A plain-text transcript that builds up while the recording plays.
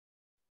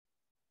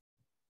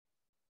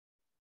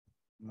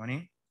Good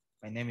morning.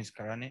 My name is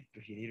Karane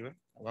Tuhiriro.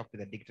 I work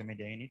with the Digital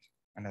Media Unit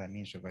under the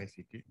Ministry of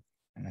ICT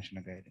and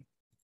National Guidance.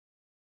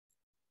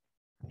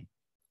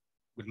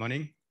 Good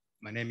morning.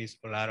 My name is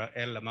Olara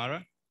L.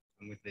 Lamara.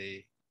 I'm with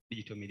the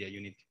Digital Media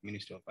Unit,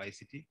 Ministry of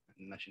ICT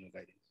and National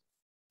Guidance.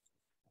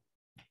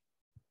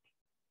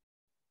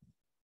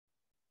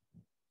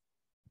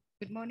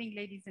 Good morning,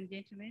 ladies and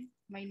gentlemen.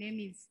 My name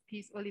is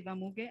Peace Oliver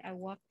Muge. I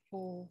work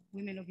for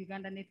Women of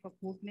Uganda Network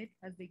Movement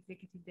as the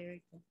Executive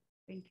Director.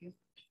 Thank you.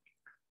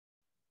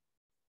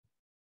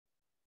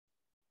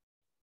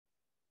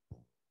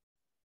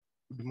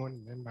 Good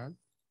morning, members.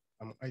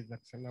 I'm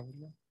Isaac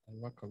Sanavula. I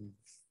work with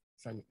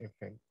Sunny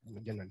FM. I'm a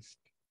journalist.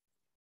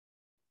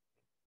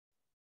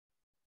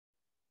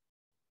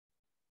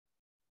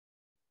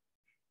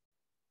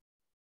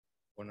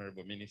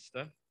 Honorable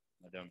Minister,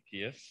 Madam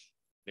PS,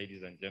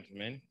 ladies and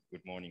gentlemen,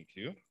 good morning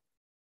to you.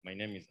 My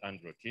name is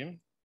Andrew Tim.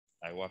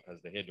 I work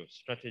as the Head of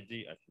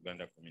Strategy at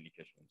Uganda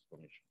Communications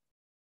Commission.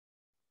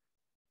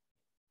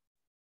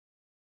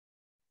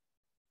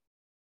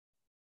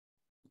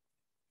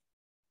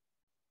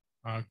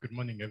 Good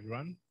morning,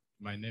 everyone.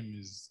 My name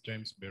is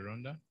James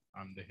Beronda.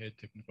 I'm the Head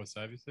Technical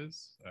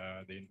Services,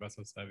 the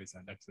Universal Service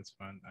and Access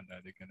Fund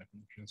under the Uganda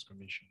Communications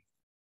Commission.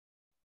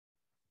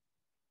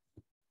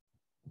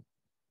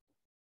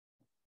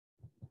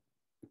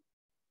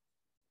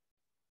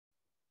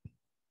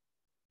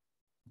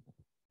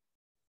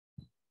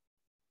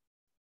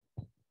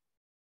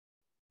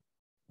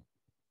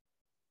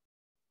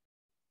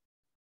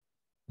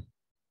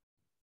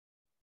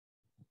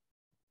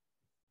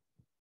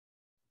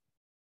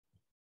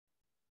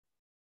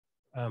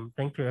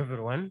 Thank you,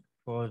 everyone,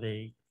 for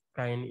the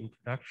kind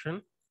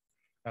introduction.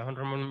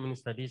 Honorable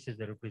Minister, this is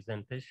the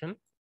representation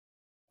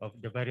of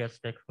the various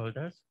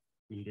stakeholders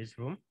in this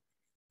room.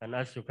 And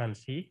as you can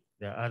see,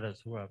 there are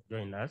others who have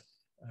joined us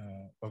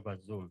over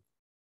Zoom.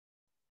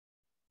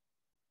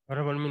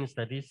 Honorable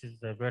Minister, this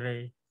is a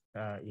very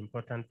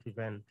important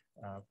event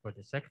for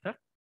the sector,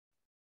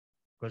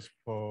 because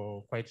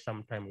for quite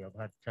some time we have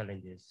had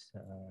challenges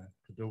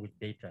to do with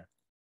data.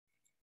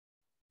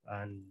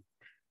 And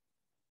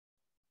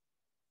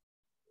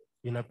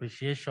in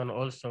appreciation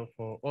also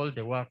for all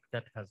the work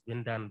that has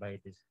been done by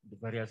the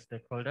various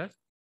stakeholders,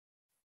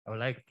 I would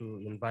like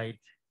to invite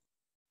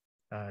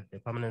the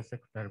Permanent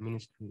Secretary,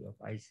 Ministry of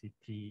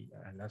ICT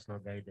and National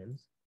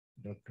Guidance,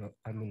 Dr.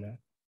 Amina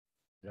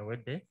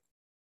Zawede,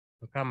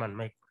 to come and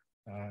make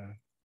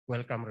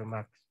welcome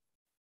remarks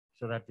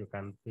so that you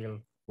can feel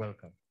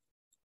welcome.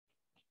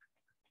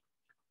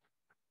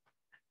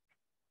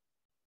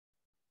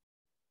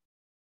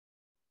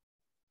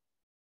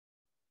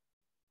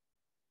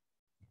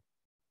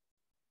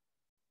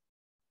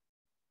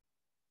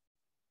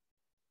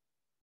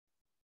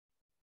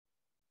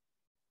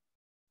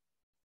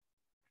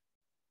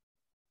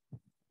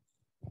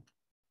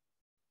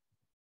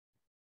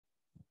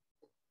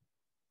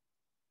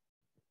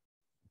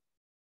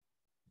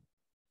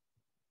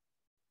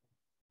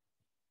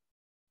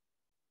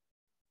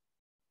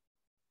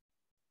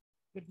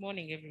 Good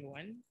morning,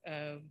 everyone.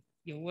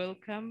 You're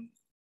welcome,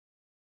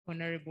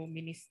 Honorable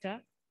Minister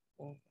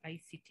of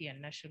ICT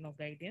and National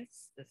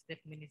Guidance, the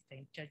State Minister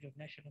in charge of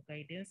National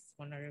Guidance,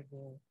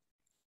 Honorable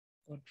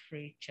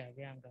Godfrey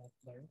Chavyanga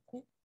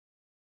Baruku,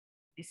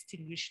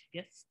 distinguished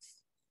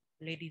guests,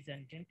 ladies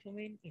and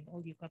gentlemen, in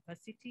all your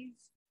capacities,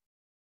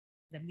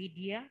 the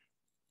media,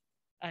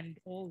 and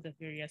all the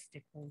various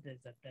stakeholders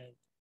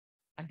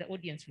and the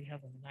audience we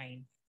have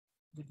online.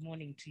 Good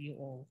morning to you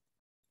all.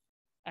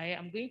 I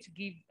am going to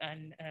give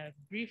a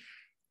brief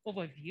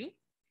overview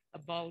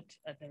about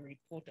the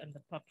report and the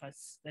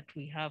purpose that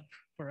we have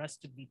for us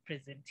to be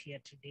present here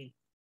today.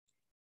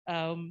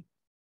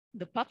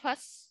 The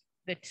purpose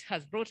that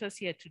has brought us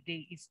here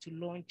today is to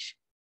launch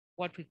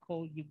what we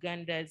call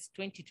Uganda's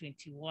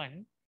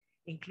 2021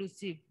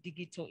 Inclusive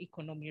Digital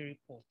Economy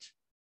Report.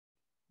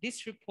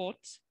 This report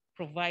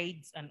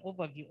provides an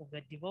overview of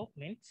the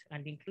development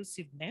and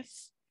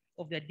inclusiveness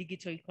of the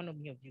digital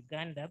economy of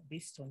Uganda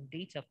based on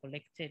data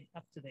collected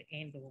up to the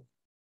end of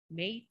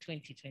May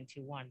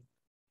 2021.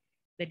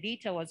 The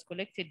data was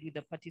collected with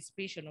the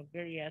participation of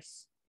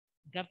various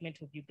government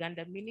of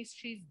Uganda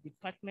ministries,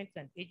 departments,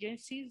 and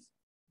agencies,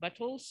 but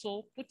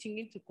also putting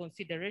into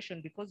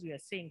consideration, because we are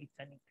saying it's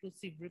an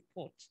inclusive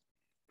report,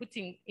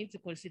 putting into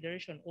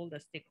consideration all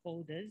the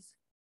stakeholders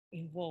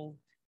involved.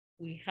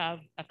 We have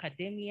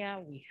academia,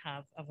 we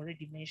have, I've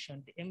already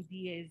mentioned,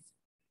 MBAs,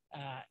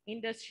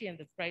 industry and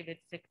the private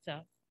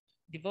sector,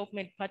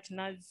 development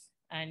partners,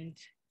 and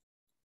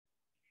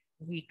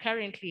we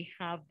currently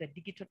have the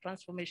digital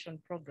transformation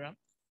program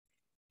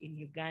in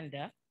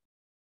Uganda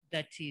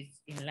that is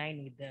in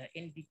line with the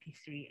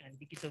NDP3 and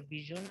digital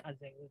vision, as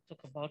I will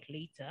talk about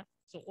later.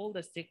 So all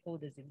the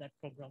stakeholders in that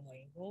program were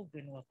involved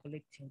when we were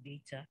collecting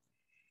data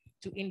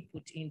to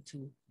input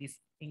into this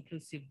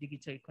inclusive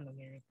digital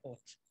economy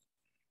report.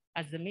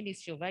 As the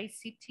Ministry of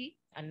ICT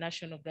and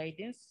National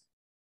Guidance,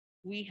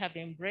 we have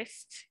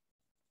embraced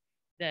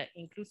the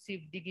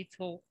Inclusive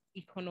Digital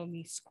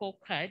Economy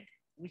Scorecard,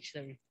 which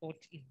the report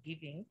is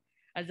giving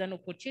as an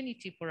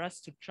opportunity for us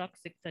to track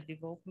sector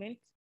development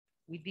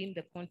within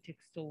the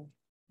context of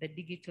the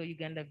Digital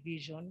Uganda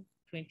Vision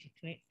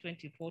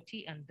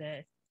 2040 and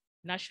the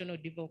National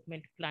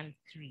Development Plan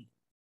 3,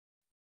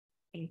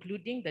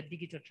 including the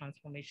Digital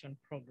Transformation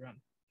Program.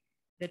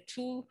 The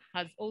tool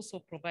has also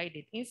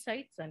provided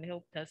insights and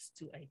helped us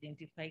to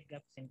identify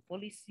gaps in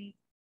policy,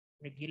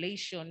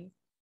 regulation,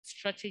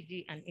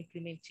 strategy, and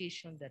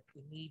implementation that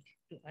we need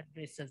to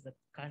address as a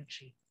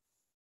country.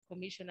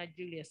 Commissioner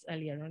Julius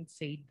earlier on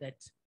said that,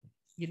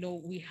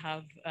 we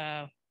have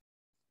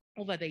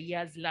over the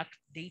years lacked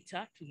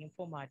data to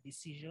inform our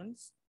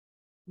decisions.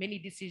 Many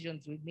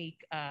decisions we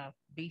make are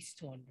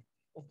based on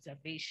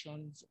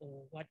observations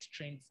or what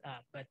trends are,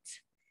 but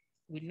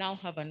we now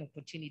have an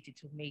opportunity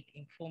to make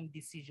informed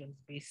decisions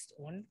based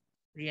on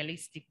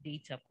realistic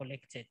data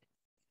collected.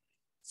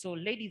 So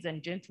ladies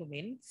and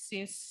gentlemen,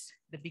 since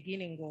the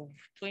beginning of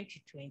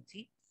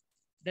 2020,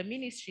 the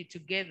ministry,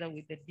 together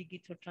with the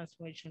Digital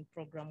Transformation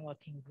Program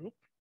Working Group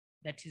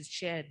that is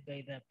chaired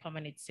by the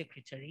Permanent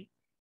Secretary,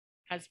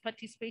 has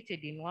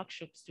participated in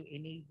workshops to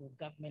enable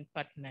government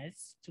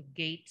partners to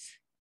get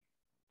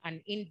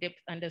an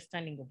in-depth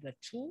understanding of the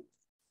tool,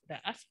 the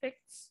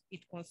aspects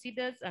it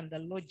considers, and the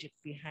logic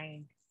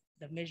behind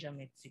the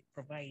measurements it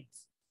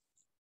provides.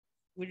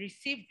 We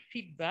received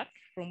feedback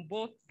from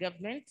both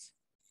government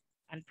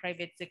and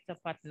private sector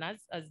partners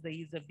as the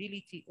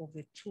usability of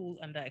the tool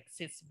and the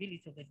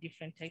accessibility of the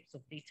different types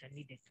of data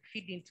needed to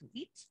feed into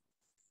it,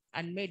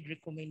 and made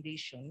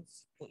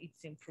recommendations for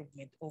its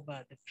improvement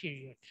over the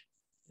period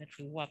that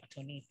we worked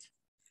on it.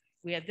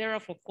 We are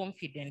therefore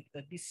confident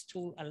that this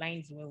tool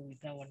aligns well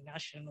with our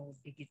national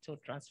digital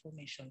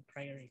transformation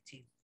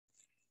priorities.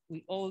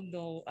 We all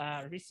know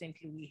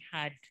recently we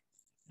had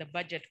the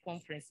budget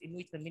conference in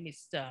which the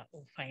Minister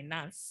of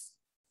Finance,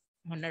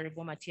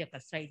 Honorable Matia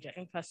Kasaija,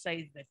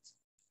 emphasized that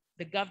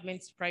the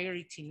government's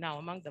priority now,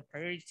 among the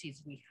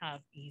priorities we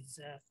have, is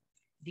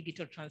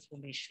digital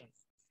transformation.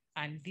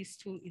 And this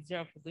tool is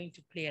therefore going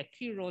to play a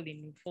key role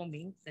in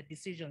informing the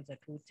decisions that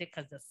we'll take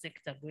as a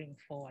sector going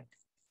forward.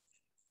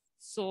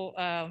 So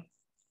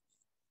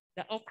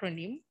the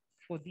acronym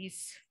for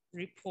this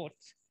report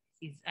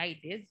is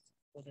IDES,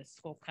 or the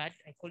scorecard.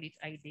 I call it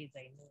IDES.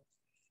 I know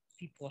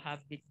people have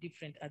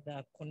different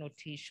other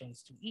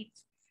connotations to it,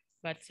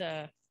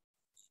 but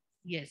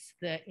yes,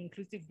 the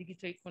Inclusive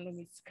Digital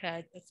Economy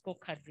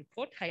Scorecard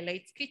report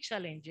highlights key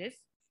challenges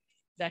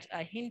that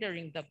are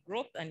hindering the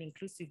growth and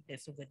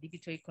inclusiveness of the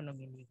digital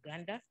economy in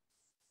Uganda,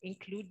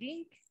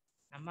 including,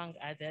 among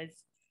others,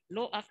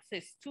 low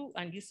access to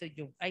and usage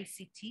of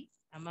ICT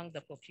among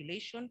the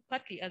population,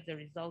 partly as a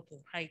result of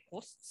high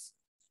costs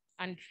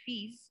and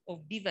fees of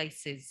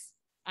devices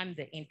and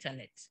the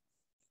internet.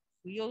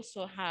 We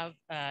also have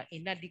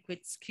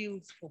inadequate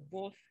skills for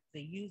both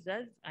the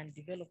users and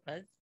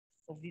developers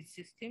of these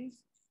systems,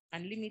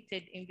 and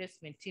limited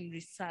investment in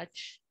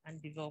research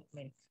and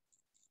development,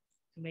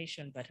 to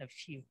mention but a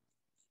few.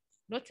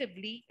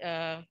 Notably,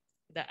 the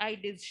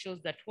IDES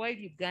shows that while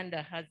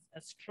Uganda has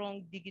a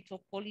strong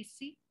digital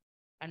policy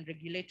and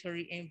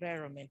regulatory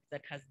environment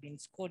that has been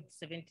scored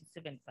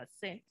 77%,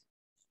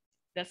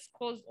 the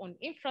scores on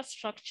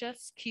infrastructure,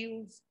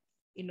 skills,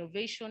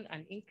 innovation,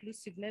 and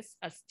inclusiveness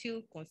are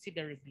still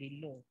considerably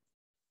low.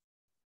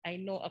 I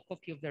know a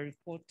copy of the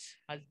report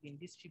has been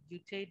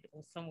distributed,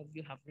 or some of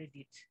you have read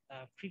it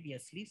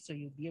previously, so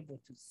you'll be able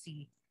to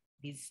see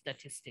these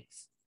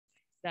statistics.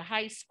 The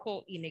high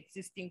score in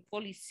existing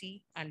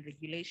policy and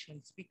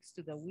regulation speaks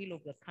to the will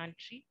of the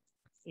country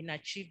in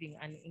achieving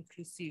an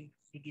inclusive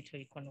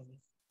digital economy.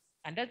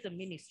 And as a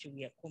ministry,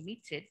 we are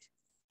committed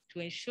to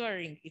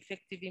ensuring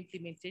effective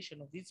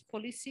implementation of these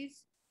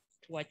policies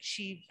to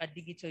achieve a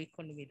digital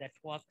economy that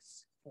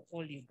works for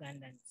all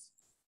Ugandans.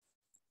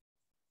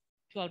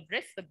 To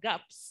address the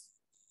gaps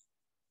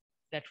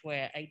that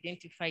were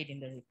identified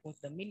in the report,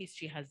 the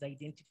ministry has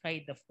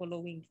identified the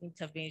following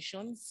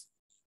interventions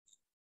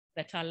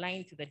that are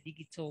aligned to the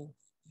digital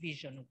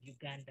vision of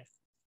Uganda.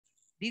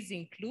 These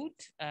include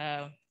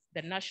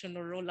the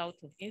national rollout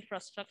of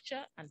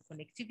infrastructure and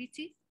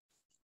connectivity.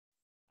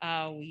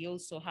 We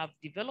also have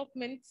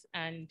development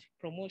and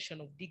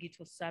promotion of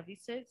digital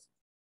services,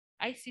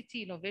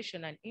 ICT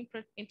innovation and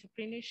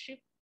entrepreneurship,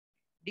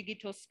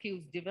 digital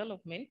skills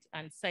development,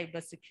 and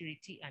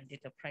cybersecurity and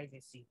data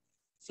privacy.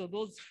 So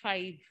those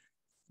 5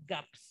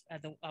 gaps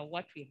are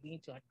what we're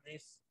going to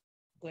address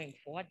going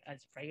forward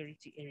as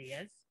priority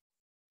areas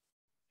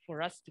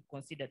for us to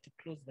consider to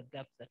close the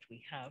gaps that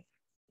we have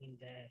in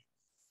the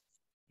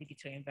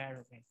digital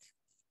environment.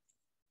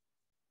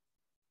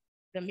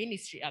 The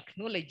ministry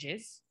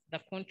acknowledges the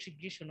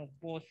contribution of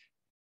both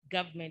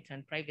government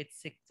and private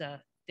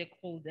sector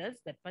stakeholders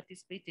that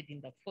participated in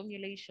the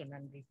formulation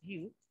and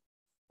review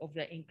of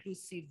the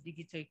Inclusive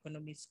Digital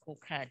Economy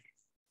Scorecard.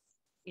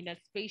 In a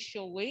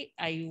special way,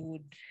 I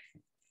would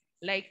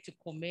like to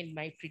commend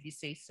my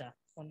predecessor,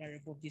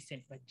 Honorable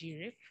Vincent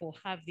Bajire, for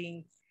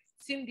having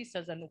seen this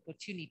as an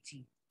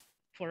opportunity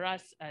for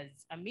us as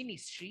a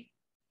ministry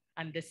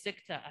and the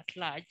sector at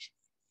large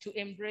to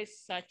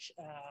embrace such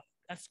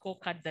a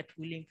scorecard that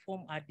will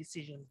inform our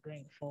decisions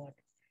going forward.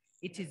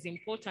 It is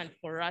important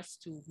for us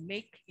to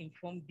make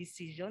informed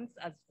decisions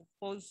as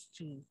opposed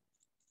to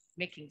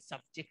making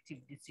subjective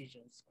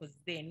decisions, because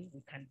then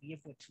we can be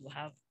able to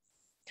have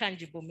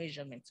tangible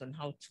measurements on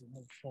how to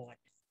move forward.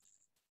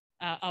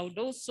 I would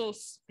also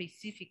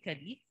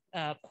specifically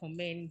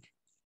commend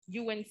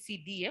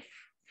UNCDF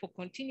for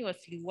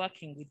continuously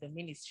working with the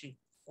Ministry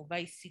of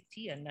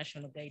ICT and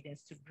National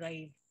Guidance to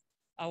drive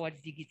our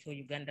Digital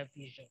Uganda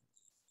vision.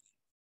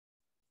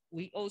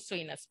 We also,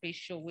 in a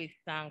special way,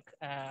 thank,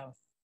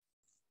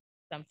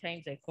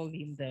 sometimes I call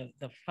him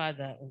the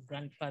father or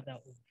grandfather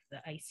of the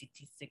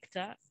ICT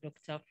sector,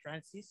 Dr.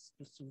 Francis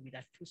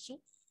Tusu,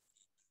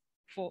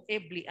 for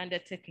ably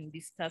undertaking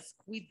this task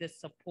with the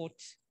support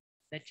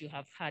that you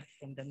have had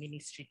from the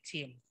ministry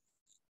team.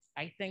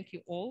 I thank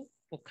you all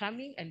for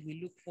coming, and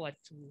we look forward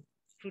to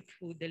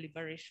fruitful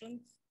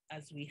deliberations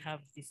as we have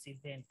this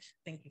event.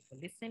 Thank you for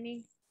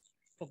listening.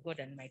 For God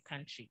and my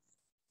country.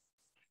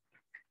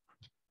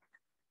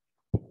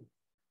 I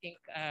think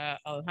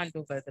I'll hand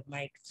over the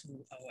mic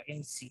to our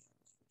MC,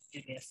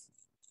 Julius.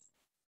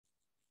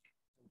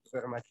 Thank you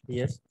very much,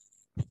 PS.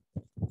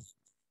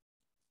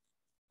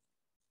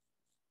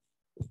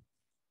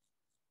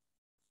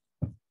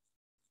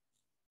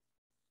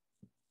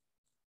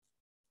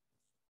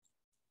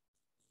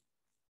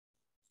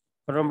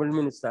 Honorable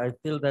Minister, I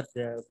feel that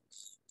there are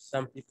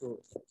some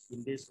people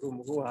in this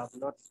room who have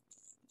not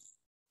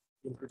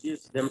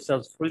introduced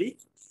themselves fully.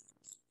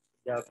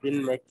 They are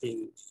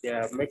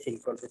making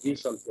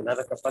contributions in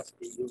other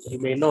capacity. You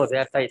may know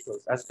their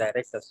titles as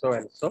director so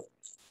and so,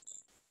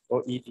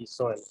 or ED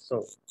so and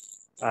so.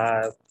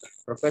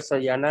 Professor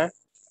Yana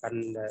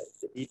and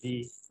the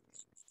ED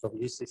of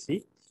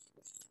UCC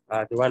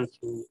are the ones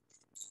who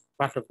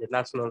part of the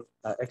national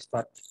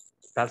expert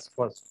task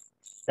force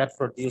that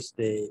produced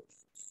the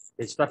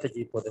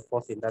strategy for the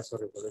fourth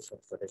industrial revolution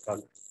for the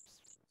country.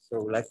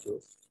 So we'd like to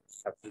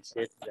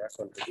appreciate their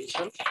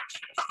contribution.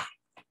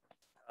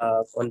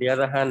 On the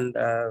other hand,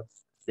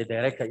 the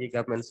Director of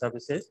E-Government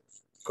Services,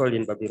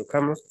 Colin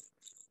Babirukamu,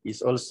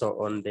 is also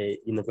on the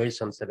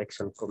Innovation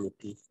Selection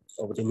Committee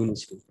of the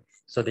Ministry.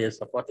 So they are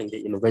supporting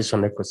the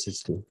innovation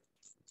ecosystem.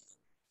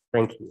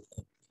 Thank you.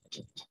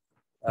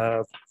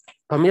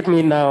 Permit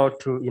me now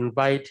to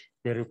invite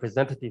the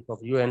representative of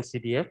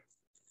UNCDF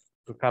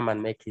to come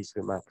and make his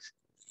remarks.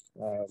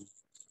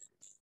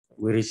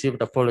 We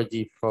received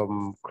apology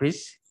from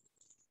Chris,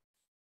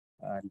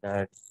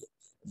 and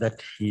that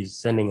he's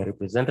sending a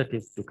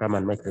representative to come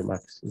and make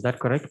remarks. Is that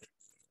correct?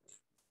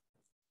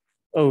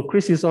 Oh,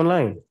 Chris is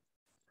online.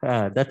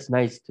 That's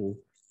nice too.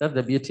 That's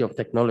the beauty of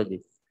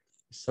technology.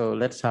 So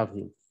let's have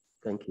him.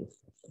 Thank you.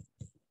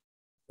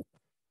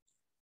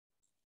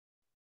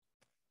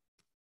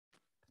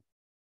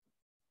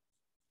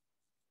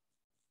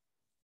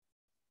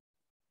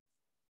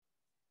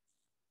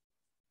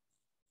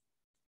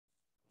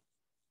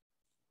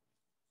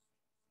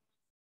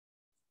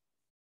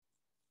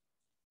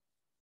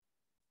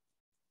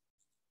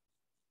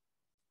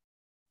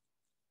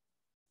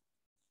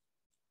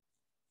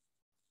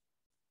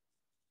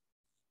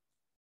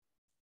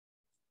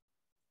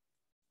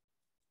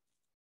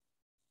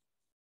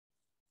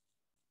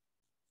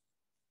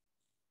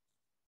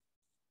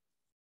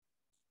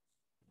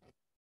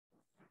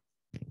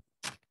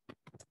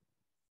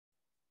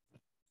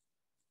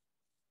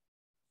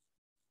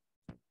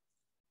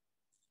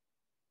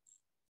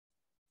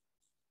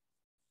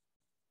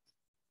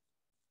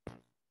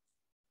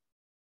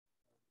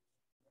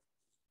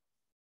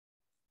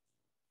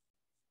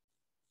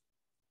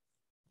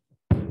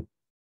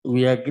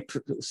 We are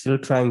still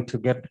trying to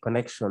get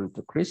connection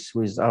to Chris,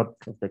 who is out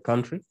of the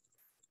country.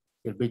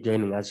 He'll be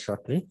joining us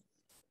shortly.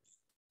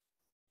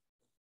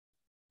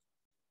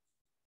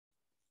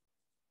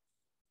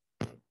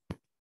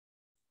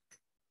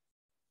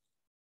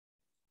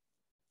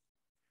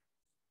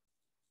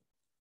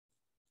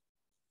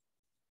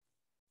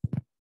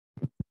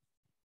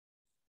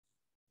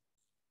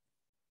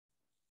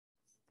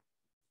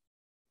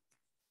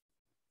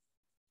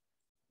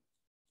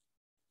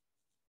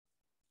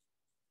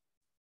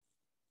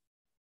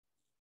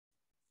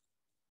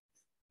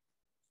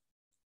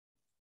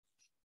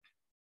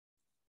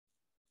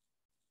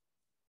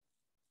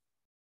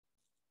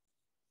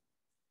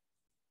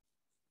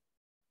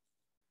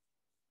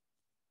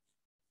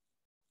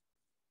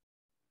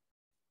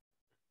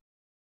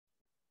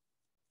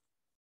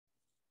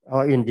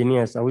 Our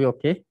engineers, are we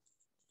okay?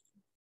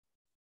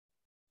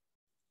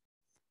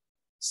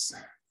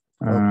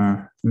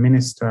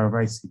 Minister of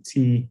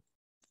ICT,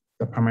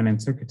 the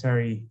Permanent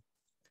Secretary,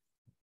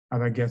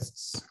 other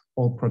guests,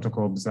 all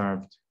protocol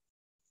observed.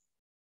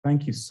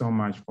 Thank you so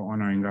much for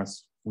honoring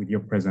us with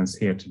your presence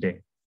here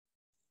today.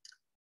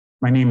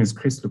 My name is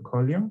Chris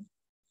Lukolio,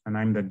 and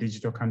I'm the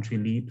Digital Country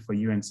Lead for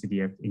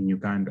UNCDF in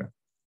Uganda.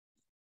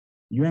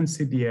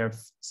 UNCDF,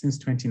 since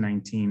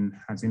 2019,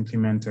 has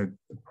implemented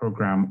a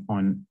program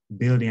on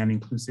building an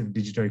inclusive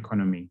digital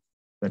economy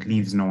that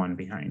leaves no one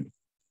behind.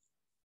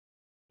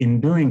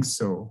 In doing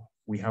so,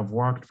 we have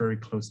worked very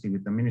closely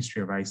with the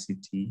Ministry of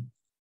ICT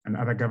and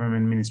other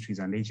government ministries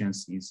and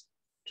agencies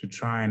to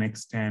try and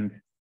extend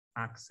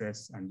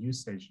access and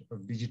usage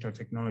of digital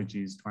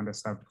technologies to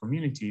underserved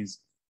communities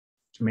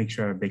to make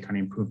sure that they can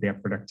improve their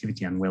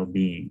productivity and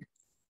well-being.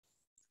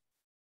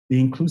 The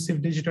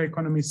Inclusive Digital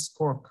Economy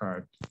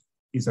Scorecard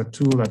is a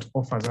tool that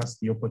offers us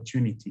the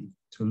opportunity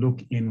to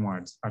look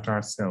inwards at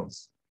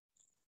ourselves.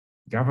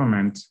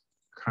 Government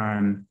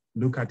can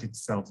look at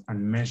itself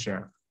and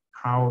measure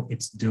how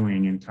it's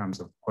doing in terms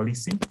of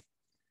policy,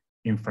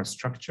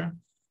 infrastructure,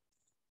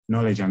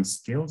 knowledge and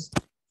skills,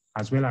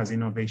 as well as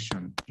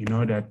innovation in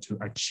order to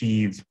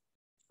achieve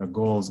the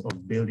goals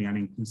of building an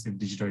inclusive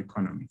digital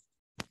economy.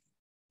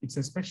 It's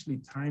especially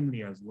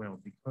timely as well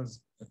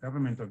because the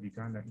government of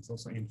Uganda is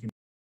also implementing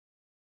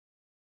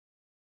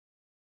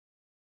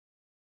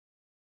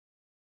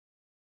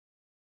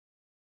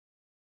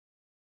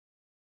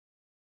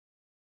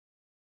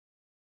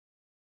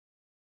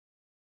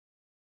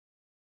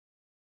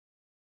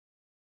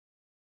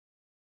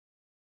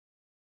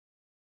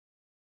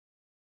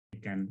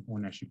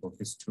ownership of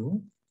this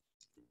tool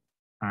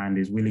and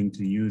is willing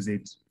to use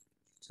it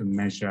to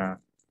measure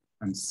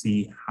and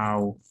see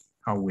how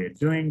we're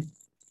doing,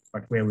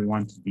 but where we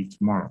want to be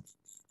tomorrow.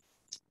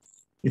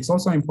 It's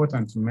also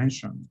important to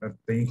mention that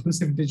the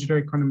Inclusive Digital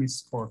Economy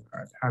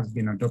Scorecard has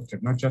been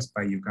adopted not just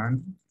by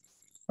Uganda,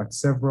 but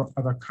several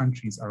other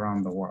countries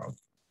around the world.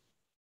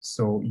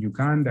 So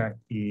Uganda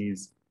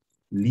is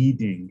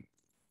leading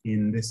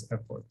in this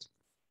effort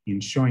in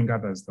showing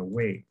others the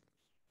way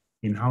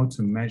in how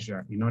to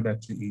measure in order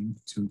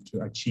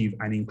to achieve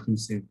an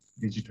inclusive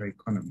digital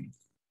economy.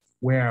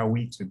 Where are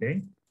we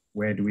today?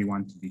 Where do we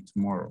want to be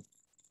tomorrow?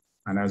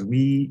 And as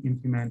we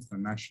implement the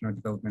National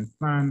Development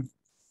Plan,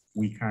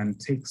 we can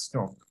take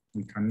stock.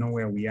 We can know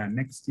where we are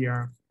next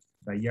year,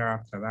 the year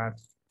after that,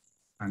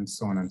 and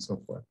so on and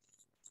so forth.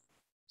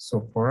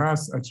 So for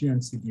us at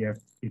UNCDF,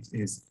 it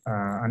is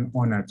an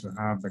honor to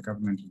have the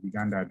government of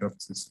Uganda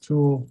adopt this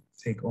tool,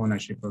 take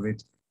ownership of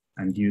it,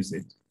 and use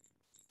it.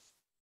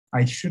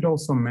 I should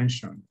also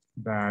mention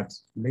that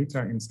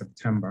later in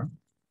September,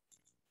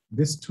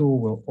 this tool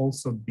will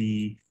also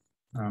be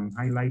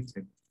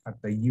highlighted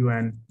at the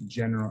UN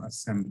General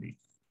Assembly,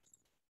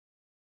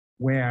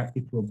 where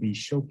it will be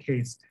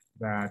showcased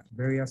that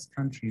various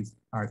countries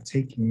are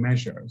taking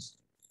measures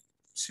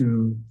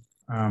to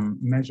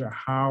measure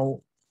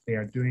how they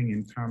are doing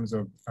in terms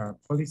of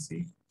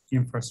policy,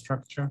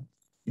 infrastructure,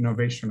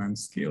 innovation, and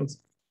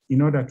skills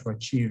in order to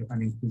achieve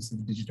an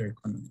inclusive digital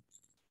economy.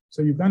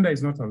 So Uganda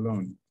is not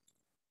alone.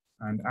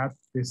 And at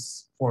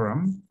this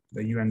forum,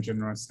 the UN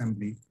General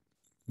Assembly,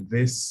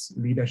 this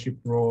leadership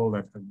role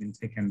that has been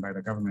taken by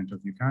the government of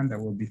Uganda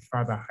will be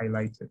further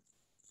highlighted.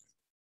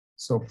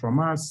 So from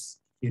us,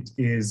 it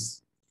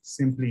is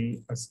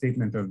simply a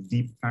statement of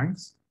deep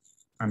thanks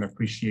and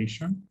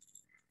appreciation,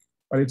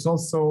 but it's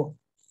also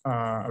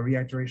a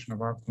reiteration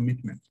of our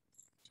commitment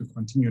to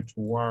continue to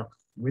work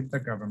with the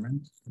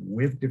government,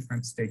 with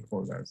different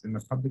stakeholders in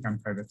the public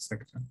and private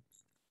sector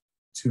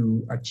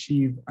to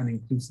achieve an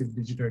inclusive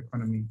digital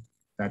economy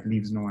that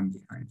leaves no one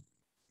behind.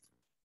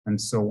 And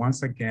so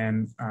once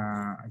again,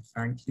 I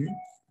thank you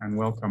and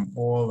welcome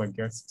all the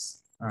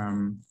guests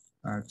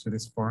to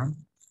this forum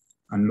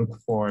and look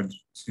forward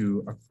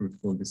to a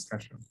fruitful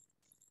discussion.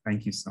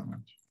 Thank you so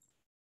much.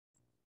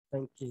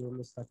 Thank you,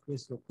 Mr.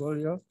 Chris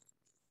Okolio.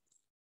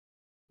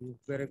 We're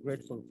very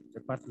grateful for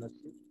the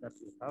partnership that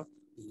we have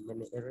in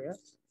many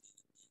areas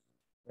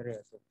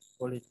of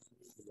quality,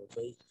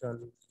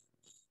 innovation,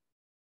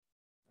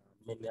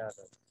 many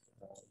others.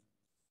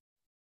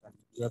 And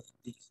we have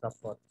big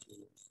support to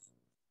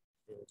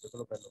the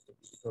development of the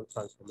digital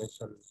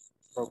transformation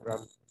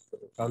program for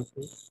the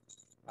country,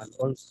 and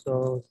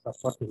also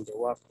supporting the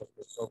work of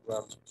the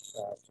program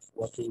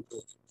working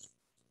group.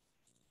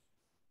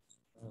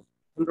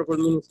 Honorable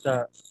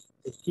Minister,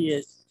 the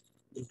PS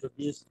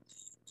introduced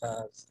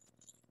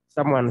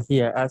someone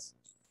here as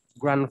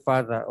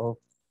grandfather of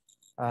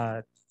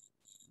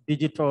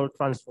digital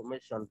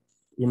transformation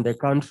in the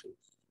country.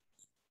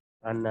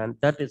 And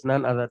that is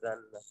none other than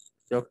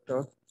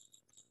Dr.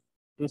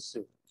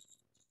 Tusu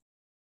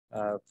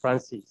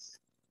Francis.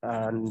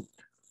 And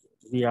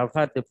we have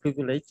had the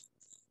privilege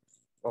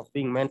of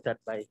being mentored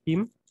by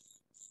him.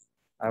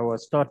 I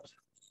was taught,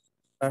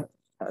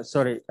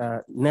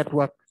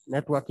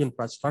 network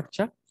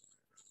infrastructure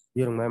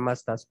during my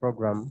master's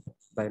program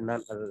by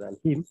none other than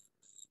him.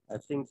 I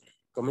think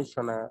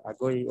Commissioner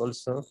Agoi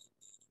also,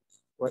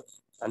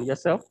 and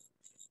yourself.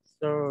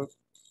 So,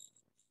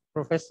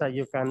 Professor,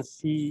 you can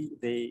see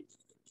the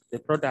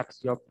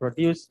products you have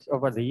produced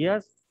over the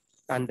years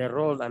and the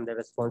role and the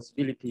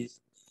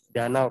responsibilities they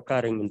are now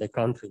carrying in the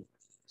country.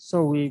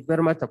 So we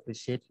very much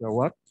appreciate your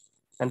work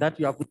and that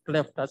you have not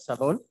left us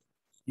alone.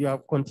 You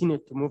have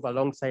continued to move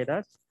alongside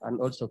us and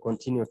also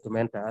continue to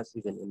mentor us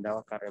even in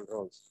our current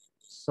roles.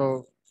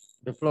 So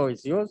the floor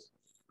is yours.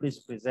 Please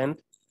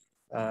present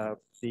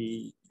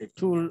the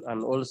tool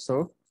and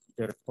also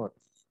the report.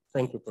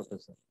 Thank you,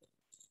 Professor.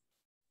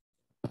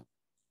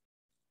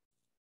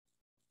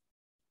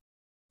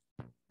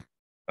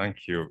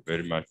 Thank you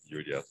very much,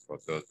 Julius, for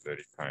those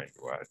very kind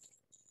words.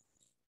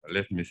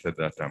 let me say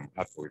that I'm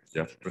happy with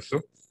just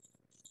so.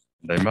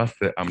 And I must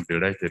say I'm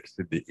delighted to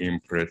see the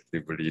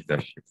impressive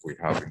leadership we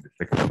have in the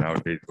sector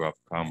nowadays who have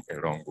come a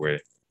long way,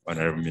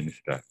 Honorable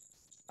Minister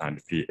and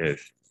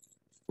PS.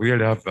 We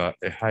really have a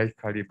high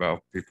caliber of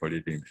people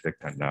leading the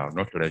sector now,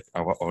 not like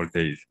our old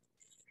days.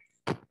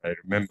 I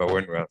remember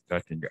when we were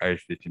starting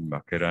ICT in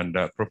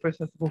Makeranda,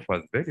 Professor Spoof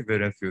was very,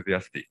 very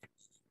enthusiastic.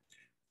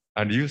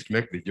 And he used to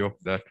make the joke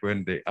that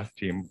when they asked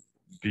him,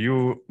 do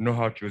you know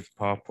how to use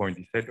PowerPoint?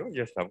 He said, oh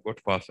yes, I've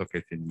got power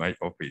sockets in my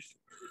office.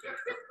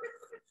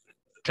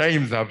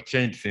 Times have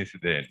changed since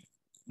then.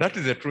 That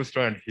is a true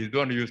story, and he's the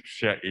one who used to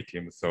share it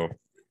himself.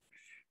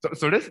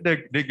 So let's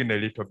dig in a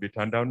little bit,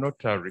 and I'll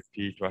not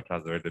repeat what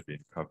has already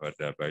been covered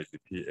by the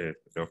PS,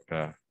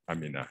 Dr.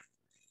 Amina.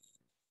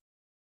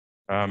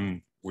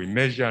 We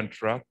measure and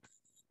track,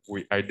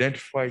 we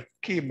identify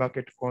key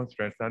market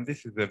constraints, and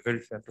this is a very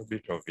central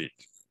bit of it.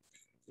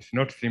 It's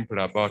not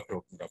simply about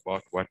talking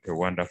about what a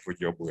wonderful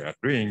job we are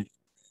doing,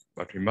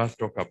 but we must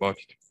talk about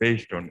it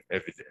based on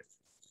evidence.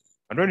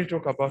 And when we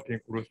talk about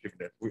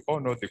inclusiveness, we all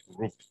know the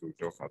groups we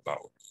talk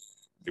about.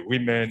 The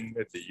women,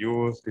 the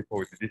youth, people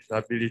with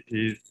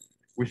disabilities.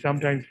 We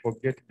sometimes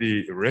forget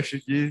the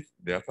refugees,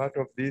 they are part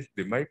of this,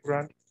 the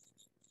migrants.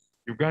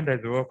 Uganda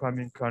is a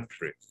welcoming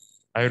country.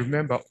 I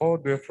remember all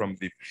the way from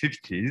the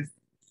 50s,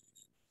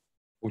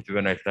 which is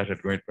when I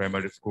started going to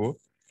primary school,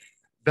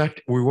 that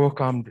we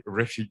welcomed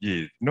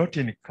refugees, not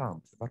in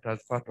camps, but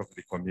as part of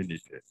the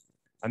community.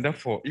 And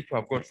therefore, if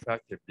we've got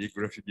such a big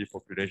refugee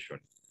population,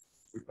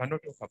 we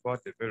cannot talk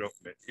about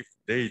development if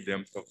they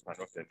themselves are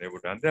not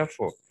enabled. And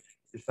therefore,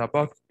 it's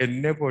about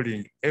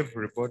enabling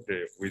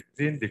everybody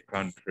within the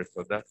country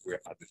so that we're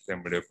at the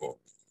same level.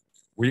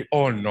 We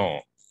all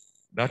know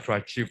that to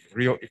achieve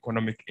real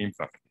economic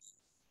impact,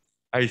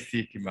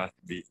 ICT must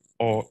be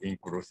all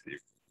inclusive.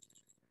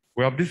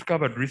 We have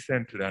discovered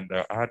recently, and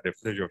I had the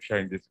pleasure of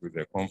sharing this with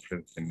the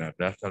conference in Dar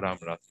es Salaam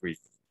last week,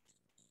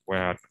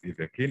 where I had to give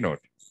a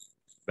keynote,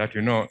 that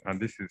and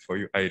this is for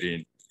you,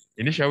 Irene.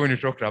 Initially, when we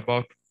talked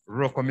about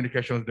rural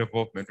communications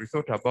development, we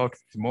thought about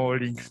small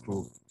links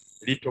to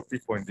little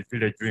people in the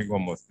village doing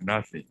almost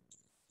nothing.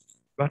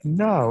 But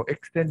now,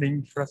 extending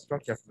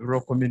infrastructure to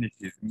rural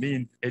communities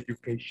means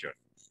education.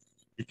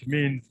 It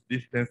means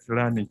distance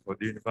learning for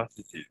the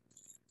universities.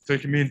 So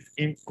it means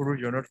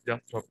inclusion, not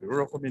just of the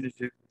rural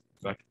communities,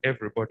 but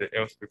everybody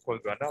else,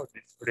 because we are now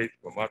displaced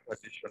from our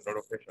traditional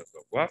locations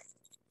of work.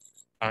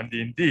 And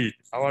indeed,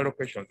 our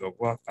locations of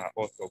work are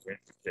also going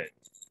to change.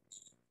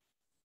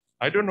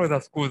 I don't know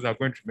that schools are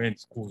going to remain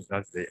schools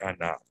as they are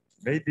now.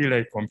 Maybe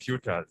like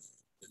computers.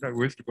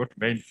 We used to go to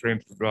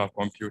mainframes to do our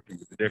computing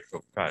with the decks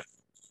of cards.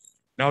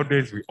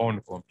 Nowadays, we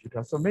own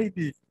computers. So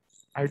maybe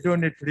I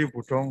don't need to leave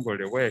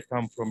Butongole, where I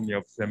come from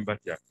near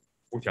Sembatia,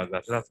 which has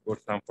at last got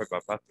some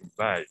fiber passing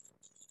by,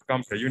 to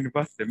come to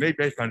university.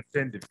 Maybe I can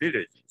stay in the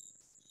village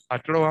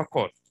at lower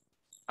cost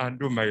and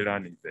do my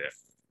learning there.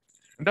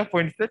 And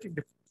therefore, in setting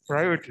the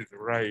priorities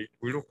right,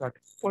 we look at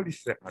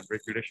policy and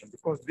regulation,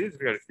 because these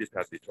really sit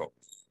at the top.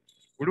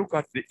 We look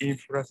at the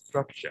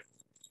infrastructure,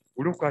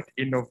 we look at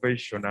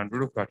innovation, and we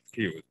look at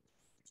skills.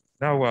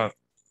 Now,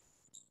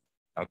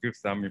 I'll give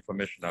some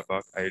information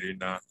about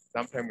Irina.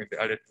 Sometime in the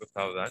early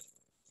 2000s,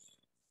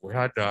 we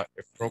had a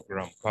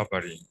program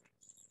covering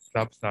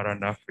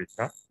sub-Saharan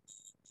Africa,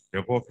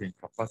 developing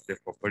capacity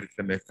for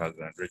policymakers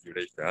and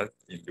regulators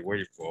in the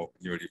wave of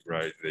new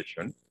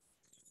liberalization.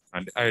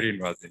 And Irene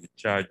was in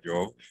charge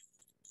of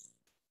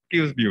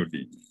skills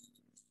building.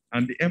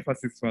 And the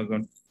emphasis was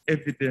on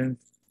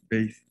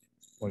evidence-based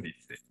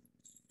policy.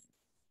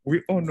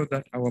 We all know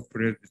that our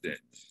president,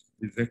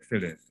 His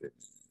Excellency,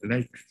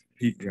 likes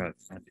figures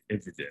and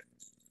evidence.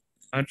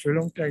 And for a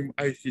long time,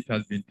 ICT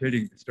has been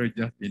telling the story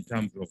just in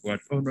terms of what,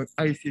 oh no,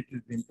 ICT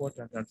is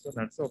important and so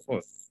on and so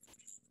forth.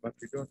 But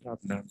we don't have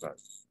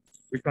numbers.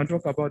 We can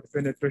talk about the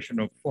penetration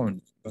of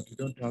phones, but we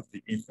don't have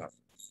the impact.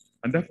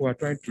 And therefore, we're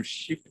trying to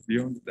shift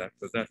beyond that,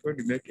 so that when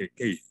we make a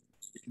case,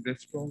 it is a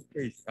strong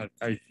case as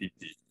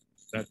ICT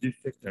that this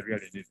sector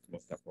really needs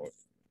more support.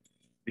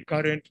 The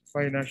current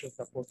financial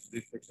support to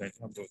this sector in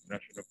terms of the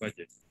national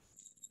budget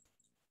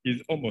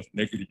is almost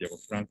negligible,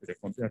 frankly,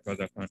 compared to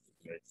other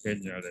countries like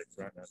Kenya, like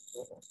Ghana, and so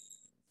on.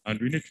 And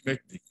we need to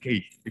make the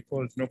case,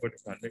 because nobody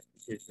can make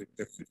the case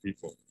except the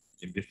people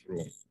in this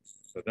room,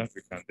 so that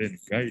we can then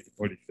guide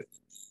policy,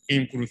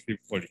 inclusive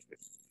policy.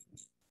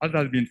 As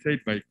has been said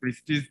by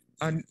Chris, it is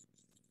an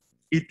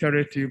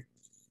iterative,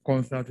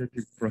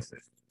 consultative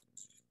process.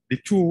 The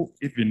tool,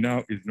 even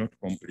now, is not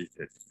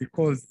completed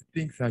because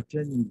things are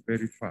changing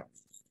very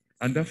fast.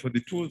 And therefore, the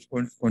tools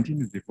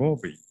continues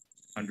evolving,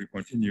 and we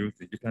continue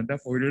using it. And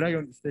therefore, we rely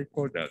on the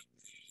stakeholders,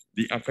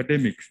 the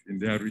academics in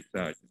their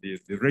research, the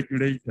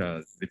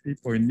regulators, the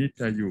people in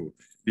NITAU,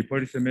 the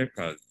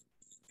policymakers,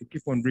 to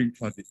keep on bringing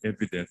forth the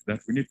evidence that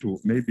we need to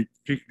maybe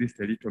tweak this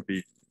a little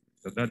bit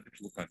so that the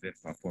tool can then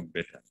perform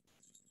better.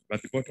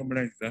 But the bottom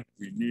line is that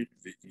we need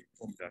to be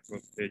informed at all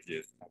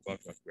stages about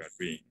what we are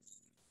doing.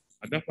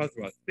 And that was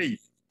said,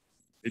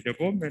 The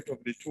development of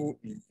the tool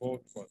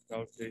involved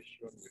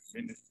consultation with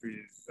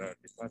ministries,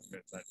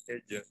 departments, and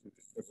agencies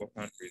in several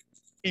countries,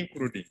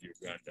 including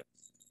Uganda.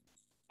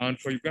 And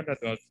for Uganda,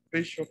 there was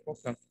special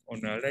focus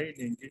on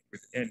aligning it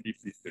with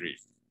NDP3.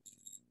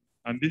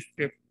 And this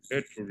step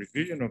led to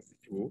revision of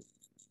the tool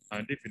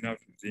and even now to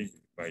being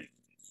revised.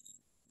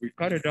 We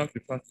carried out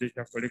the first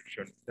data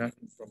collection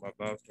starting from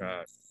about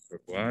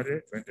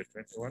February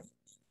 2021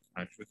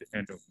 and to the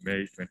end of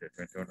May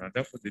 2021. And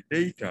therefore, the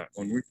data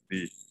on which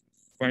the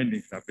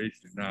findings are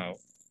based now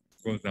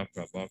goes up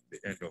to about the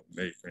end of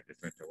May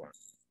 2021.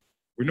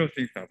 We know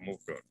things have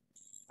moved on,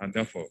 and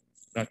therefore,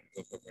 that is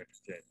also going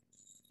to change.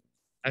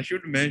 I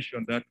should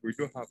mention that we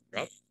do have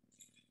gaps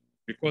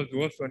because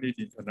we also need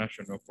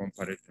international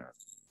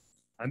comparators.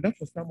 And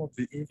therefore, some of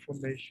the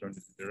information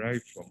is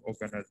derived from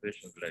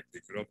organizations like the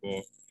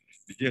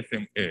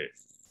GSMA,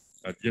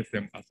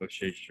 GSM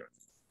Association.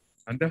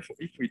 And therefore,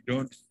 if we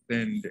don't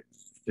send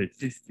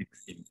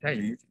statistics in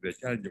time, which is the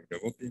challenge of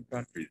developing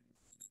countries,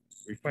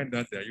 we find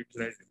that they are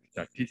utilizing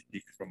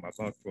statistics from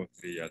about 2 or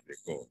 3 years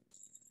ago.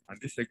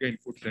 And this again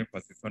puts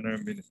emphasis on our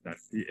Minister and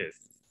PS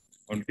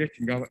on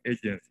getting our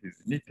agencies,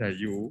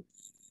 NITA-U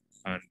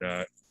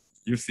and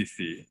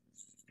UCC,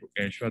 to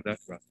ensure that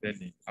we are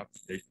sending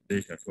up-to-date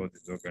data to all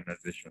these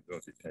organizations all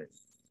the time.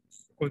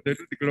 Because they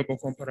do the global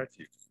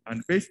comparative.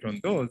 And based on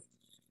those,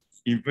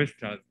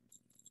 investors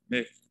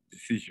make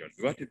decisions.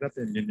 What is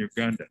happening in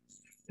Uganda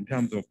in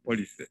terms of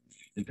policy,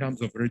 in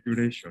terms of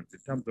regulations, in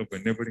terms of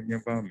enabling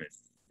environment,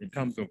 in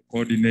terms of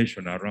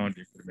coordination around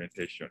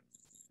implementation.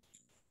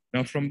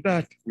 Now from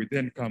that, we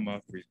then come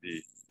up with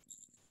the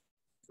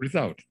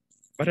result.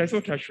 But I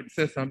thought I should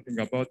say something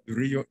about the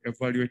real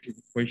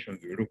evaluative questions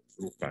we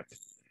look at.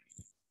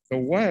 So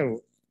while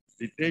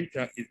the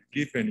data is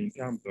given in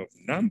terms of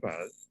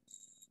numbers,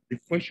 the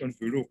questions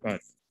we look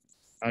at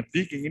are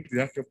digging into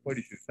the actual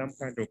policies, some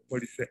kind of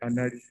policy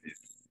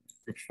analysis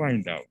to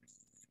find out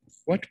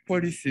what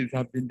policies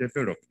have been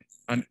developed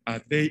and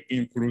are they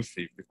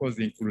inclusive? Because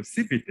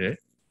inclusivity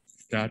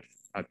starts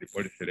at the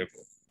policy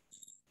level.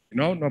 In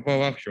all of our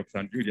workshops,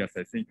 and Julius,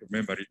 I think,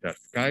 remember it as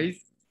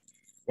SKIES,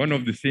 one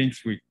of the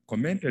things we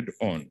commented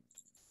on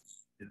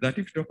is that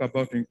if you talk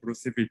about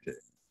inclusivity,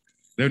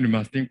 then we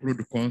must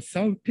include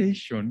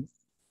consultation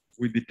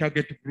with the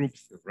target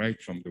groups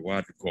right from the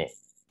word go.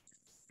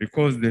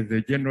 Because there's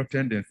a general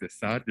tendency,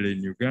 sadly,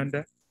 in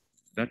Uganda,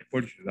 that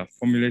policies are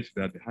formulated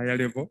at the higher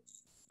level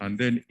and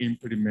then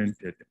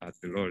implemented at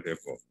the lower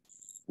level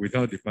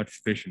without the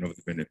participation of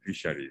the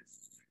beneficiaries.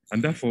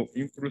 And therefore,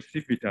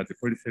 inclusivity at the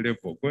policy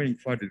level going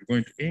forward is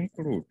going to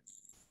include,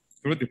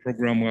 through the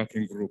program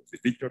working group, the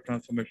digital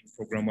transformation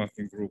program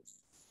working group,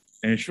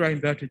 ensuring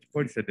that each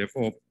policy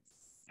developed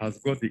has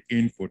got the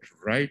input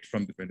right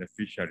from the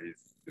beneficiaries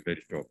to the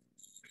very top.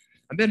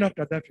 And then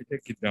after that, we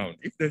take it down.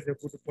 If there's a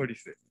good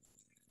policy,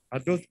 are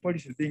those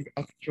policies being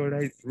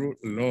actualized through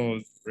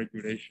laws,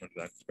 regulations,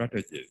 and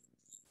strategies?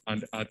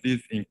 And are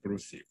these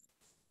inclusive?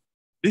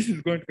 This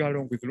is going to go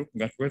along with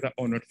looking at whether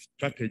or not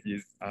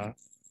strategies are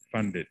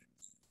funded.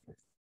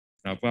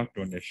 I've worked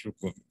on a few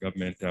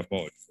government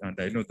boards, and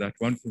I know that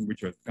one thing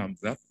which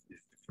comes up is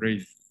the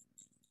phrase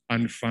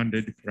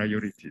unfunded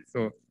priorities.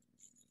 So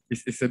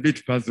it's a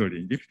bit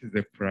puzzling. If it is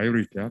a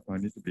priority, I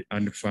need to be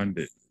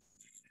unfunded.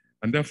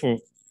 And therefore,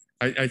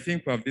 I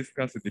think we have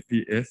discussed with the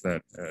PS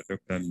at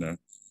Dr.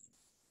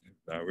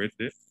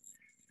 Wede,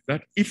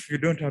 that if you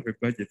don't have a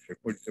budget for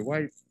policy,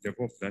 why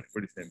develop that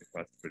policy in the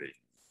first place?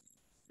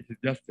 It is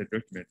just a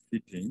document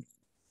sitting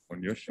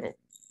on your shelf.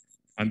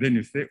 And then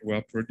you say,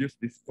 well, produce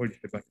this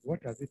policy, but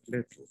what has it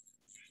led to?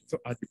 So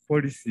are the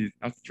policies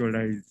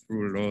actualized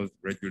through laws,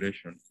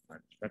 regulations, and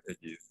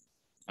strategies?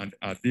 And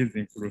are these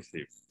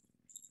inclusive?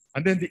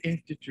 And then the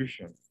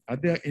institutions, are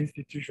there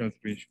institutions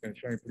to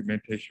ensure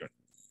implementation?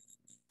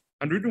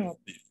 And we do have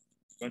this,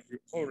 but we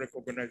all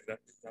recognize that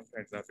we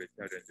sometimes have a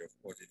challenge of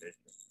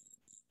coordination,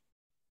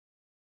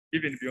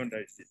 even beyond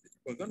ICT.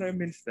 Because when I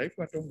minister, if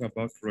we're talking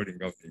about rolling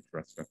out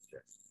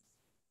infrastructure,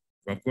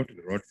 we have got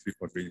the roads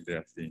people doing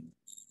their thing,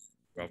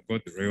 we have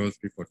got the rails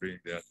people doing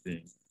their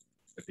thing,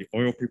 the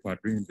oil people are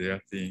doing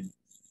their thing,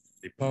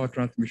 the power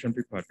transmission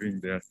people are doing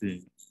their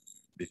thing,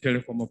 the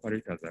telecom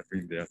operators are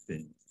doing their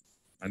thing.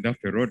 And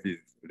if the road is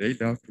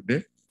laid out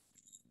today,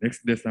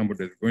 next day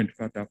somebody is going to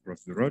cut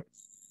across the road,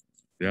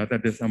 the other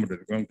day somebody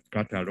is going to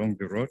cut along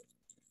the road,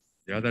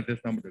 the other day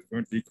somebody is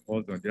going to dig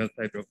holes on the other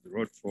side of the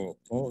road for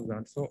poles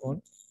and so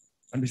on.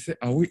 And we say,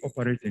 are we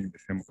operating in the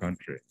same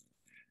country?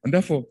 And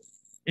therefore,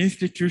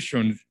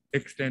 institutions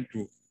extend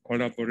to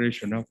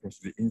collaboration across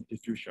the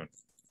institution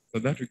so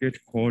that we get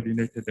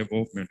coordinated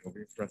development of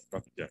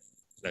infrastructure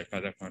like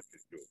other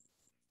countries do.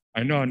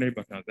 I know our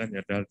neighbor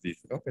Tanzania does this.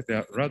 Okay, they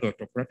are rather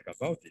autocratic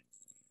about it,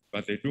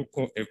 but they do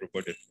call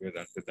everybody together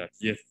and say that,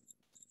 yes,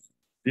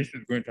 this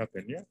is going to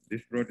happen here.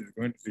 This road is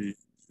going to be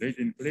laid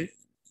in place.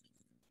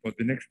 For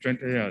the next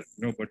 20 years,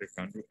 nobody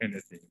can do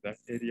anything in that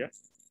area.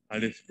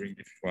 And let's bring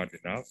it forward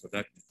now so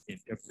that it's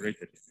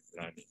integrated in the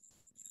planning.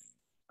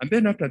 And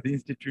then after the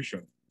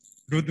institution,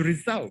 do the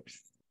results,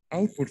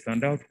 outputs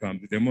and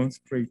outcomes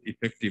demonstrate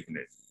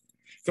effectiveness?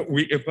 So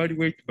we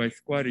evaluate by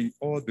scoring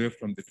all the way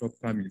from the top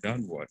coming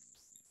downwards.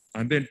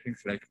 And then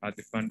things like are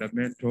the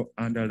fundamental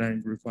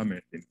underlying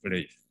requirements in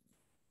place.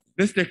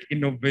 Let's take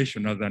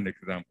innovation as an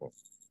example.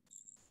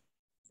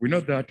 We know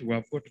that we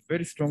have got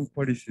very strong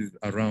policies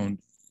around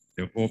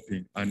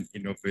developing an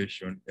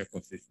innovation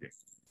ecosystem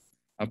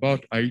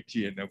about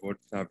IT-enabled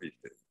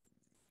services.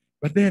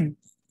 But then,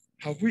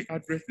 have we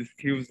addressed the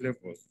skills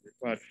levels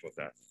required for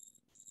that?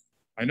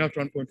 I know at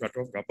one point we're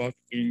talking about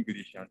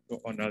English and so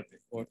on as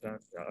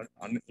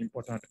an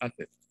important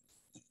asset.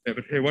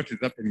 But hey, what is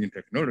happening in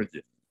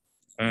technology?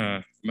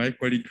 My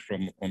colleague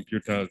from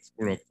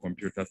School of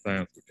Computer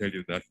Science will tell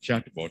you that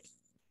chatbots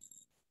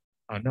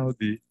are now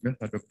the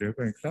method of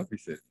delivering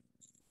services.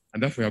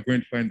 And therefore, you're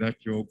going to find that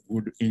your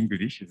good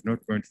English is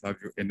not going to serve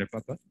you any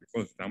purpose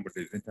because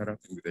somebody is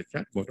interacting with a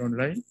chatbot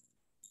online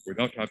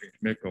without having to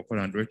make a call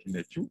and wait in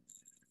a queue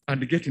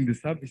and getting the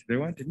service they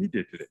want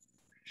immediately.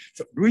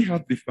 So do we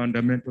have the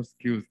fundamental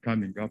skills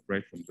coming up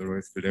right from the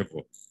lowest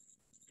level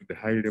to the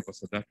high level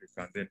so that we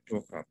can then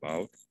talk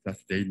about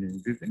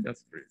sustaining these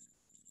industries?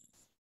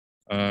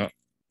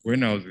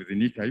 When I was with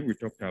NITA, we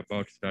talked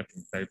about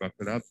starting cyber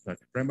clubs at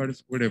primary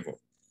school level.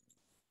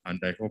 And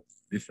I hope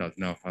this has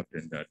now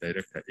happened at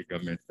Director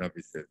E-Government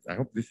Services. I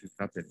hope this is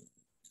happening.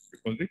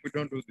 Because if we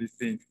don't do these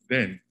things,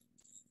 then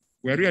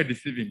we're really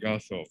deceiving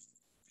ourselves.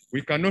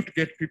 We cannot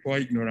get people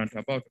ignorant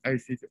about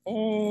ICT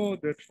all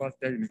that first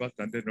year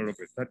university and then all of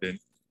a sudden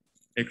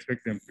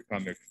expect them to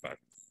become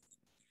experts.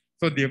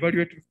 So the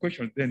evaluative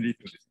questions then lead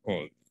to the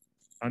scores.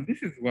 And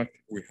this is what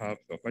we have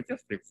so far.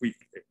 Just a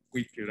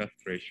quick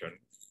illustration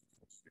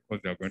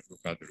because they're going to look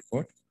at the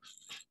report.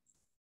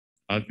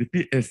 As the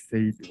PS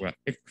said, we're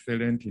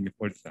excellent in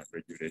policy and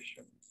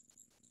regulation.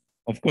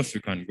 Of course, we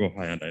can go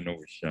high, and I know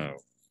we shall.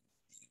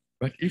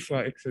 But if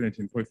we're excellent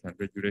in policy and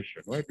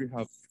regulation, why do we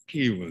have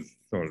skills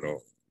so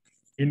low?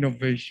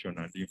 Innovation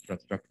and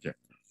infrastructure.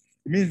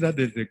 It means that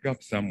there's a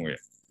gap somewhere.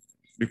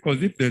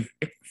 Because if there's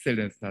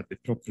excellence at the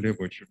top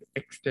level, it should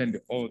extend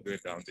all the way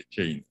down the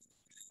chain.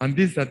 And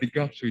these are the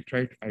gaps we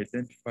try to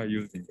identify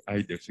using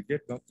IDES. To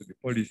get back to the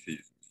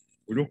policies,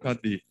 we look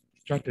at the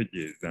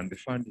strategies and the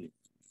funding.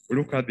 We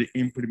look at the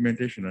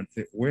implementation and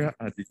say, where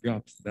are the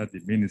gaps that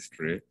the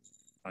ministry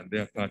and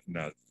their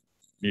partners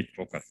need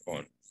focus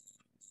on?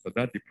 So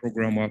that the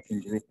program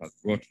working group has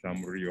got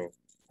some real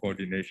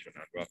coordination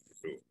and work to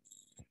do.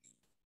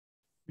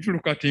 If you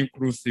look at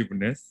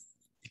inclusiveness,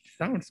 it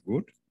sounds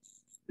good.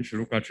 If you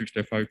look at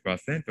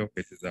 55% of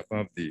it is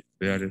above the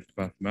barest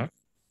pass mark,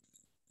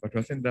 but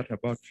we're saying that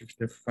about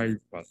 55%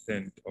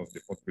 of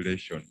the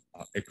population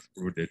are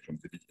excluded from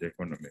the digital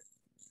economy.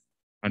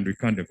 And we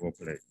can't develop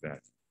like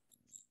that.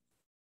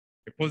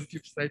 The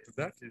positive side to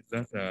that is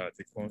that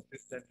the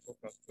consistent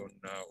focus on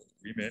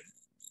women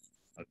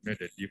has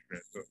made a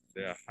difference. So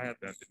they are higher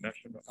than the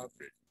national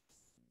average,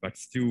 but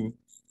still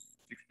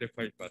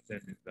 65%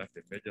 means that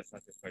a major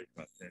 35%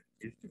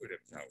 is still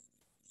left out.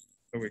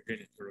 So we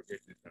can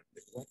interrogate this and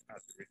say, what are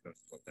the reasons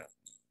for that?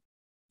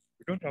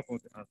 We don't have all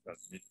the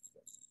answers,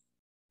 Minister.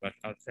 But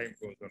as time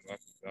goes on,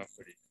 working with our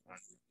colleagues and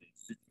with the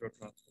digital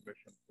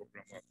transformation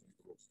program working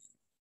group,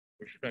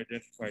 we should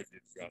identify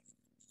these gaps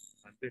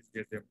and then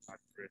get them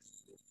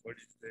addressed through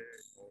policy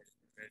or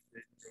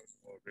implementation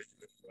or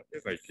regulation,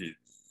 whatever it is.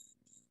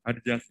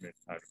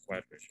 Adjustments are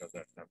required to ensure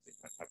that something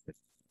can happen.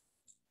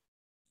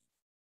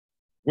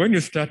 When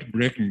you start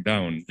breaking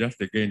down, just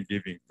again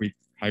giving quick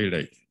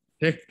highlights,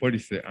 take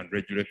policy and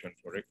regulation,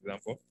 for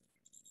example,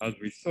 as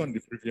we saw on the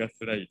previous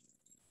slide.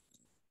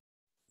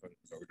 No,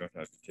 we don't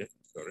have to check,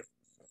 sorry.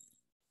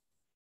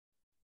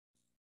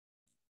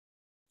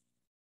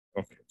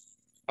 Okay.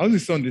 As we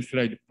saw on this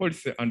slide,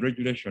 policy and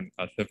regulation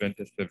are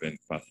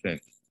 77%.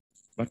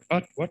 But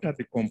what are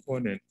the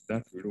components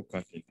that we look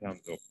at in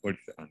terms of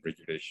policy and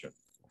regulation?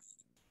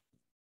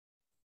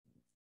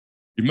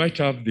 You might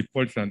have the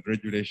policy and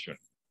regulation,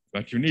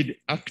 but you need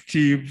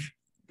active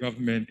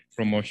government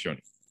promotion.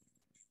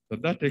 So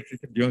that takes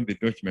it beyond the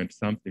document,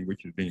 something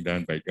which is being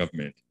done by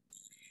government.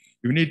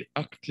 You need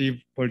active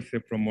policy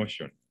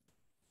promotion,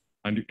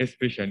 and you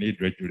especially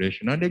need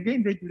regulation. And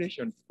again,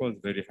 regulation scores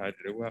very highly.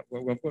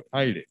 We've got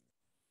highly.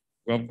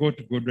 We have got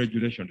good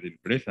regulations in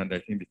place, and I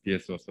think the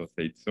PS also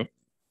said so.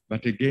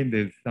 But again,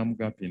 there's some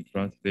gap in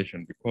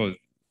translation because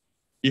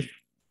if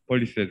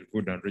policy is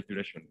good and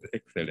regulation is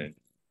excellent,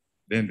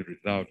 then the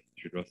result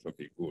should also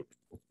be good.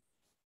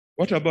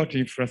 What about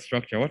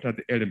infrastructure? What are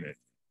the elements?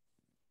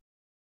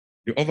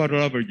 The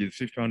overall average is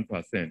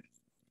 51%,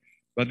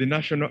 but the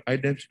national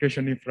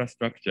identification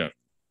infrastructure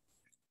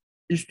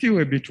is still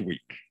a bit weak.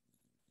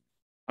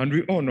 And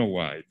we all know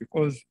why,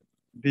 because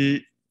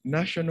the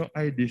national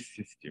ID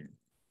system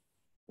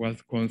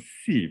was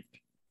conceived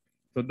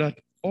so that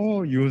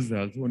all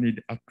users who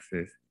need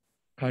access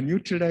can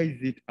utilize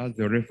it as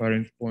a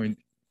reference point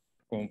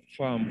to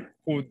confirm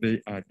who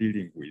they are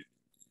dealing with.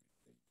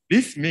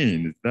 This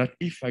means that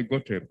if I go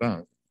to a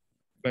bank,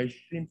 by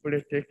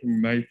simply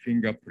taking my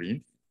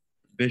fingerprints,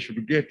 they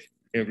should get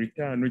a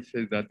return which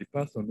says that the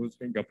person whose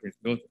fingerprints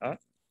those are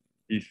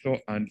is so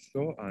and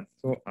so and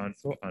so and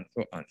so and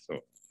so and so.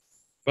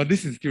 But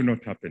this is still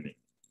not happening.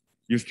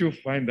 You still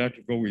find that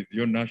you go with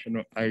your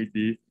national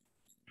ID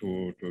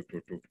to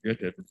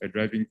get a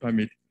driving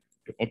permit,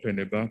 to open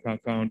a bank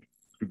account,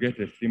 to get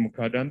a SIM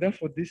card. And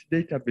therefore, this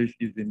database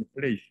is in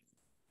place.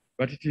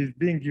 But it is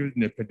being used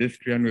in a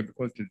pedestrian way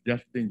because it's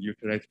just being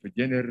utilized to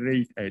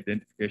generate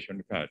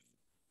identification cards.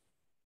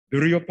 The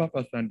real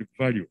purpose and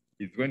value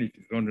is when it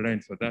is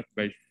online, so that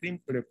by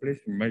simply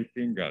placing my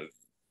fingers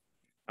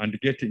and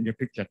getting a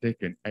picture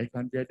taken, I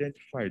can be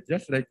identified,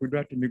 just like we do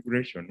at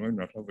immigration when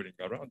we're traveling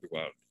around the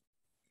world.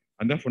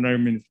 And therefore, now,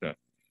 Minister,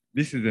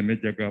 this is a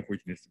major gap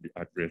which needs to be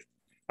addressed.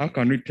 How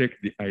can we take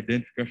the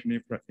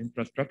identification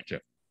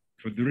infrastructure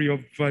to the real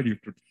value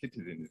to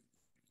citizens,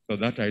 so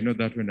that I know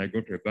that when I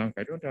go to a bank,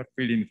 I don't have to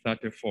fill in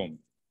 30 forms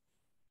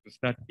to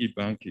start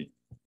e-banking.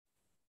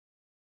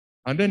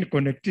 And then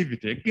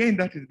connectivity, again,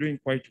 that is doing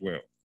quite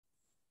well.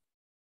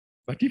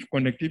 But if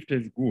connectivity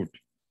is good,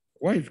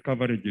 why is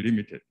coverage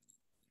limited?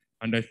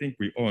 And I think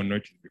we all know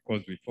it is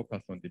because we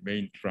focus on the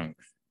main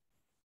trunks.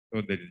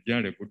 So there is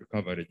generally good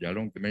coverage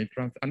along the main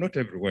trunks and not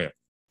everywhere.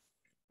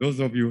 Those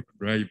of you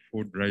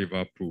who drive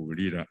up to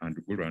Lira and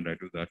Guru, and I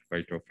do that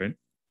quite often,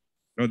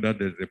 know that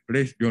there's a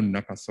place beyond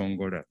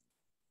Nakasongola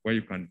where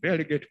you can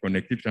barely get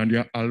connectivity and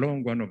you're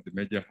along one of the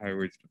major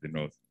highways to the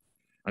north.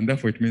 And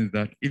therefore it means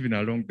that even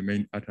along the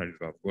main arteries,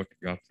 we've got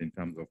gaps in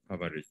terms of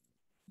coverage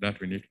that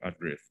we need to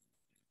address.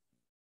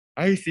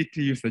 ICT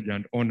usage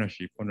and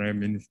ownership, Honorable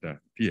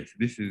Minister, PS,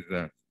 this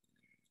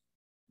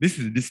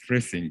is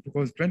distressing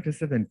because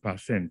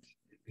 27%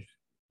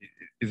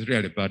 is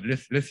really bad.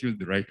 Let's use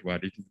the right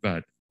word, it is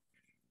bad.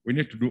 We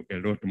need to do a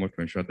lot more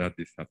to ensure that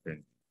this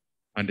happens.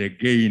 And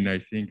again, I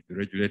think the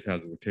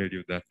regulators will tell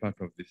you that part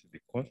of this is the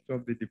cost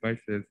of the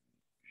devices.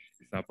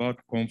 It's about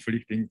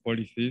conflicting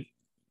policies.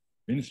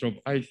 Minister of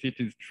ICT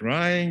is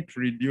trying to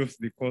reduce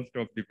the cost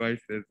of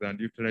devices and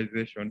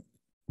utilization.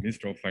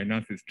 Minister of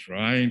Finance is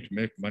trying to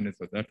make money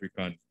so that we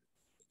can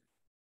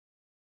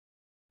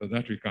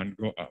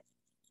go up.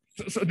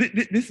 So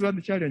this is what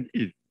the challenge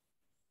is.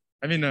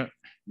 I mean,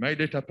 my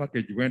data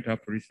package went up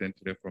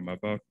recently from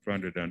about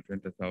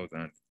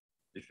 220,000.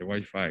 It's a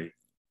Wi-Fi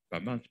per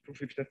month to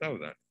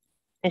 50,000.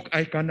 Okay,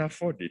 I can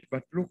afford it,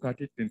 but look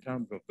at it in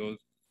terms of those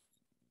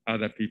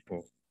other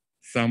people,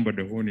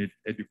 somebody who needs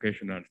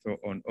education and so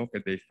on.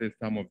 Okay, they say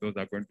some of those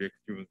are going to be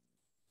excused,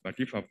 but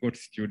if I've got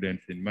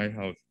students in my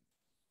house,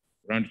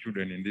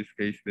 grandchildren in this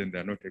case, then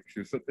they're not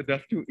excused. So there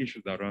are still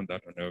issues around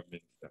that, Honorable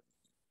Minister.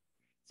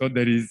 So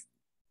there is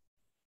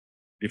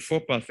the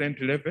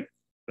 4% levy,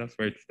 that's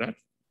where it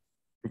starts.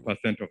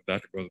 2% of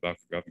that goes back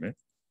to government,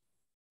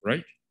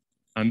 right?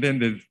 And then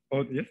there's,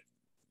 oh yes,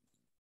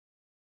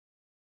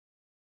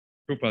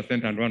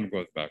 2% and 1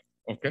 goes back,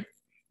 okay?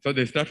 So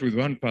they start with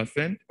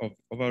 1% of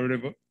our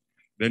level,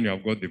 then you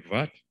have got the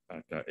VAT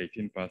at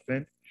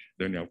 18%,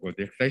 then you have got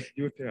the excise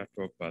duty at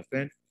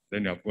 12%,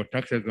 then you have got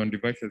taxes on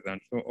devices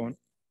and so on.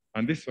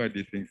 And this is why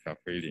these things are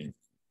failing.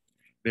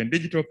 Then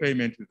digital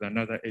payment is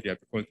another area,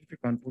 because if you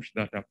can push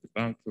that up, the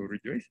banks will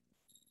rejoice.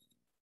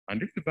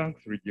 And if the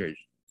banks rejoice,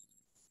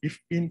 if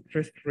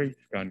interest rates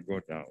can go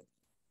down,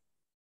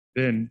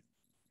 then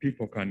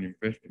people can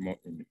invest more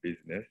in the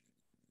business.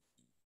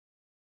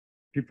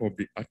 People will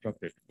be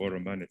attracted to borrow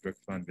money to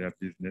expand their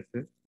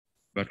businesses.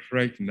 But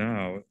right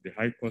now, the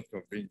high cost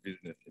of doing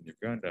business in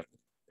Uganda,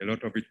 a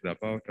lot of it is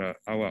about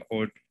our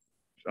old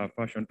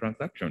fashion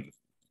transactions.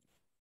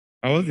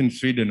 I was in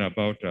Sweden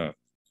about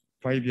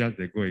 5 years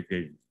ago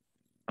again,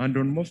 and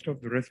on most of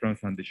the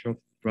restaurants and the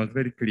shops, it was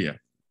very clear.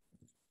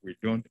 We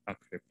don't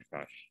accept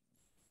cash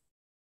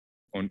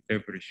on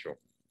every shop.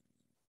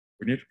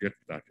 We need to get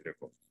to that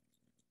level.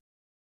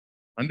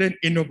 And then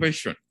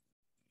innovation,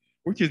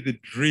 which is the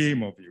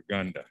dream of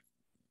Uganda.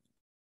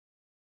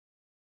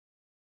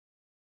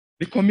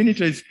 The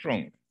community is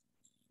strong,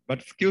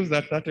 but skills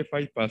at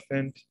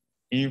 35%,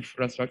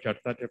 infrastructure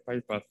at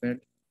 35%,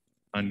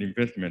 and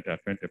investment at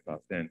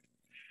 20%.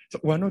 So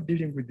we're not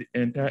dealing with the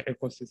entire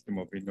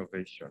ecosystem of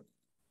innovation.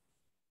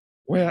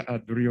 Where are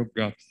the real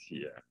gaps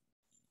here?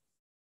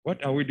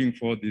 What are we doing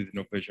for these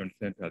innovation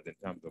centers in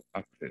terms of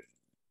access?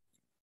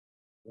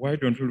 Why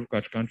don't we look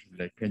at countries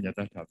like Kenya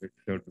that have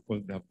excelled?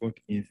 Because they have got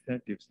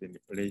incentives in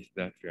place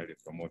that really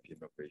promote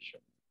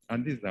innovation.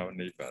 And these are our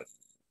neighbors.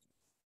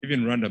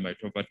 Even Rwanda might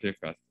overtake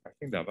us. I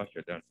think they've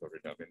actually done so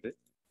already, haven't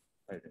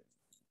they?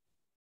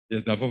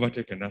 Yes, they've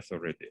overtaken us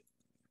already.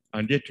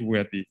 And yet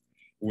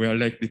we're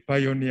like the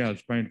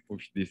pioneers trying to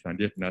push this, and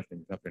yet nothing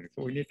is happening.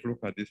 So we need to look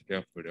at this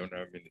carefully,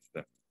 Honorable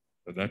Minister,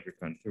 so that we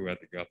can see where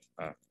the gaps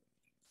are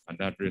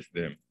and address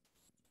them.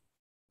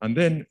 And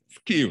then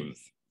skills.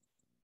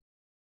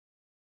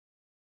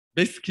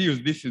 Basic skills,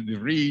 this is the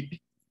read,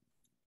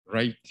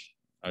 write,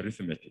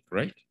 arithmetic,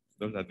 right?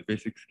 Those are the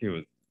basic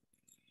skills.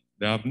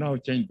 They have now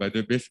changed, by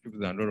the basic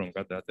skills are no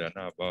longer that, they are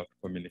now about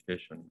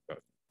communication,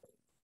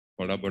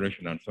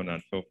 collaboration, and so on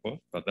and so forth,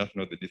 but that's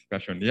not the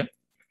discussion here.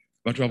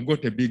 But we've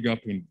got a big gap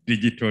in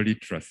digital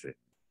literacy.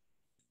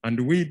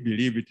 And we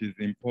believe it is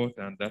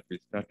important that we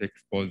start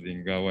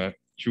exposing our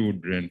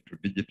children to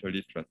digital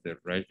literacy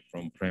right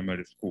from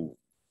primary school.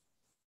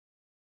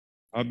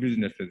 Our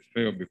businesses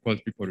fail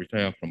because people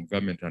retire from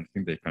government and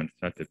think they can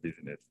start a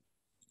business,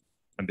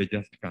 and they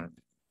just can't.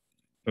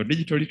 So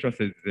digital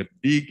literacy is a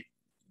big,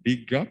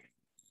 big gap,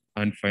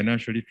 and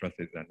financial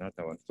literacy is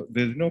another one. So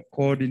there's no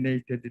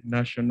coordinated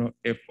national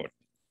effort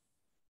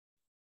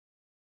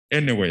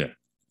anywhere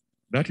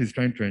that is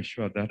trying to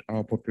ensure that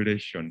our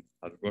population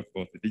has got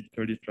both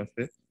digital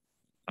literacy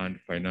and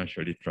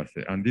financial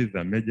literacy. And these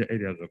are major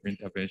areas of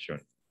intervention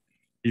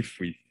if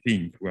we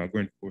think we are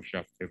going to push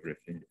up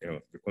everything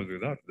else, because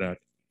without that,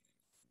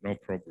 no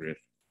progress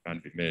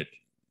can be made.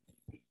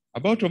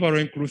 About overall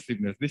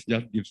inclusiveness, this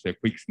just gives a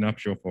quick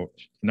snapshot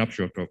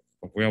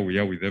of where we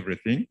are with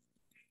everything.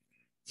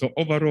 So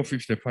overall,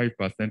 55%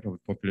 of the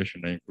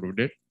population are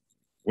included.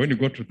 When you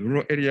go to the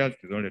rural areas,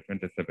 it's only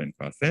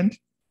 27%.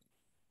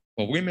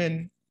 For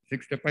women,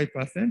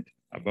 65%,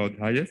 about the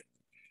highest.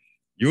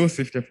 Youth,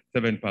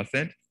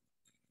 57%.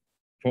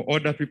 For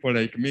older people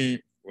like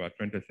me, we are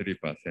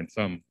 23%.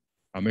 Some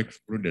I'm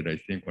excluded, I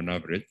think, on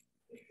average.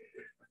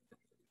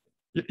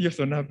 Yes,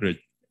 on average.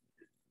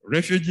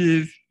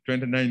 Refugees,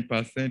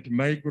 29%,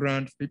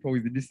 migrants, people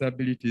with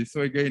disabilities.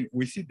 So again,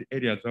 we see the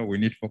areas where we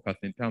need focus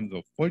in terms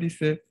of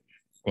policy,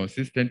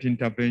 consistent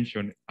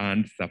intervention,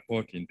 and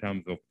support in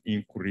terms of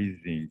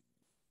increasing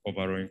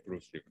overall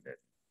inclusiveness.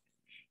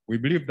 We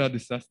believe that the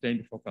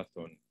sustained focus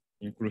on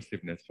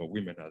inclusiveness for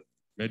women has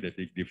made a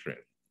big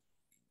difference,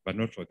 but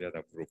not for the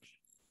other groups.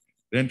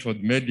 Then for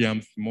the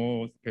medium,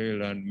 small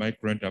scale, and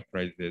micro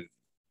enterprises,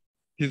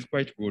 it is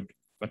quite good,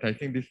 but I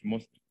think this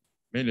is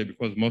mainly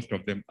because most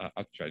of them are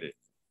actually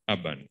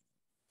urban,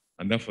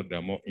 and therefore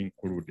they're more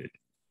included.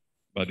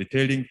 But the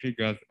tailing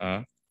figures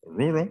are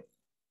rural,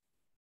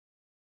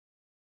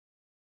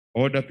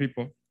 older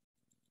people,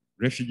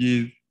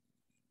 refugees,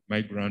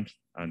 migrants,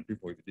 and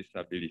people with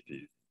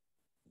disabilities.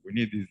 We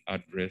need this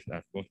addressed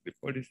at both the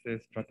policy,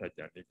 strategy,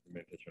 and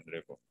implementation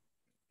level.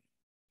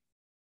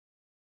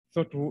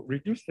 So to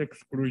reduce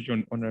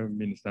exclusion, Honorable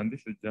Minister, and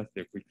this is just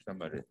a quick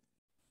summary,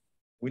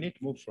 we need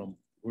to move from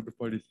good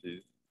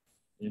policies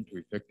into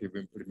effective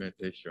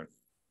implementation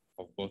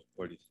of both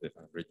policy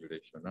and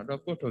regulation. And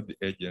I've got all the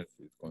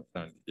agencies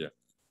concerned here,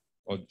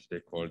 all the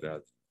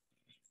stakeholders.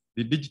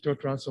 The Digital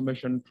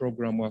Transformation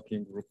Program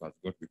Working Group has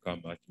got to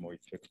become much more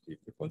effective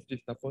because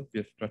it's supposed to be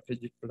a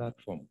strategic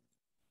platform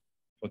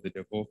for the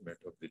development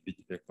of the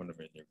digital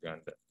economy in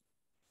Uganda.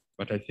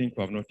 But I think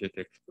we have not yet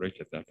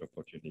exploited that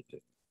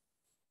opportunity.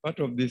 Part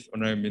of this,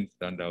 Honorable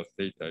Minister, and I'll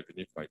say it, even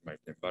if I might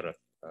embarrass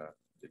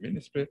the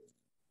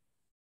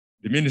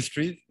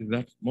ministries, is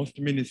that most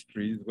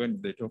ministries, when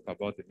they talk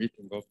about the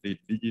meeting of the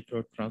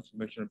digital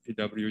transformation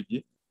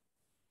PWG,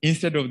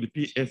 instead of the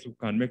PS who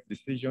can make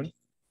decisions,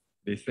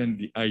 they send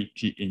the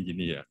IT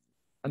engineer.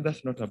 And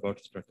that's not about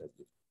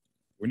strategy.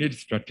 We need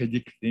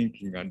strategic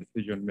thinking and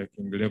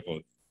decision-making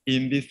levels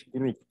in this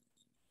group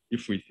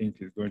if we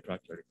think it's going to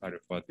actually carry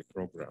forward the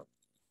program.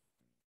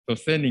 So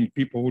sending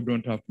people who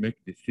don't have to make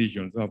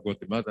decisions, who have got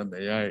the mother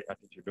may I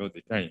attitude all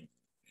the time,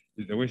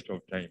 is a waste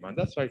of time. And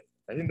that's why,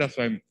 I think that's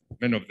why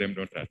many of them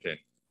don't attend.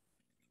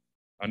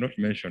 I'll not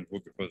mention who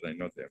because I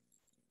know them.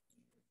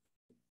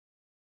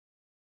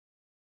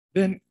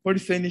 Then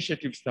policy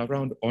initiatives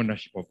around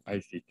ownership of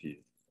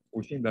ICTs.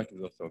 We think that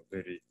is also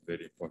very,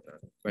 very important.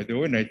 By the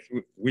way, when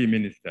we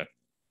minister,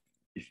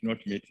 it's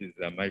not me, it is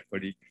my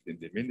colleagues in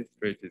the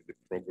ministry, it is the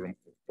program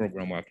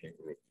working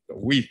group. So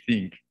we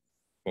think,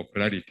 for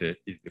clarity,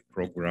 is the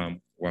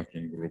program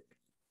working group.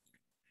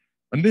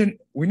 And then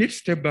we need to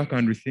step back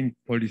and rethink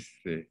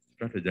policy,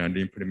 strategy, and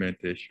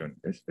implementation,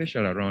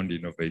 especially around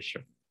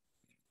innovation.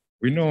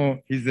 We know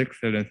His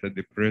Excellency,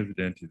 the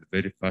President, is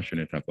very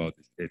passionate about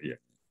this area.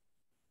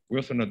 We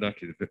also know that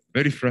he's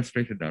very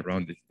frustrated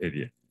around this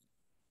area.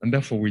 And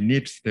therefore, we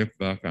need to step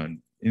back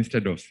and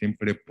instead of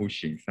simply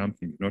pushing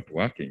something not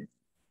working,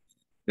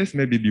 let's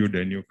maybe build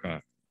a new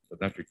car so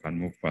that we can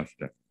move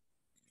faster.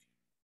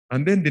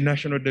 And then the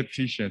national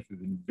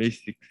deficiencies in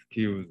basic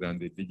skills and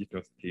the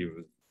digital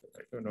skills.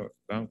 I don't know,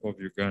 Bank of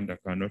Uganda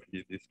cannot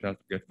easily start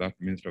to get back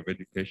Minister of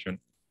Education,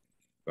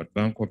 but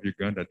Bank of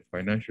Uganda, the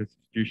financial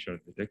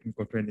institutions, the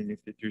technical training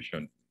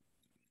institutions,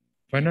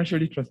 financial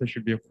literacy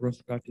should be a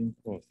cross-cutting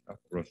course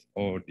across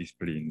all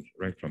disciplines,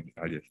 right from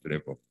the earliest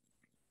level,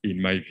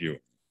 in my view.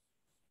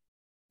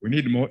 We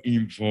need more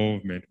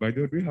involvement. By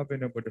the way, do we have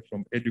anybody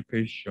from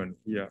education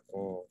here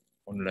or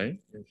online,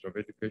 Minister of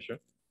Education?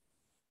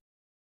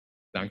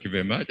 Thank you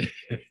very much.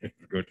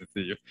 It's good to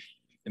see you.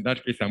 In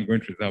that case, I'm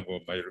going to reserve all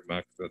my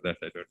remarks so that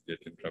I don't get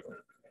in trouble.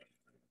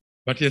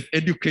 But yes,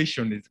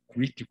 education is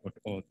critical to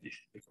all this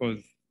because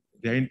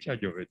they're in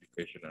charge of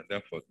education, and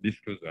therefore these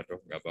skills we're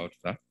talking about,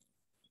 sir,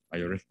 are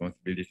your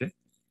responsibility.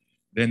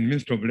 Then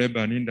Minister of Labor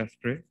and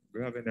Industry, do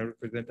you have any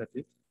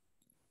representative?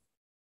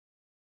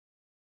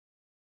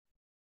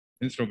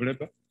 Minister of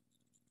Labor?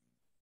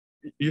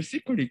 You see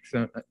colleagues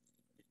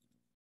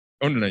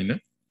online, eh?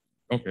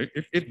 Okay,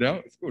 if they are,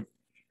 it's good.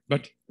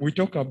 But we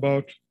talk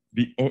about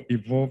the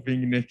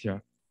evolving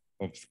nature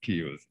of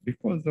skills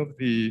because of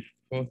the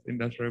fourth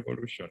industrial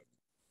revolution.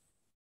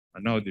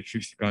 And now the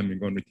fifth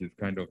coming on, which is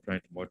kind of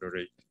trying to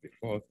moderate the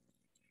fourth.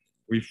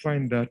 we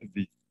find that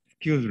the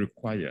skills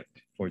required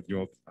for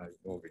jobs are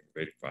evolving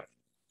very fast.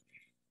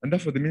 And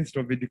therefore, the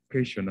Minister of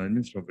Education and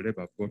Minister of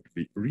Labor have got to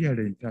be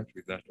really in touch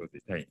with that all the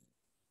time.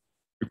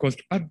 Because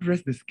to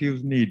address the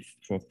skills needs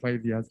for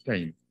 5 years'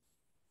 time,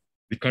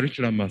 the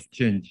curriculum must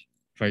change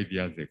 5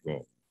 years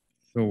ago.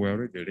 So we're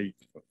already late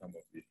for some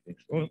of these things.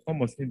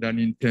 Almost need an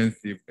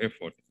intensive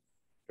effort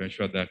to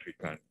ensure that we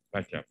can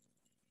catch up.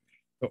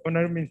 So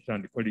Honorable Minister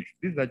and colleagues,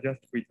 these are just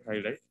quick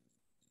highlights,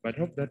 but I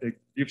hope that it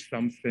gives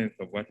some sense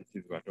of what it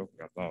is we're talking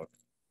about.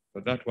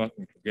 So that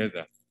working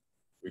together,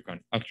 we can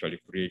actually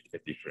create a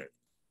difference.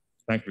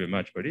 Thank you very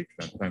much, colleagues,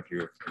 and thank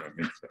you, Honorable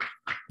Minister.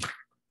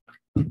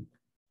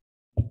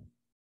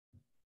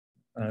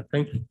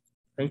 Thank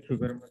you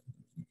very much.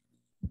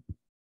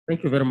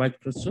 Thank you very much,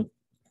 Professor.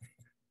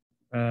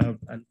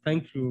 And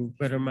thank you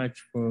very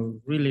much for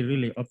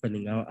really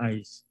opening our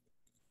eyes.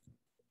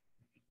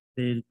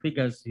 The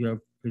figures you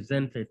have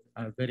presented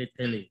are very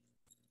telling.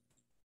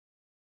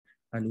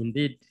 And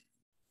indeed,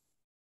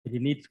 it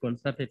needs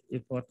concerted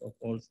effort of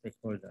all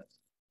stakeholders.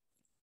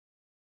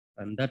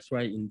 And that's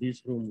why in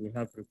this room, we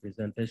have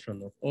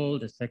representation of all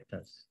the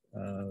sectors,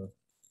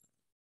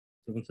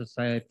 civil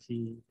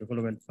society,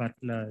 development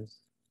partners,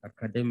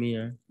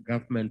 academia,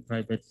 government,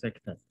 private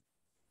sector.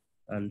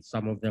 And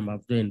some of them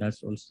have joined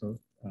us also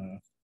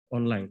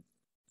online.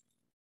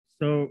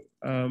 So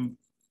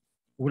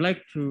we'd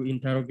like to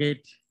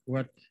interrogate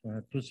what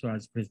Tuso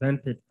has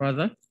presented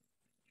further.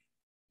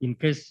 In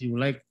case you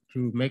like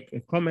to make a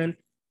comment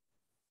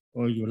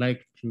or you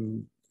like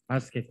to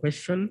ask a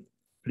question,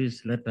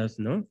 please let us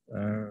know.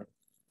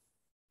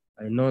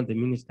 I know the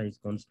minister is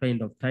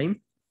constrained of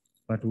time,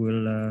 but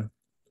we'll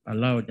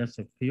allow just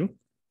a few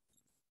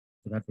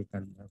so that we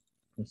can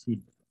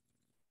proceed.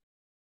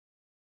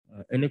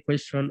 Any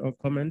question or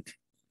comment?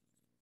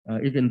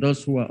 Even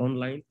those who are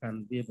online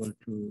can be able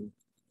to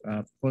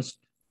post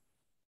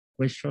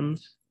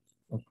questions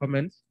or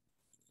comments,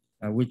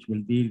 which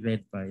will be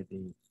read by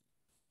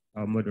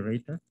our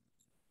moderator.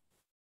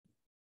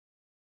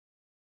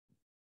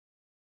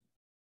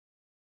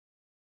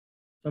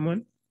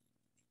 Someone?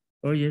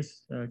 Oh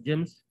yes,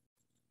 James.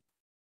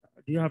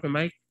 Do you have a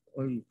mic?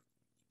 Or you?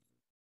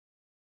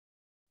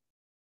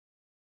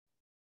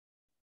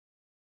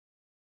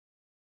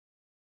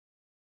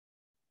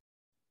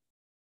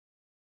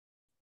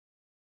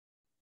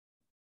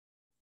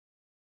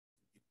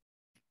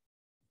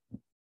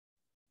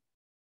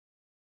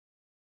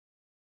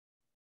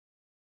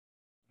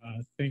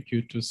 Thank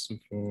you, Tusu,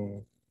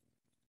 for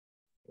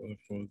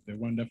the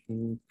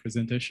wonderful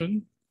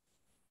presentation.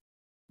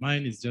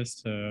 Mine is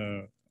just,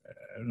 I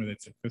don't know,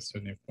 that's a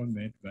question, a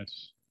comment, but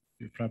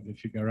you'll probably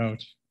figure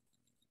out.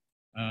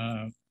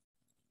 And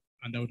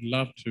I would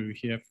love to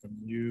hear from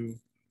you.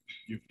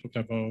 You've talked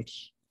about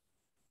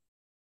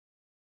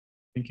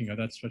thinking at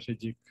that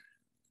strategic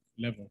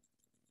level.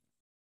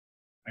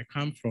 I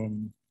come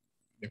from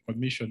the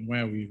commission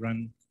where we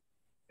run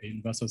a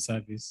universal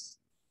service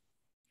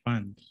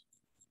fund.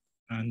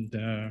 And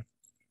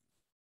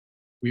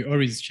we're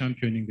always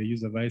championing the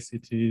use of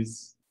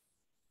ICTs,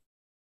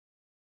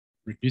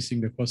 reducing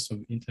the cost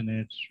of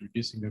internet,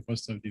 reducing the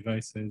cost of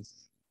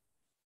devices.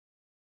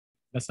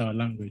 That's our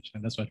language,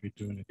 and that's what we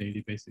do on a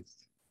daily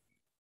basis.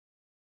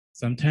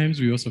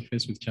 Sometimes we also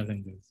face with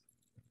challenges.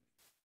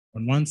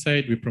 On one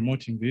side, we're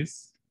promoting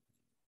this.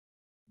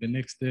 The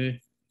next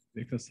day,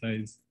 the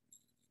exercise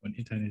on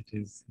internet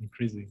is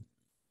increasing.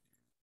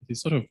 It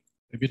is sort of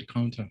a bit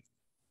counter.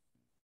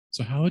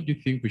 So how do you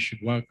think we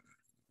should work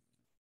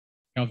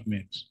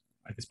government,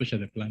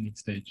 especially at the planning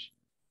stage?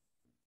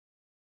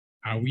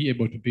 Are we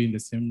able to be in the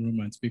same room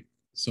and speak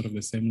sort of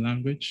the same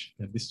language,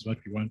 that this is what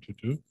we want to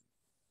do?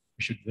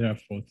 We should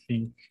therefore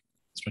think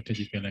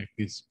strategically like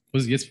this.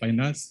 Because yes,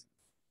 finance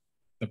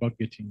is about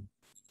getting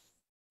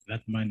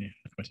that money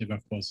at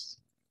whatever cost,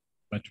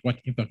 but what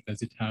impact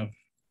does it have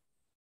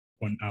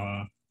on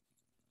our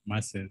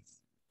masses?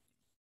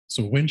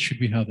 So when should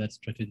we have that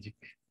strategic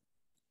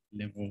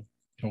level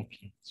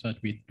talking so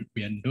that we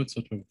are not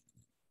sort of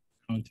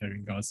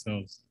countering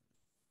ourselves?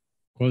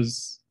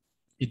 Because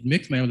it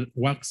makes my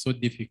work so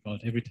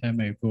difficult. Every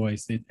time I go, I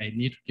said, I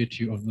need to get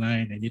you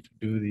online, I need to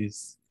do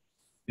this.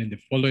 Then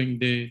the following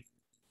day,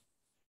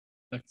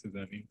 taxes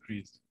have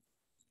increased.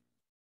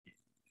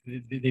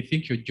 They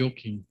think you're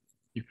joking.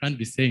 You can't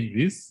be saying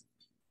this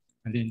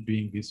and then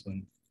doing this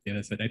on the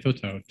other side. I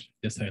thought I would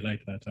just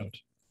highlight that out.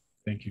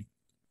 Thank you.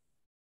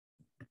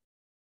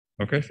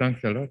 Okay,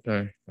 thanks a lot.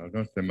 I'll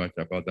not say much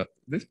about that.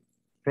 This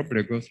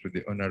probably goes to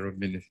the Honorable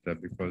Minister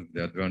because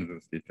they are the ones who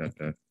sit at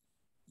the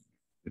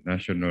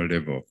national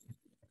level.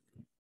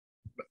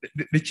 But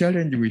the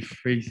challenge we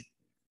face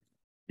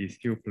is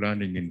still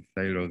planning in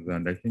silos,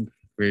 and I think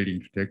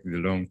failing to take the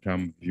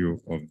long-term view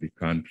of the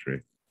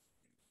country.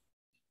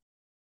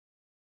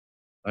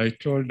 I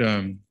told,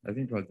 I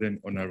think it was then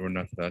Honorable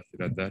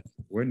Nasasira, that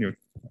when you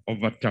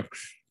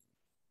overtax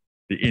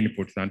the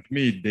inputs, and to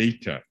me,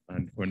 data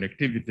and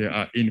connectivity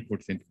are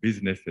inputs into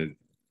businesses,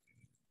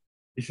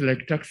 it's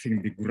like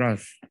taxing the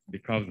grass the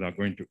cows are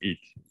going to eat.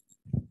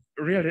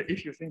 really,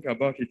 if you think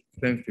about it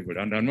sensibly,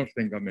 and I'm not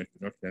saying government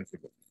is not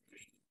sensible.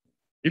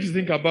 If you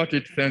think about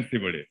it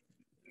sensibly,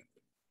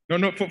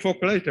 no, for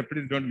clarity,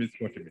 please don't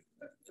misquote me.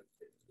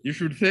 You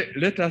should say,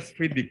 let us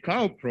feed the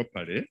cow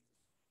properly,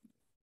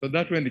 so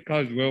that when the cow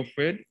is well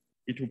fed,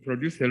 it will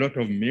produce a lot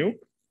of milk.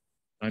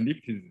 And if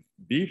it is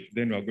beef,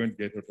 then we're going to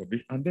get a lot of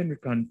beef, and then we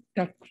can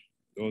tax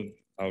those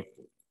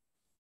outputs.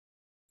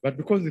 But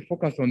because we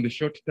focus on the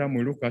short term,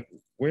 we look at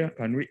where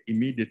can we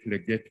immediately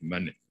get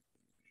money.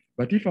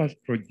 But if I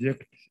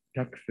project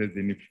taxes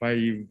in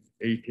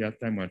 5-8 years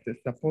time and say,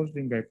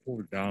 supposing I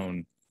pull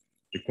down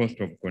the cost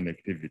of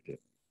connectivity,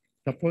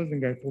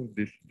 supposing I pull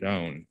this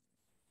down,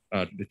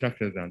 the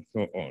taxes and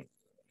so on,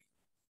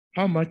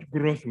 how much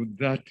growth would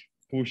that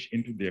push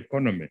into the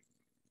economy?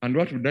 And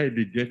what would I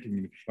be getting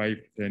in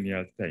 5-10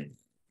 years time?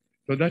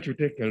 So that you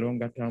take a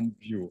longer term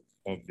view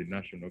of the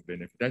national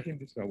benefit. I think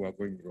this is where we're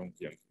going wrong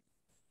here,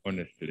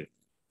 honestly.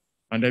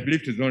 And I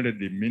believe it is only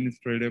the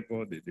ministry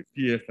level, the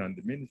PS and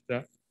the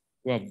minister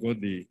who have got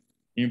the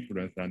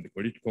influence and the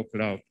political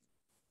clout,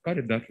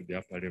 carry that to the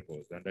upper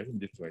levels. And I think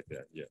this is why they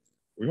are here.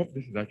 We hope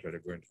this is actually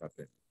going to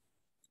happen.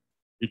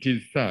 It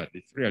is sad,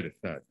 it's really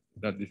sad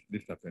that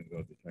this happens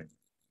all the time.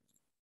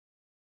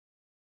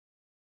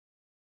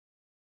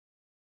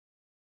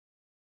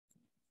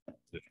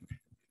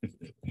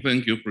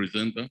 Thank you,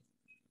 presenter.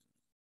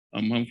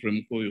 I'm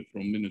Humphrey Mkoyo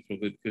from Ministry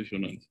of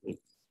Education and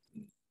Sports.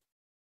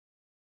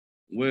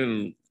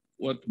 Well,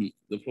 what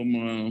the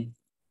former,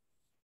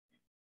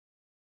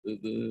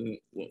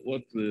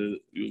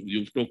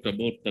 you've talked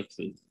about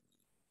taxes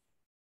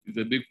is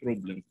a big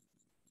problem.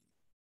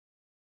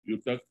 You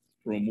tax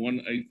from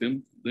one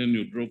item, then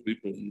you drop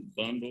it on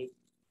bundles.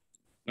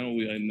 Now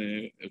we are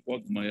in a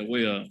quagmire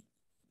where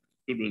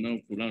children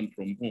have to learn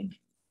from home.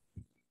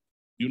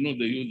 You know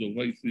the use of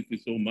ICT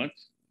so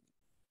much,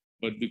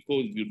 but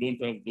because you don't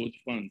have those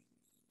funds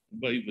to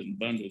buy even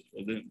bundles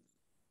for them,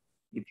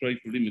 you try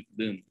to limit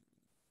them.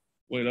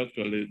 Well,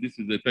 actually, this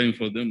is the time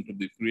for them to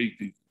be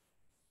creative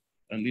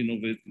and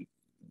innovative.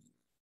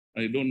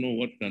 I don't know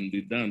what can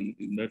be done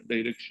in that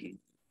direction.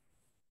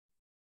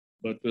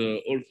 But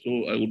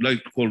also, I would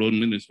like to call on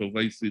Minister of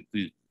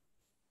ICT.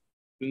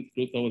 Since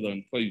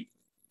 2005,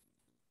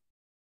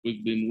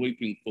 we've been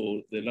waiting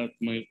for the last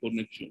mile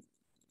connection.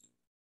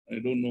 I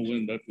don't know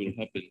when that will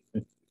happen.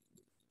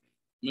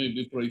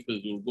 Maybe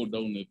prices will go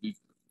down a bit.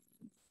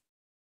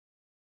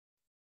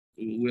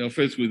 We are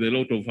faced with a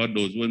lot of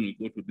hurdles when we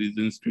go to these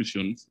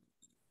institutions.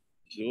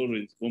 They're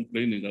always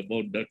complaining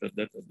about data,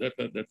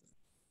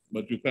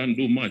 but you can't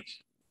do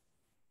much.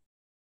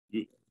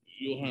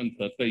 Your hands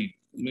are tied.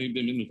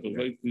 Maybe Minister of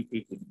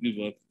ICT could give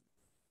us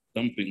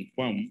something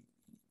firm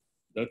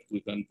that we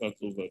can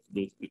pass over to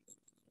those people.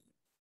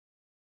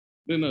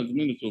 Then as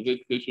Minister of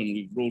Education,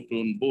 we brought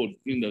on board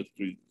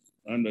industries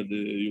under the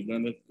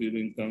Uganda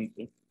Steering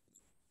Council.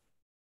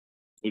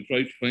 We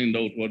try to find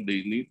out what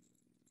they need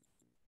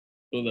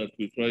so that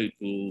we try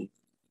to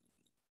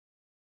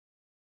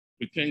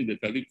change the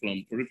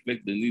curriculum to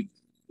reflect the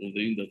needs of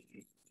the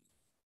industry.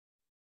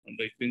 And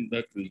I think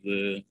that is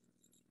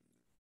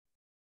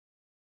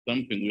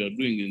something we are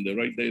doing in the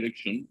right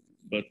direction,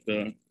 but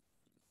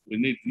we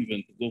need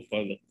even to go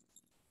further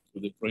to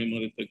the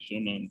primary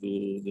section and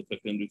to the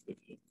secondary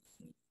section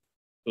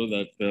so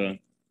that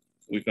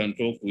we can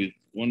talk with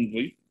one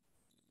voice.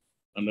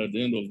 And at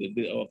the end of the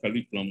day, our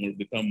curriculum will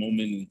become more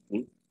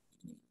meaningful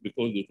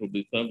because it will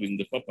be serving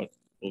the purpose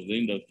of the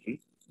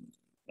industry,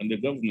 and the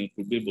government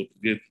will be able to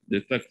get the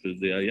taxes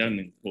they are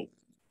yearning for.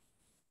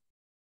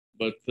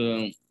 But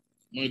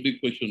my big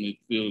question is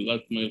still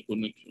last mile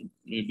connection.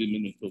 Maybe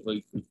Minister of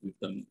ICT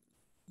can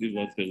give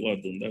us a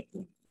word on that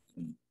one,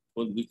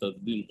 because this has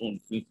been on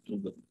since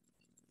 2000.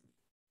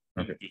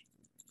 Okay.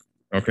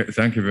 Okay,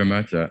 thank you very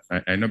much.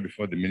 I know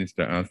before the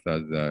minister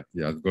answers,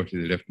 he has got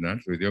his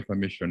lieutenant. So with your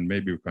permission,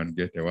 maybe we can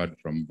get a word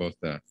from both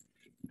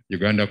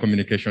Uganda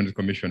Communications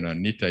Commissioner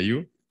Nita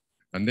Yu,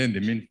 and then the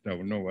minister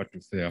will know what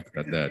to say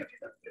after that.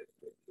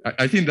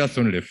 I think that's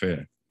only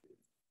fair.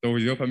 So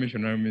with your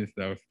permission,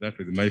 Minister, I'll start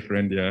with my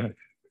friend here,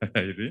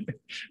 Irene.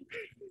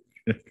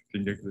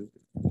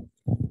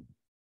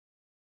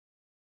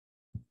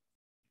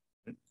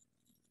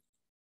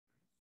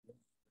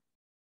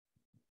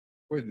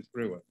 Where's the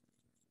spray one?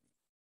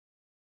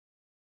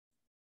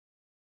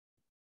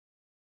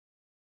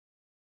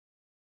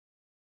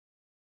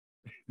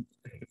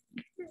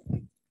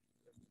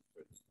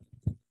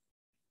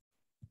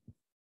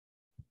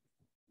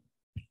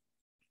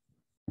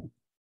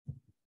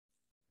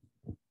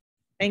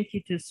 Thank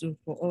you, Tusu,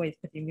 for always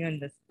putting me on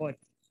the spot.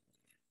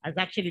 I was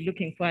actually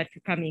looking forward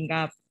to coming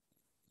up,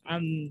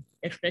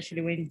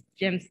 especially when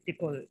James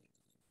stickled.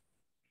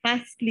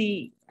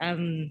 Firstly,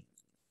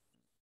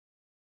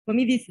 for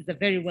me, this is a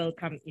very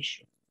welcome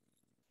issue.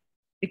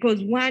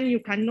 Because one, you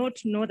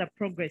cannot know the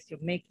progress you're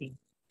making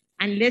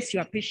unless you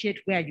appreciate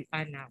where you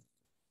are now.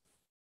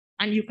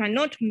 And you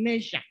cannot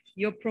measure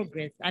your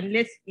progress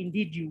unless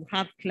indeed you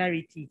have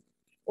clarity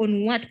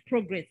on what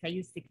progress are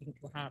you seeking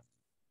to have.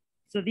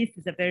 So this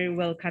is a very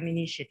welcome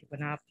initiative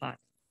on our part.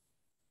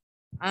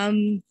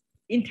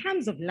 In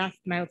terms of last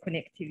mile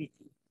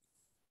connectivity,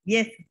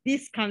 yes,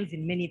 this comes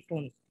in many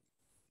forms.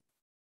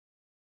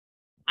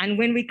 And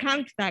when we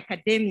come to the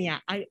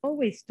academia, I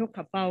always talk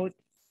about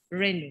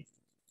RENU.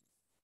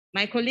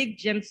 My colleague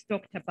James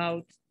talked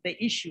about the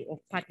issue of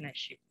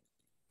partnership.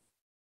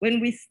 When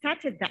we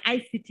started the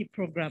ICT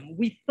program,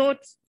 we thought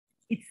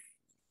it's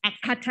a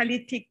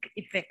catalytic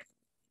effect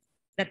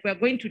that we're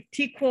going to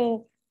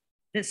tickle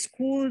the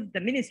schools,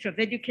 the Ministry of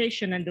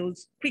Education, and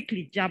those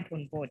quickly jump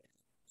on board.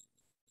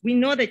 We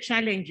know the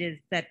challenges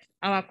that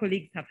our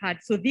colleagues have had,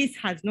 so this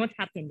has not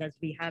happened as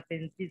we have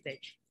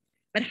envisaged.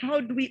 But how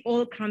do we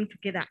all come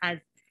together as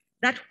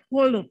that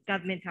whole of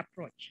government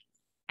approach?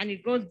 And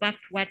it goes back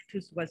to what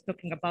Tus was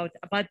talking about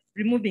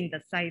removing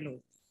the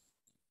silos.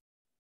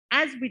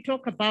 As we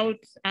talk about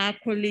our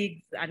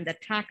colleagues and the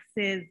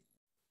taxes,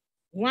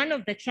 one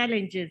of the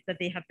challenges that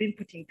they have been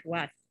putting to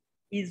us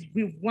is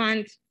we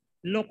want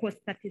local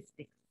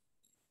statistics.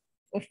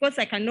 Of course,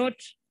 I cannot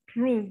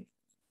prove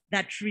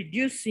that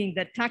reducing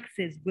the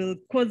taxes will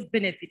cause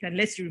benefit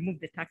unless you remove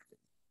the taxes.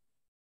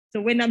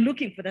 So when I'm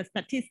looking for the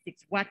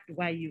statistics, what do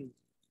I use?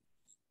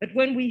 But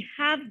when we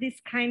have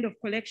this kind of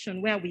collection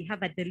where we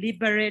have a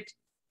deliberate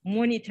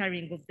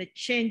monitoring of the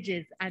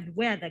changes and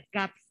where the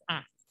gaps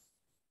are,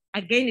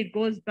 again, it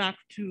goes back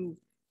to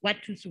what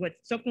Tusu was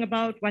talking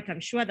about, what I'm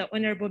sure the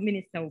Honorable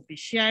Minister will be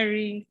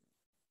sharing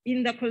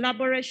in the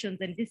collaborations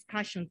and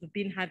discussions we've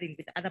been having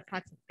with other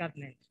parts of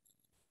government,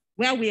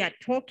 where we are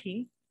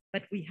talking,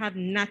 but we have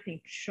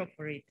nothing to show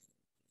for it.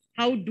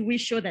 How do we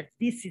show that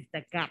this is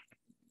the gap?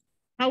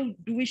 How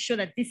do we show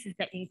that this is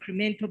the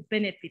incremental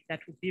benefit that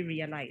will be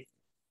realized?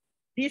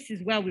 This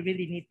is where we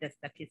really need the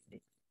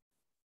statistics.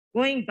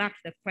 Going back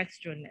to the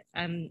question,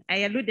 I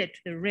alluded to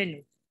the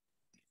RENU.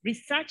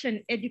 Research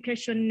and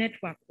Education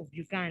Network of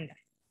Uganda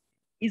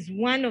is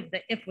one of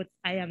the efforts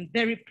I am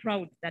very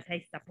proud that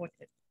I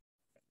supported.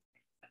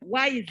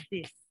 Why is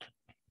this?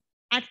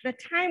 At the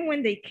time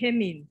when they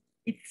came in,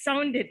 it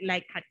sounded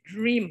like a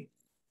dream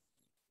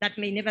that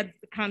may never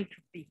come to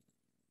be.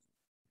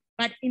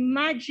 But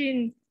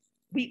imagine,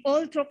 we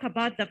all talk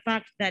about the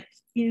fact that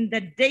in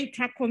the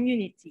data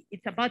community,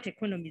 it's about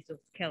economies of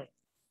scale.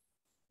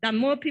 The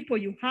more people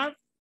you have,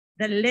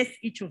 the less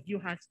each of you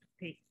has to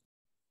pay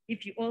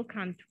if you all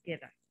come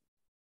together.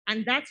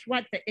 And that's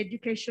what the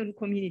education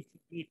community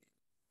did.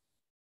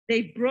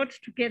 They brought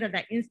together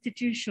the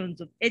institutions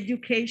of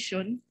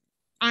education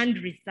and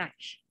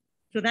research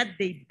so that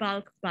they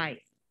bulk buy.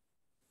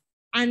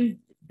 And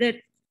the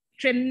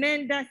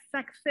tremendous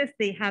success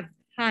they have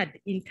had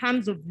in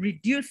terms of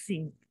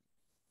reducing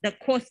the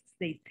costs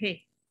they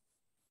pay.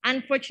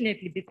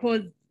 Unfortunately,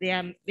 because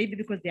maybe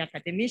because they're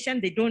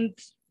academicians, they don't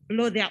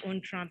blow their own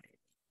trumpet.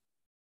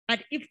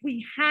 But if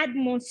we had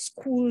more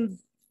schools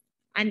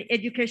and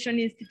education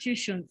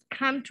institutions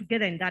come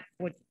together in that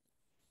body,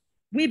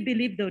 we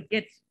believe they'll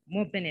get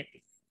more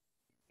benefits.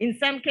 In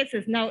some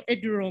cases now,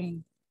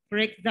 EduRoam, for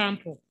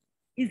example,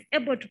 is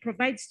able to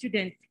provide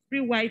students free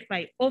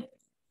Wi-Fi off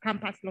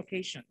campus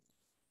locations.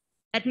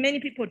 But many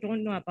people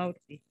don't know about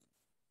this.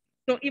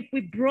 So if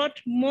we brought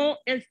more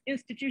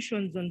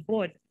institutions on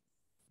board,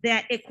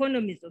 their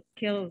economies of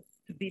scale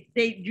to be,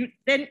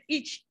 then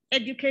each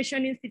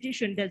education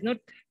institution does not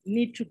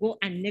need to go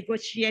and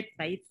negotiate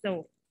by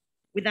itself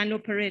with an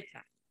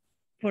operator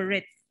for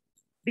rates,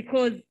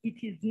 because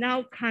it is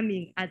now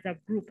coming as a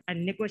group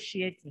and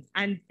negotiating.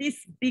 And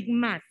this big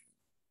mass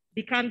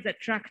becomes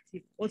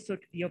attractive also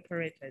to the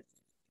operators.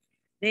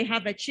 They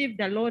have achieved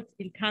a lot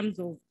in terms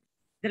of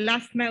the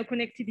last mile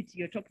connectivity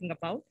you're talking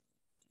about.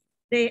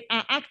 They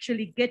are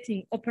actually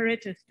getting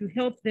operators to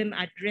help them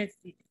address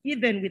it,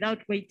 even without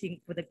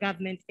waiting for the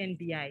government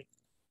NBI.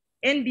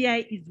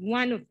 NBI is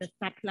one of the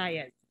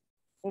suppliers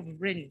of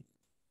RENU.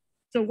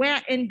 So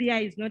where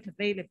NBI is not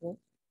available,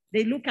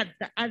 they look at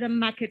the other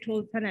market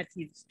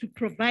alternatives to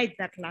provide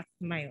that last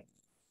mile.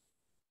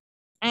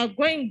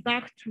 Going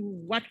back to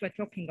what we're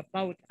talking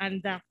about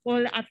and the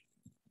whole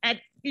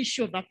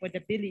issue of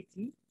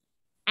affordability,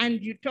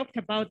 and you talked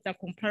about the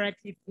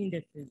comparative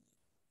indices.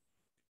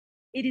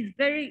 It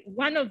is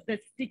one of the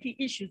sticky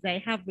issues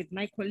I have with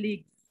my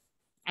colleagues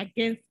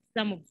against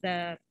some of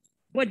the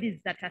bodies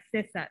that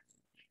assess us.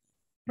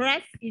 For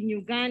us in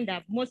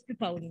Uganda, most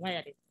people are on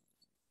wireless.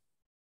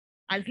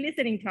 I was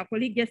listening to a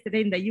colleague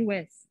yesterday in the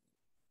US.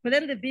 For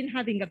them, they've been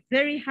having a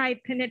very high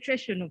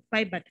penetration of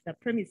fiber to the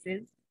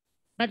premises,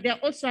 but they're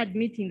also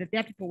admitting that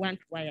their people want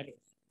wireless.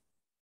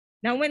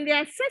 Now, when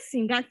they're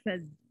assessing us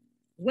as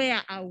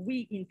where are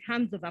we in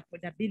terms of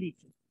affordability,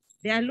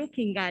 they are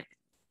looking at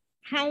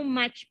how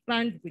much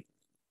bandwidth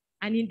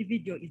an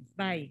individual is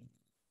buying.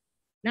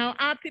 Now,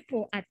 our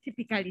people are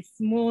typically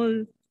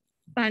small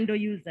bundle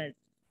users,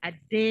 a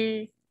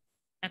day,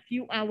 a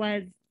few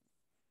hours.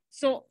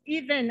 So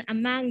even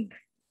among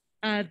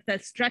the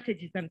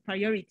strategies and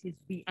priorities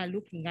we are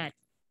looking at,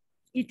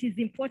 it is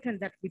important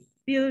that we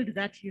build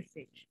that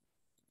usage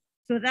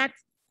so that,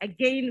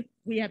 again,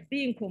 we are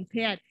being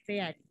compared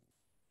fairly,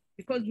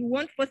 because we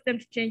won't force them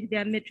to change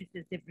their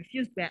matrices. They've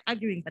refused, we're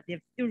arguing, but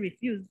they've still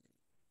refused.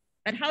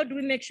 But how do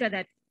we make sure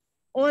that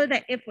all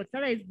the efforts.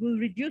 Otherwise, we'll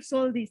reduce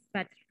all this,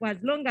 but for as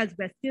long as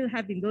we're still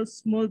having those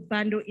small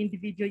bundle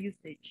individual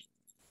usage,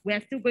 we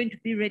are still going to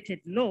be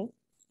rated low,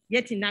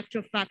 yet in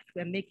actual fact,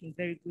 we're making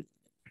very good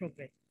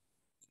progress.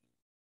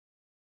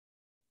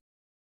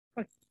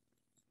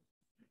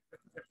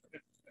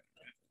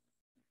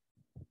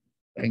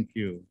 Thank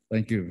you.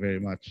 Thank you very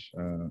much,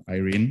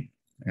 Irene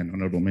and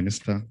Honorable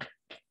Minister,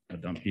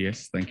 Madam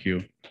PS. Thank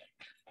you.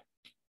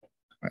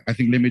 I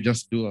think let me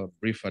just do a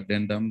brief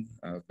addendum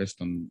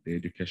based on the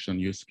education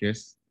use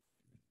case.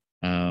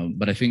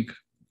 But I think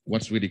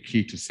what's really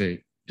key to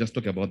say, just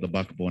talk about the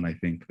backbone, I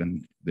think,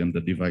 then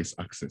the device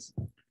access.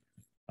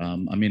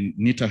 I mean,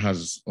 NITA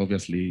has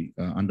obviously,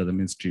 under the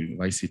Ministry of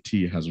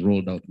ICT, has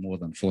rolled out more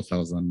than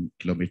 4,000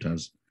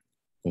 kilometers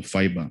of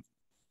fiber.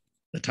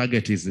 The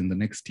target is in the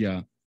next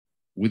year,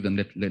 with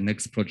the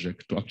next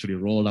project, to actually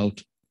roll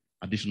out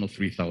additional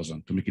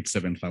 3,000 to make it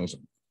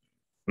 7,000.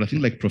 But I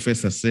think, like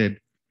Professor said,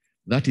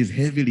 that is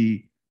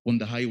heavily on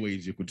the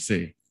highways, you could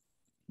say.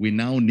 We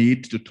now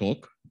need to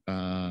talk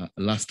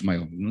last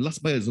mile.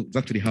 Last mile is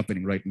actually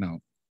happening right now.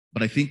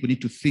 But I think we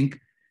need to think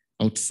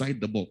outside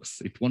the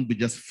box. It won't be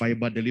just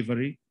fiber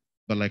delivery,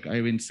 but like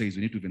Irene says,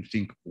 we need to even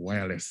think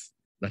wireless.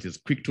 That is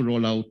quick to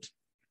roll out.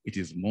 It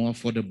is more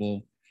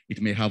affordable.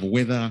 It may have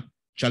weather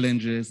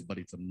challenges, but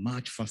it's a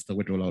much faster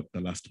way to roll out the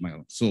last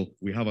mile. So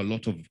we have a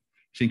lot of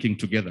thinking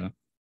together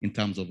in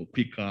terms of a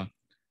quicker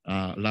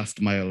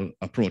last mile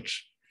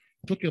approach.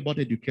 Talking about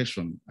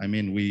education, I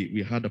mean,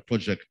 we had a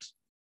project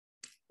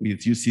with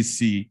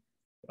UCC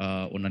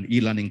on an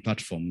e-learning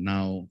platform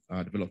now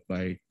developed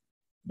by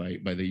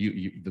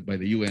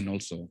the UN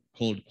also,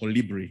 called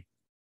Colibri.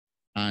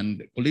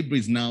 And Colibri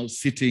is now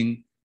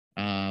sitting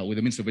with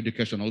the Ministry of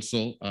Education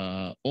also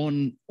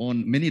on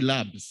many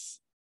labs.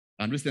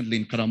 And recently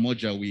in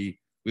Karamoja, we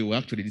were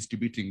actually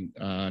distributing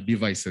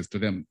devices to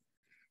them.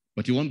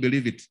 But you won't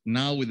believe it,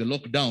 now with the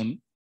lockdown,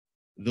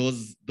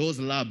 those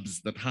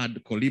labs that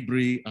had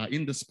Colibri are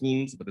in the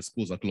schools, but the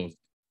schools are closed.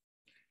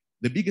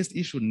 The biggest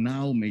issue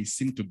now may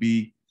seem to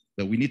be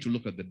that we need to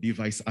look at the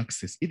device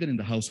access, even in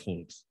the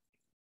households.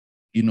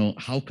 You know,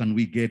 how can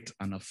we get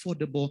an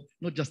affordable,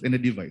 not just any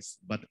device,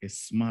 but a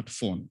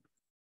smartphone,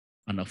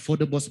 an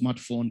affordable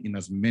smartphone in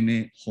as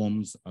many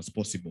homes as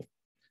possible?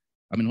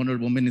 I mean,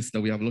 Honorable Minister,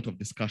 we have a lot of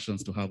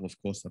discussions to have, of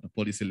course, at the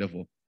policy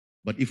level,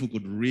 but if we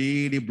could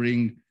really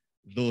bring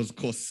those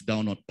costs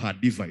down per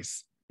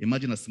device,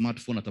 imagine a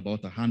smartphone at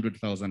about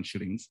 100,000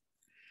 shillings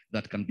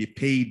that can be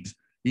paid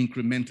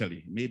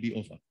incrementally, maybe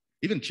over,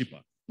 even cheaper.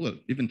 Well,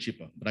 even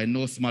cheaper, but I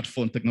know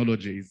smartphone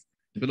technology is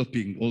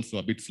developing also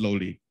a bit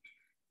slowly.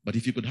 But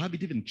if you could have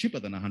it even cheaper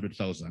than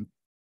 100,000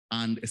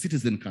 and a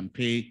citizen can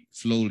pay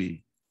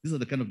slowly, these are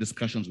the kind of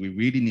discussions we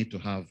really need to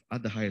have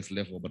at the highest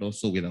level, but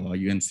also with our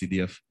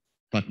UNCDF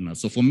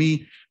partners. So for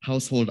me,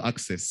 household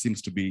access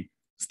seems to be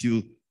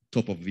still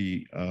top of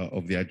the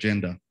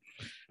agenda.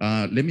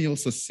 Let me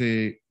also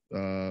say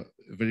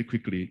very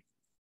quickly,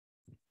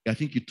 I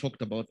think you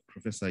talked about,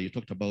 Professor, you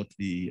talked about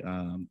the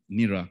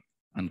NIRA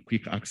and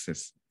quick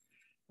access.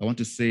 I want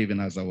to say, even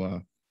as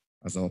our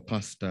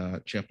past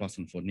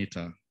chairperson for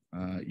NITA,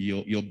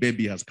 your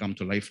baby has come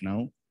to life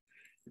now.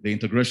 The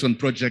integration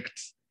project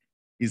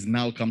is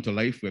now come to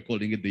life. We're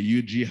calling it the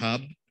UG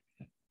Hub.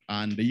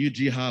 And the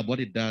UG Hub,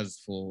 what it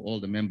does for all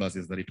the members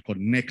is that it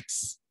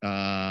connects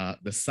the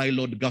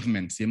siloed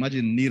governments.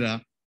 Imagine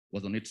NIRA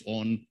was on its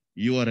own,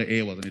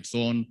 URA was on its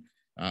own,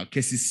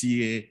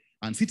 KCCA,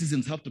 and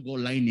citizens have to go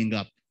lining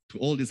up to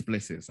all these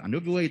places. And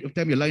every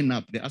time you line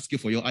up, they ask you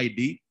for your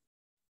ID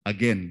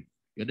again.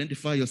 You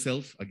identify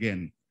yourself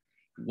again.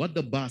 What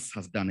the BUS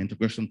has done,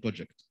 integration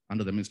project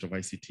under the Ministry of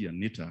ICT and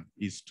NITA,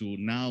 is to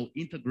now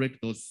integrate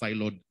those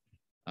siloed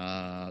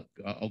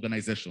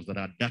organizations that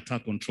are data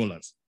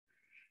controllers.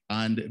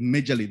 And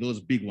majorly those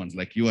big ones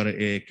like URA,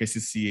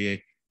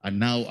 KCCA are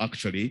now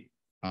actually,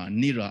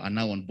 NIRA are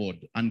now on board.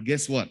 And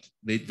guess what?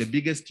 The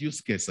biggest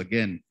use case,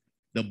 again,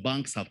 the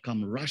banks have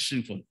come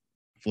rushing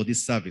for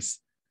this service.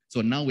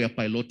 So now we are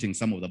piloting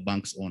some of the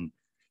banks on.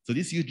 So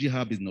this UG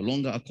Hub is no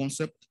longer a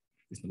concept.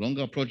 It's no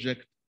longer a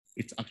project.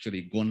 It's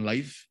actually gone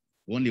live.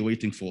 We're only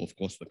waiting for, of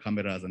course, the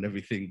cameras and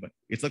everything, but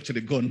it's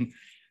actually gone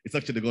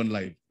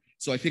live.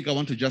 So I think I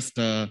want to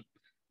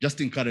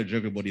just encourage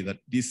everybody that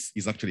this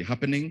is actually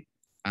happening,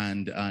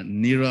 and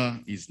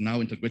NIRA is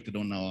now integrated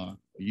on our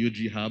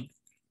UG Hub.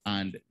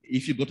 And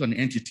if you go to an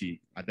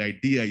entity, the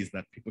idea is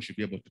that people should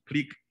be able to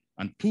click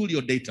and pull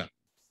your data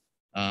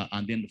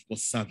and then, of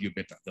course, serve you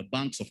better. The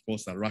banks, of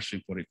course, are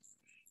rushing for it.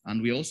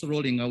 And we're also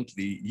rolling out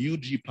the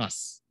UG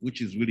Pass,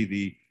 which is really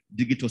the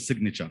digital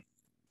signature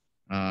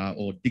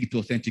or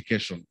digital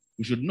authentication.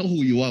 You should know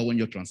who you are when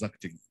you're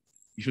transacting.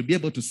 You should be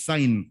able to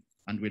sign,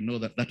 and we know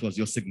that that was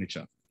your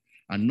signature.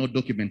 And no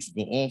documents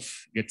go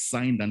off, get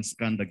signed and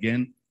scanned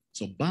again.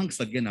 So banks,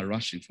 again, are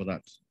rushing for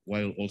that,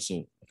 while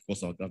also, of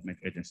course, our government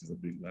agencies are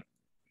doing that.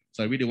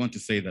 So I really want to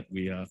say that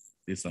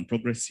there's some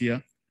progress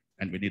here,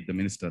 and we need the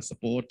minister's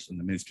support and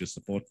the ministry's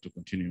support to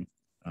continue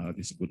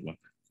this good work.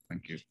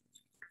 Thank you.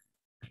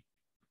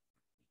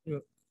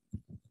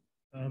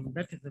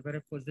 That is a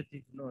very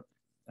positive note.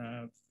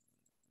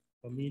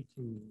 for me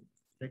to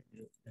take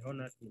the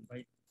honor to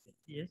invite the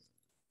PS,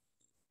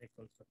 take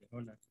also the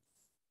honor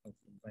of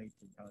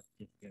inviting our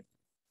chief guest.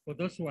 For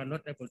those who are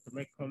not able to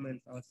make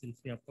comments, our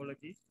sincere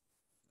apologies.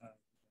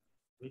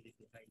 Really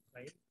behind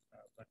time,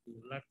 but we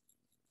will not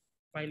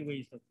find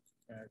ways of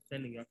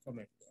sending your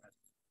comments to us.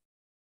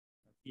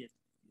 Yes.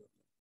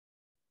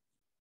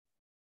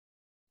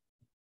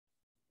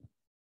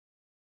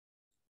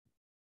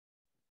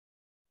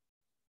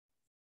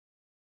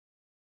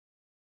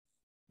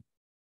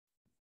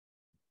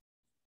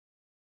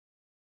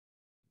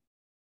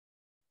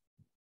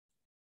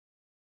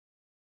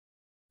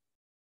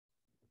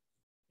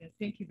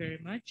 Thank you very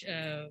much,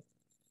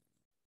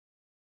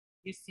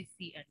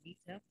 UCC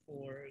Anita,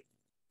 for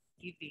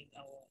giving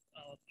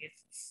our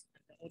guests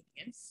and the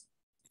audience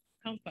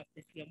comfort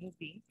that we are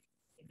moving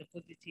in the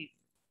positive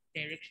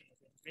direction of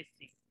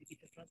embracing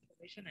digital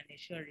transformation and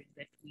ensuring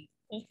that we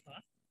offer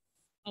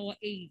our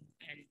aim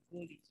and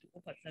goal is to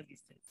offer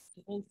services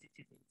to all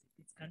citizens in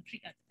this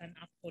country at an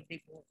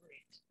affordable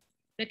rate.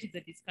 That is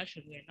the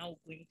discussion we are now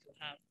going to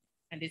have,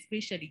 and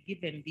especially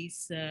given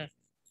this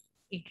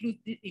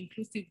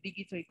Inclusive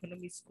Digital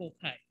Economy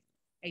Scorecard,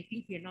 I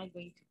think we are now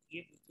going to be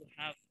able to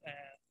have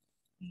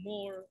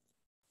more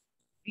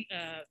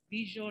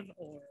vision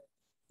or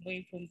more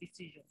informed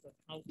decisions on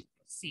how to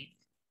proceed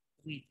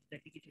with the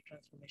digital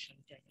transformation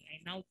journey.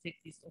 I now take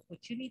this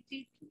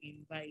opportunity to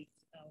invite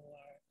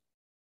our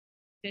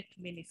State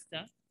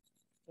Minister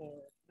for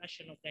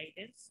National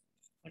Guidance,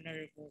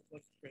 Honorable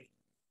Godfrey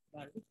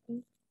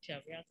Baruku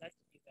Chariaga,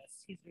 to give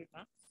us his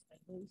remarks, and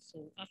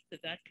also after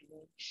that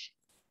launch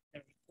the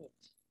report.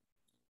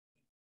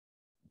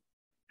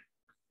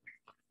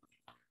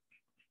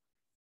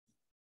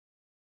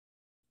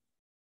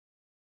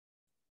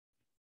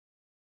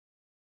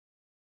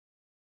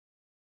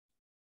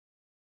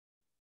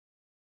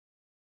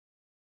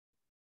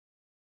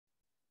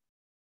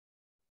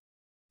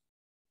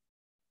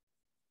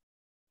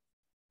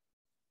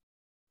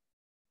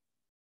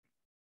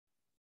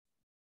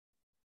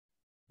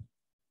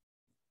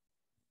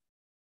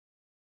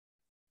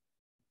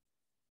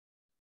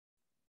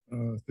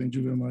 Thank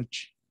you very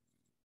much,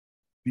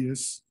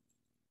 PS.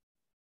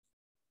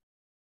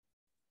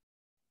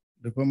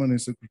 The Permanent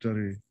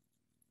Secretary,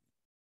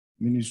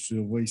 Ministry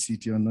of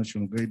ICT and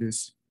National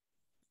Guidance,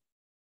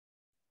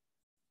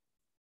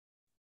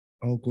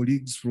 our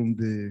colleagues from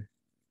the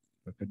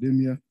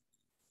academia,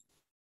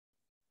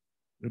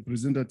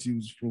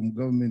 representatives from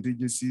government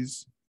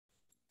agencies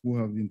who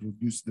have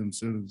introduced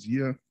themselves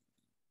here,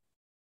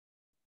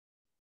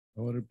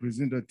 our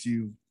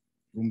representative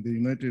from the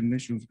United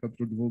Nations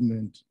Capital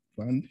Development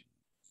Fund,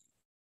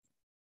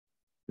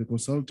 the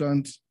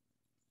consultant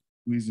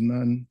who is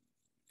none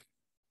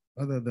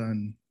other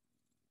than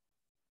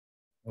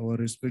our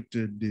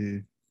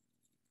respected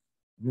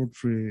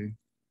Rotary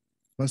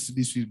First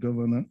District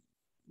Governor,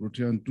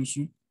 Rotian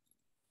Tusu,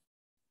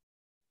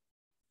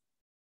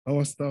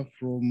 our staff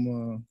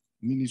from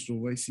Ministry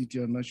of ICT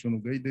and National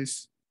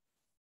Guidance.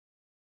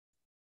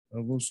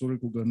 I've also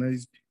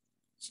recognized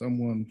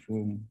someone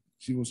from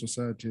civil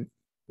society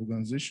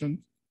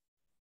organization,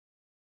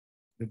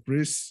 the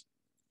press,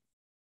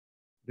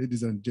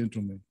 ladies and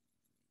gentlemen.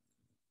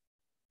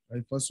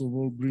 I first of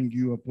all bring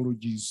you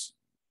apologies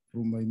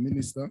from my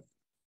minister,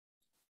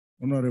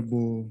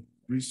 Honorable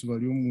Chris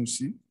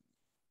Variomusi,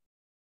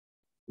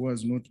 who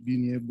has not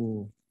been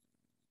able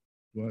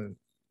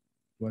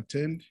to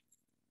attend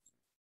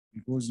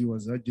because he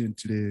was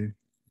urgently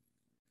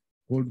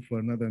called for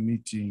another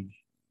meeting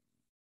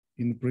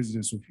in the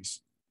President's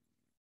office.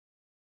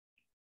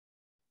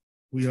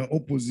 We are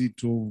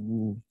opposite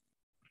of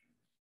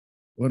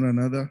one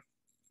another.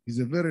 He's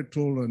a very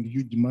tall and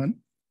huge man,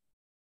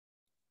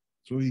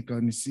 so he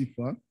can see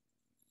far.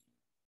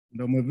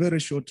 And I'm a very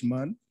short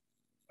man.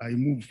 I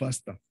move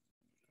faster.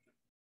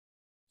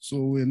 So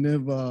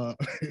whenever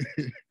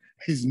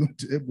he's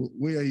not able,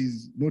 where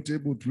he's not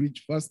able to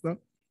reach faster,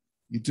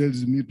 he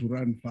tells me to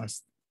run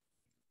fast.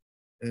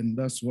 And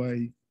that's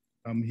why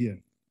I'm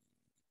here.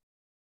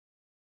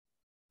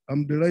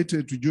 I'm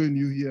delighted to join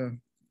you here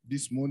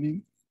this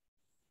morning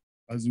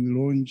as we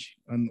launch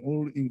an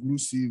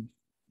all-inclusive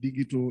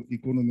digital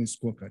economy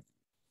scorecard.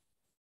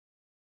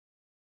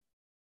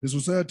 The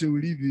society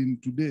we live in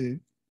today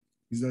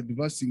is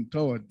advancing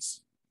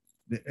towards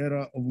the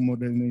era of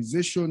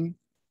modernization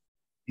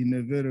in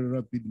a very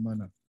rapid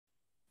manner,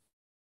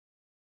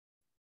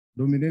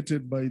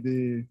 dominated by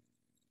the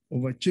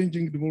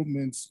overchanging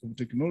developments of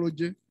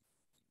technology.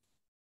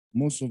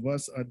 Most of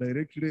us are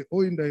directly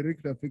or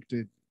indirectly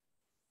affected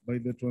by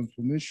the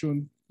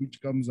transformation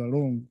which comes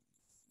along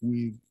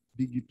with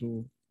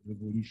digital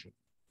revolution.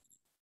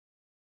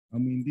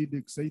 I'm indeed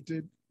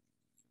excited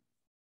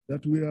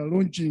that we are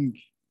launching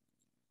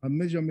a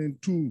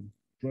measurement tool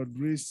to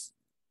address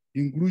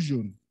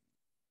inclusion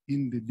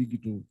in the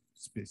digital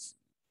space.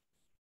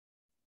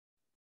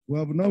 We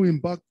have now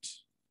embarked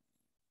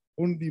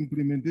on the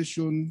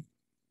implementation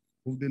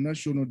of the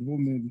National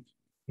Development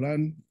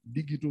Plan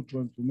Digital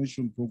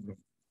Transformation Program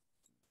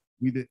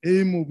with the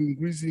aim of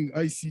increasing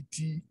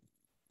ICT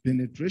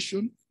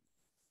penetration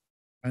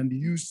and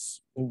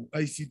use of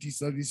ICT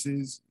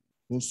services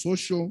for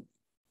social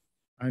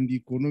and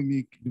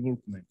economic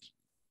development.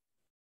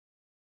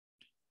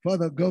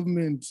 Further,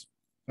 government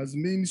has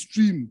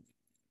mainstreamed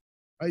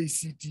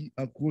ICT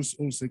across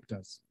all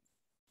sectors.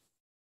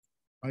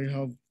 I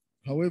have,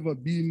 however,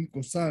 been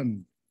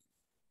concerned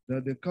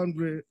that the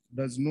country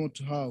does not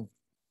have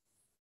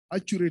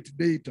accurate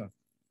data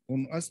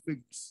on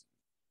aspects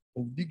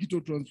of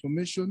digital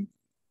transformation,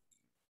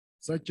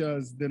 such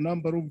as the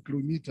number of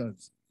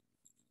kilometers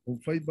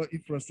of fiber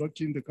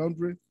infrastructure in the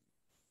country,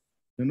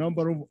 the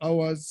number of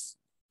hours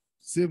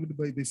saved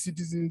by the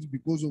citizens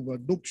because of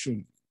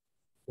adoption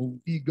of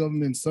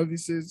e-government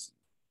services,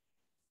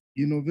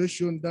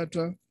 innovation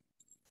data,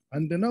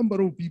 and the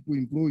number of people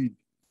employed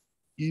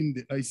in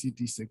the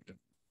ICT sector.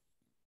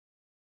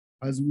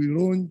 As we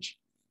launch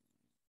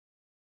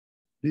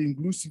the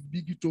Inclusive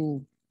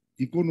Digital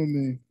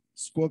Economy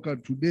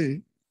Scorecard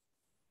today,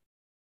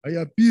 I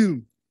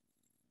appeal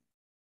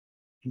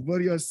to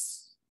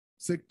various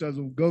sectors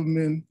of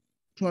government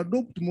to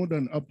adopt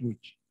modern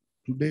approach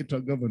to data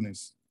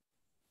governance,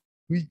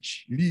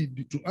 which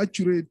lead to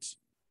accurate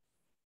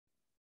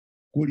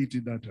quality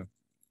data.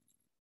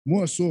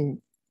 More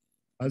so,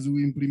 as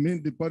we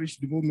implement the parish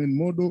development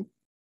model,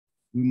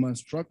 we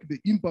must track the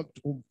impact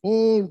of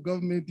all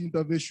government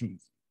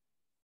interventions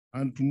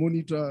and to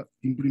monitor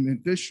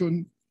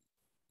implementation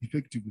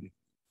effectively.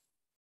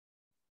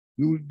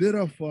 We will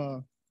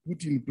therefore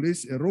put in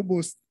place a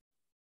robust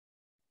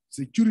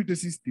security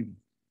system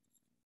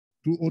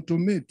to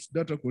automate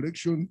data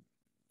collection,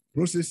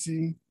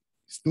 processing,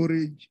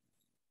 storage,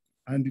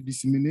 and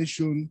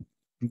dissemination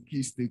to key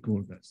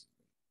stakeholders.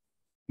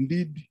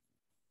 Indeed,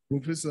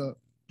 Professor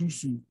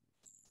Tusu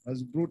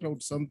has brought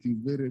out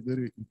something very,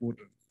 very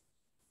important.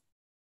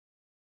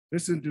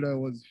 Recently, I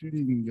was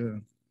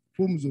filling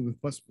forms of a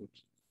passport,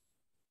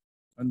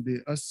 and they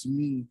asked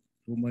me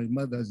for my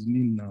mother's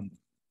NIN number.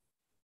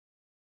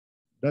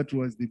 That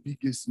was the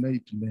biggest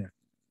nightmare.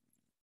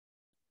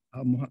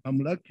 I'm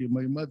lucky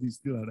my mother is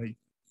still alive.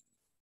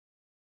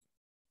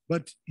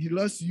 But he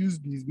last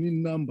used his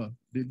NIN number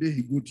the day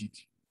he got it.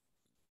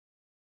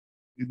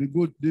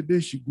 The day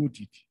she got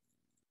it.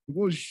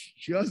 Because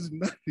she has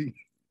nothing.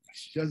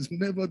 She has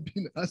never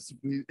been asked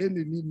for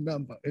any NIN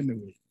number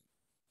anyway.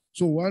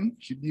 So one,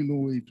 she didn't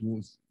know where it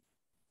was.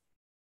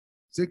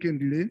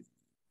 Secondly,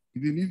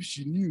 even if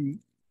she knew,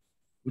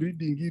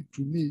 reading it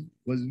to me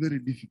was very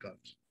difficult.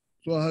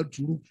 So I had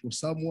to look for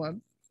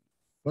someone,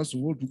 first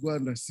of all, to go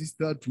and assist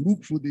her to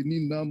look for the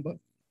NIN number,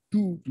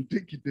 two, to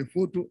take it a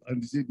photo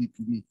and send it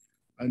to me.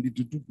 And it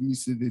took me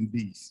 7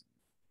 days.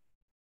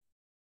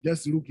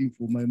 Just looking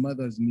for my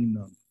mother's NIN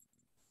number.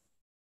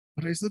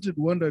 But I started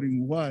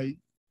wondering why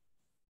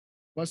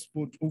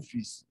passport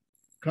office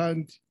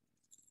can't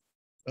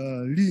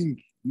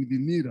link with the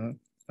mirror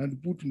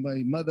and put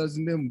my mother's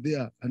name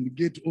there and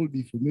get all the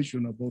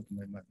information about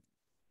my mother.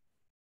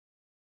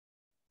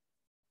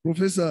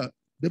 Professor,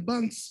 the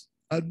banks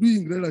are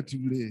doing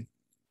relatively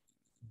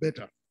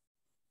better.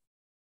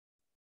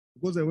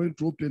 Because I went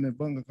to open a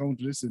bank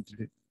account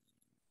recently,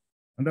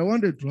 and I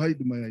wanted to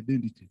hide my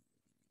identity.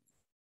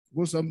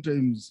 Because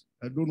sometimes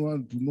I don't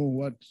want to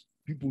know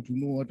people to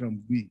know what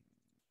I'm doing.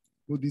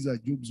 Because these are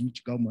jobs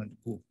which come and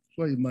go.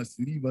 So I must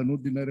live an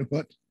ordinary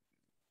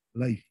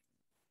life.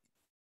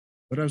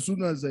 But as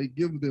soon as I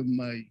gave them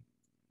my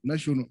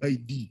national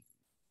ID,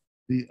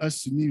 they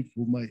asked me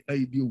for my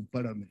ID of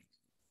parliament.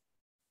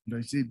 And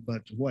I said,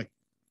 but why?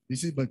 They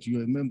said, but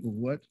you're a member of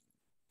what?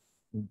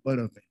 Of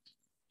parliament.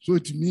 So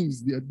it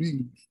means they are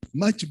doing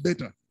much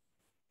better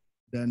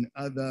than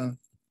other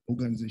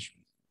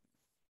organizations.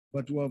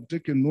 But we have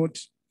taken note,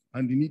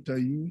 and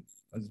IDES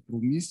has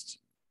promised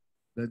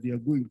that they are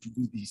going to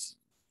do this,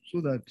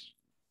 so that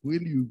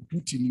when you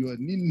put in your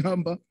NIN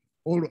number,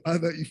 all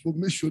other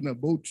information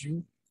about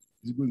you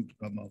is going to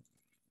come out.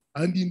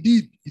 And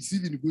indeed, it's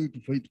even going to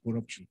fight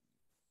corruption.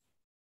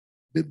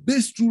 The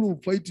best tool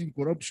of fighting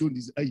corruption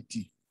is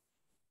IT.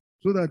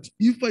 So that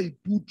if I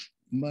put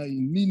my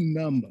NIN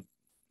number,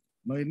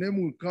 my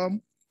name will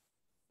come,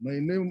 my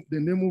name, the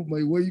name of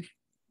my wife,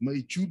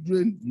 my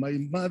children, my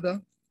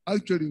mother.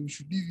 Actually, we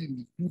should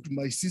even put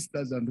my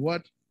sisters and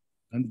what?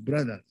 And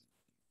brothers.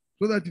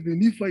 So that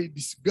even if I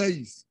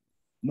disguise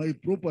my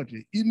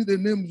property in the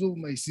names of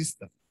my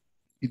sister,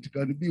 it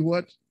can be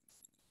what?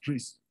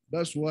 Traced.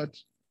 That's what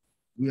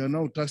we are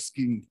now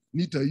tasking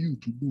IDES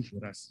to do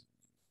for us,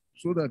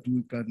 so that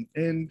we can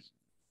end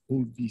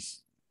all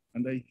this.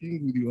 And I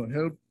think with your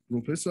help,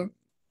 Professor,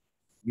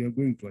 we are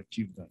going to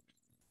achieve that.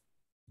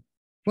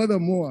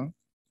 Furthermore,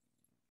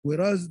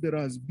 whereas there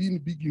has been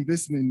big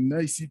investment in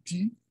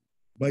ICT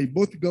by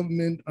both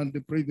government and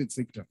the private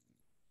sector,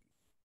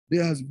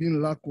 there has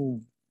been lack of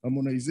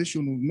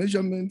harmonization of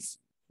measurements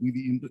with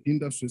the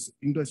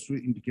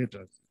industry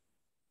indicators.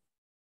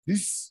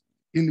 This,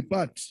 in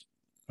part,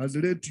 has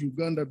led to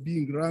Uganda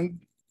being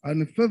ranked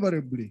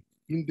unfavorably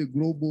in the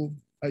global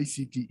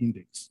ICT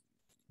index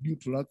due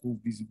to lack of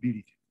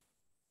visibility.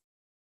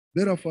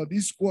 Therefore,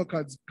 this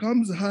scorecard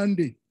comes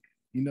handy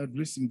in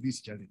addressing this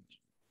challenge.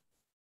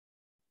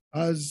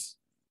 As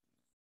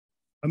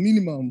a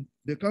minimum,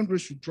 the country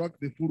should track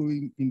the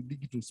following in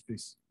digital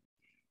space.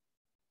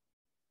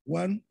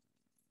 One,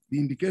 the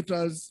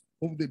indicators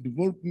of the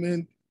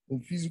development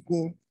of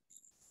physical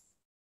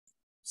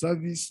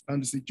service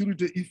and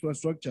security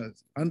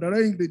infrastructures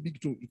underlying the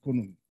digital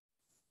economy.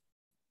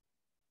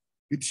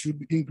 It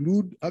should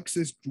include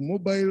access to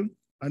mobile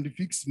and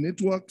fixed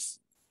networks,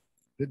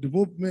 the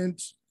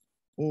development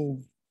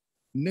of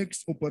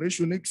next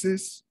operation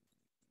access,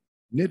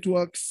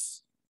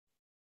 networks,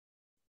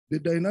 the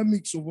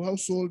dynamics of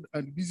household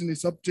and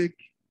business uptake,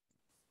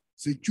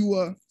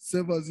 secure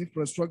servers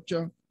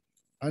infrastructure,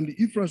 and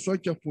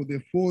infrastructure for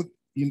the fourth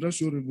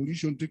industrial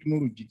revolution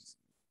technologies,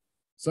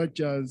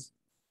 such as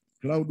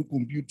cloud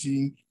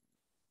computing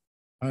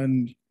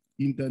and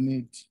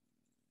Internet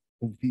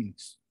of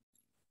Things.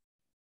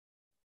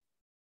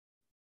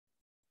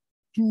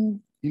 Two,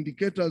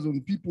 indicators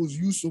on people's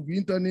use of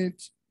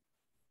internet,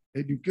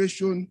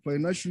 education,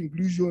 financial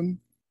inclusion,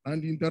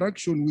 and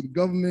interaction with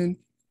government,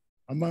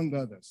 among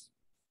others.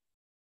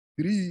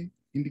 Three,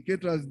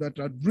 indicators that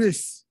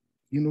address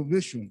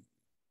innovation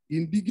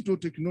in digital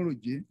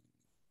technology,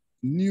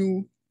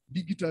 new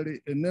digitally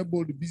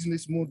enabled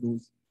business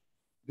models,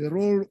 the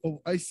role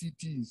of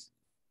ICTs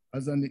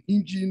as an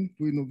engine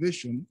for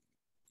innovation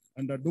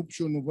and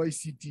adoption of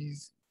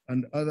ICTs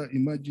and other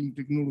emerging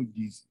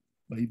technologies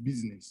by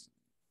business.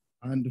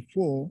 And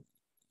four,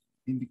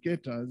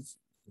 indicators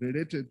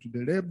related to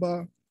the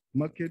labor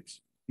market,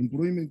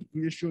 employment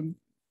creation,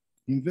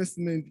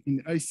 investment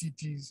in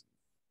ICTs,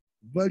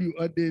 value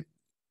added,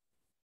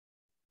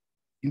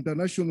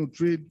 international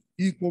trade,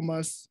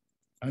 e-commerce,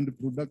 and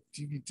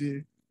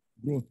productivity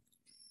growth.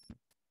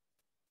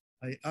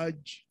 I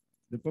urge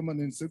the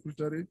Permanent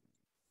Secretary,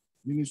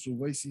 Minister of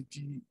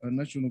ICT and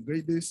National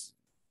Guidance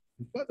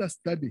to further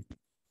study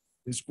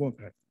the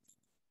scorecard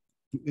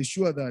to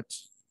ensure that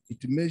it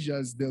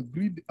measures the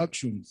agreed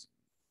actions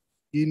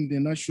in the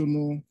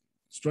national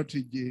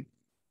strategy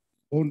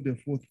on the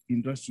fourth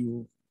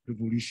industrial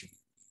revolution,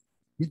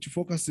 which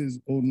focuses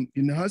on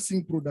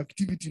enhancing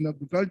productivity in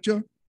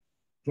agriculture,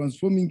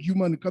 transforming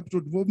human capital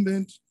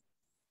development,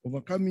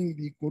 overcoming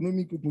the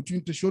economic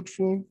opportunity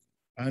shortfall,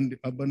 and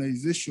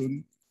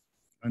urbanization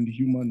and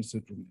human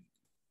settlement.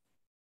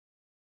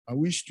 I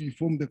wish to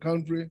inform the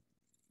country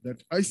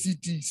that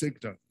ICT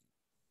sector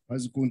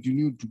has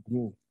continued to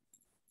grow.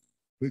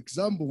 For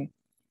example,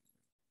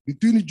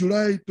 between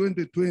July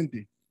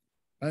 2020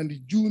 and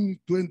June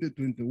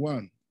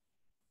 2021,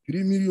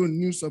 3 million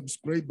new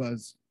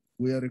subscribers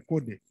were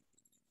recorded.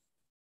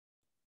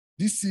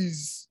 This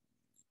is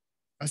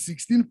a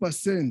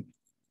 16%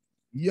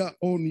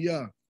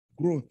 year-on-year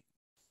growth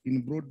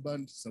in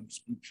broadband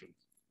subscriptions.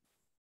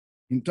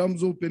 In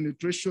terms of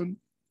penetration,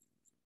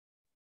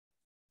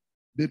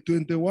 the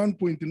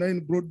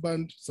 21.9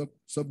 broadband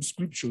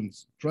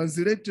subscriptions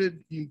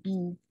translated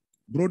into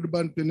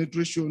broadband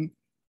penetration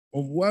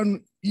of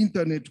 1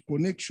 internet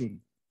connection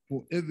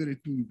for every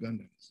 2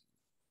 Ugandans.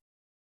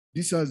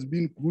 This has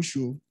been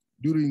crucial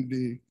during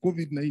the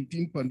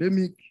COVID-19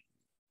 pandemic.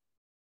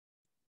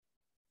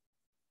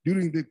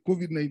 During the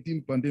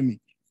COVID-19 pandemic,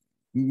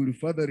 we will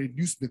further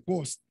reduce the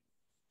cost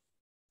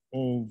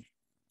of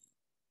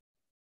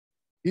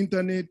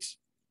internet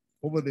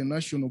over the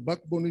national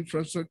backbone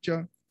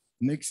infrastructure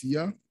next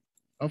year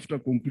after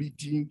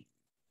completing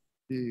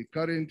the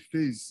current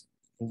phase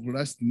of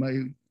last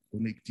mile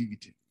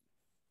connectivity.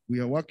 We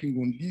are working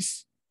on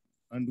this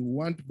and we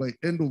want by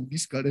end of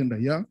this calendar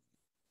year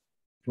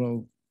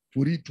for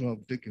it to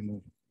have taken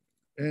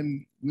over.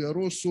 And we are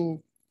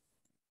also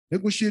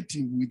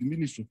negotiating with the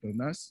Ministry of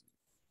Finance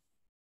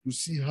to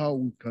see how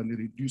we can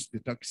reduce the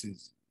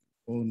taxes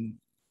on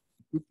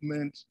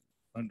equipment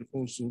and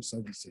also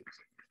services,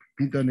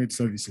 internet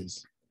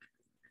services.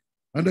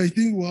 And I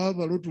think we have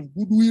a lot of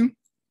goodwill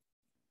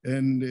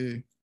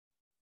and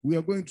we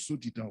are going to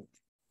sort it out.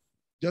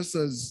 Just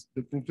as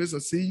the professor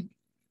said,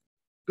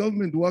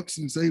 government works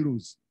in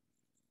silos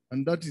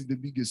and that is the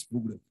biggest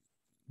problem.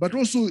 But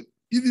also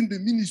even the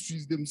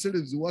ministries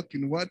themselves work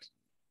in what?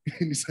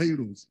 In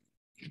silos.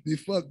 They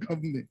fuck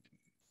government.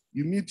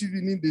 You meet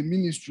even in the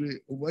Ministry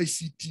of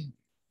ICT,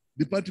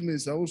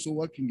 departments are also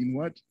working in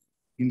what?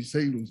 In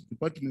silos,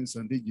 departments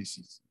and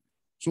agencies.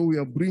 So we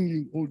are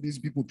bringing all these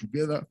people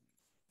together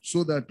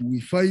so that we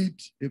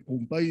fight a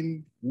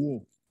combined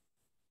war.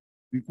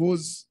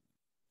 Because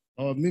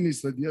our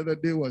minister the other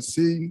day was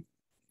saying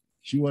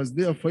she was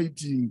there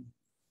fighting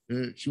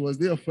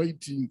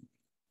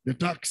the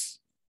tax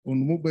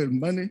on mobile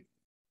money.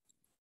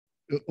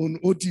 On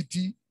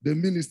OTT, the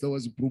minister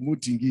was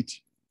promoting it.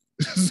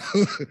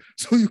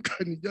 so you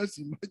can just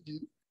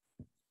imagine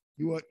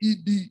your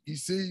ED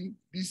is saying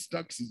this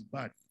tax is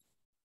bad.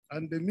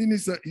 And the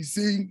minister is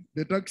saying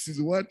the tax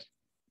is what?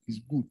 Is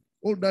good.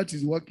 All that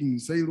is working in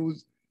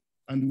silos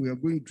and we are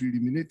going to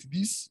eliminate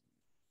this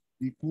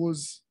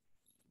because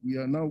we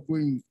have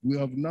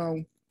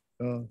now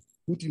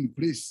put in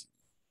place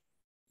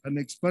an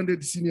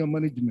expanded senior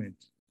management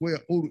where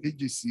all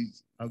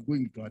agencies are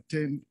going to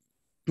attend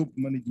top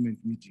management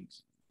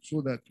meetings so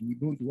that we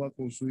don't work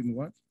also in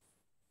what?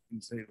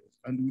 In silos.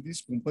 And with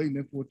this combined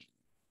effort,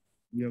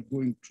 we are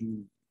going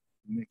to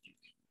make it.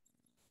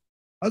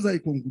 As I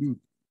conclude,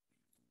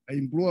 I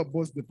implore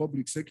both the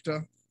public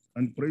sector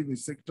and private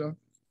sector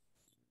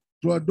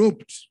to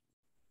adopt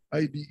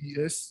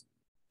IDES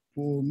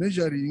for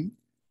measuring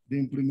the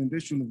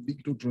implementation of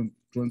digital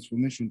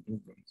transformation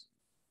programs.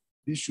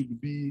 This should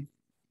be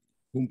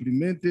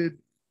complemented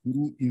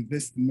through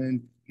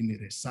investment in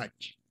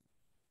research.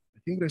 I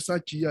think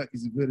research here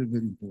is very,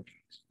 very important.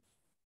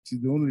 It's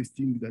the only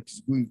thing that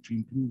is going to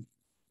improve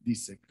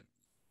this sector.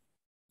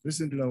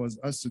 Recently, I was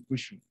asked a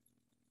question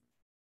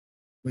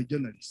by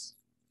journalists,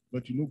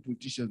 but you know,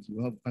 politicians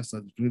will have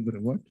answers to every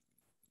what?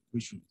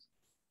 Questions.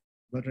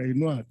 But I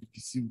know I had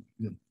deceived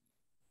them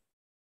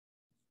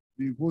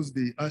because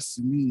they asked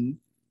me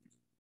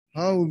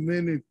how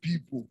many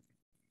people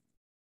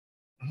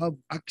have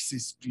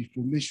access to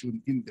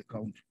information in the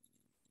country.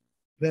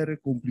 Very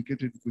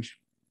complicated question.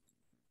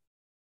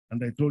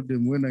 And I told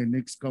them when I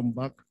next come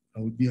back, I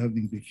will be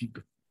having the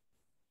figure.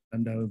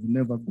 And I have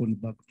never gone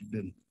back to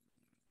them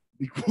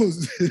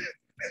because,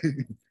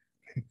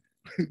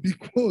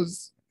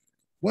 because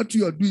what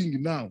you are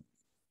doing now,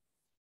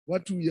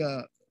 what we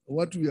are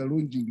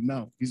launching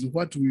now is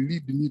what will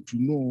lead me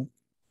to know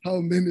how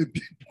many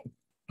people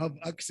have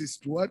access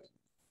to what?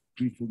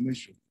 To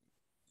information.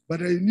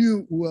 But I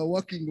knew we were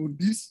working on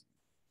this.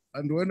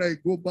 And when I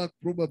go back,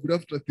 probably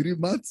after 3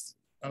 months,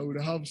 I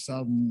will have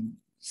some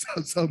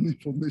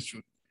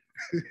information.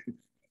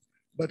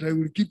 But I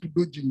will keep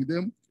dodging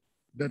them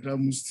that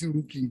I'm still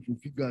looking for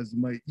figures.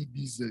 My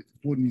IDES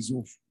phone is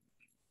off.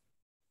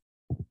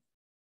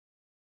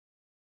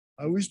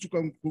 I wish to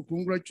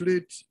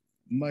congratulate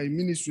my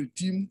ministry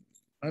team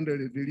under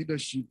the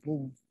leadership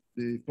of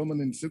the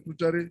permanent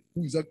secretary,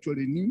 who is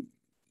actually new,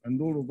 and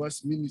all of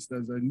us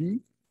ministers are new,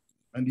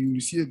 and you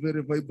will see a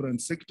very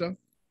vibrant sector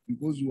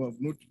because you have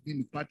not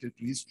been parted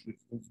to history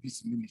of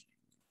this ministry.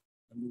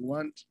 And we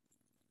want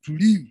to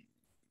live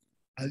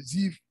as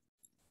if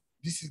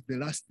this is the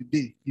last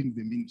day in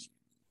the ministry.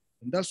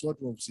 And that's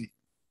what we have said.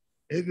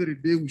 Every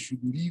day we should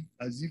live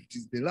as if it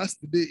is the last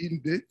day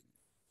in the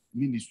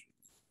ministry,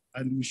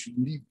 and we should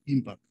leave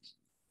impact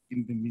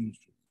in the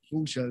ministry. So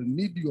we shall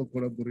need your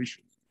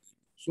collaboration.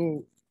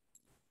 So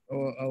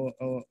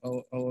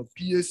our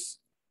PS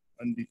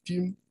and the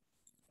team,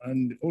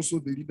 and also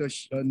the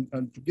leadership,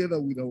 and together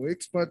with our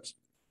expert,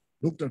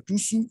 Dr.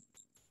 Tusu.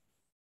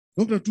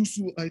 Dr.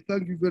 Tusu, I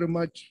thank you very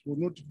much for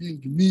not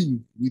being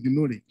mean with the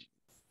knowledge.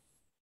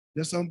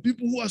 There are some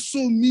people who are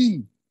so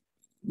mean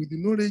with the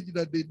knowledge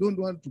that they don't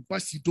want to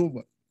pass it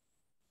over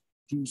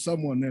to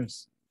someone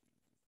else.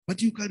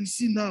 But you can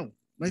see now,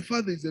 my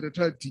father is a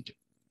retired teacher.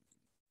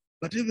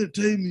 But every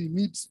time he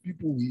meets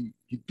people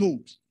he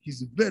taught,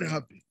 he's very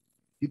happy.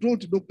 He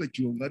taught Dr.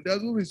 Chionga, and he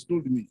has always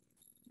told me,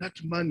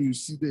 that man you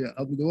see there,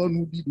 I'm the one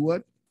who did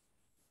what?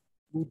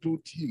 Who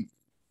taught him.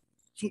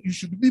 So you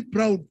should be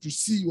proud to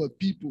see your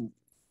people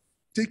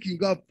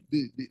taking up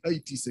the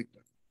IT sector.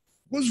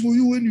 Because for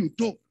you, when you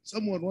talk,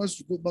 someone wants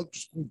to go back to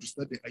school to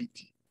study IT.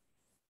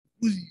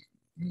 Because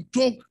you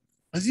talk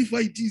as if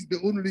IT is the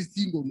only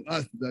thing on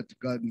earth that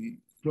can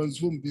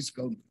transform this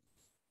country.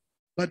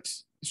 But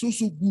it's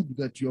also good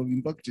that you have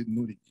impacted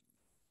knowledge.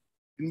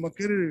 In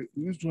Makerere,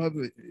 we used to have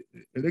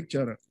a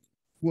lecturer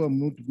who I'm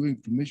not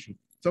going to mention,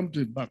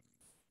 sometime back.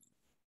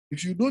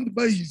 If you don't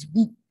buy his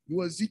book, he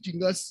was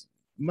teaching us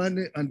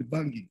money and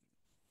banking.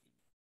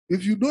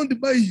 If you don't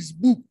buy his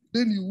book,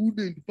 then you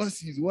wouldn't pass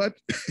his what?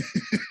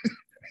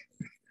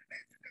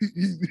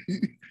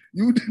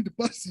 You wouldn't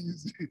pass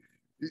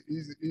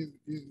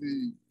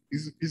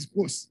his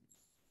course.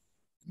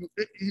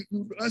 He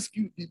would ask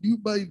you, did you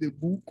buy the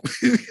book?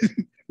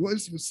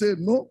 Once you say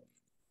no,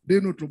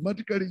 then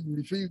automatically you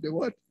will fail the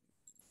what?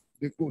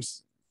 The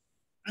course.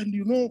 And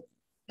you know,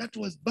 that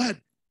was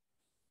bad.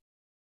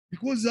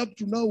 Because up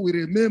to now, we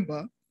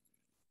remember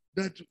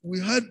that we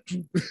had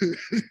to,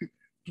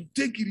 to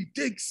take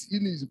retakes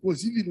in his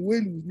course, even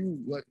when we knew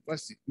what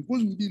passing,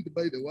 because we didn't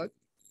buy the what?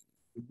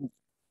 The book.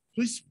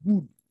 So it's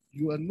good.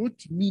 You are not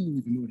mean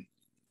with knowledge.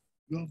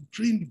 You have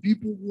trained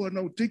people who are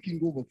now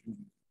taking over from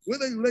you.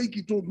 Whether you like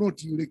it or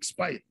not, you will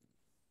expire.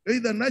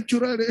 Either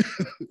naturally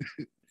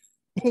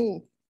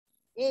or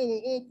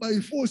by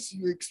force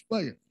you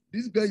expire.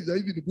 These guys are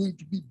even going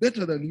to be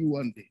better than you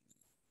one day.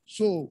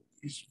 So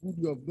it's good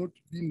you have not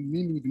been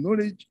mean with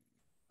knowledge,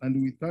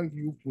 and we thank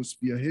you for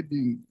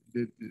spearheading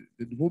the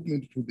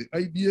development for the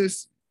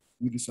IDES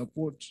with the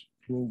support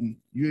from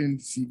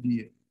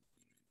UNCDF.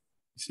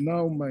 It's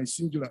now my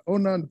singular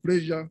honor and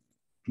pleasure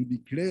to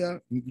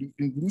declare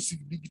Inclusive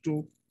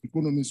Digital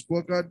Economy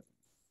Scorecard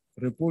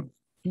Report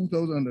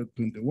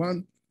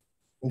 2021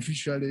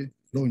 officially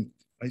launched.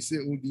 I say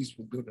all this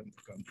for God and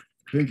country.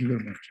 Thank you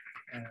very much.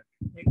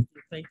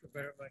 Thank you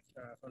very much,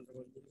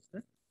 Honorable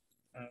Minister.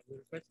 We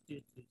request you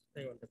to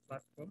stay on the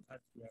platform as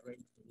we are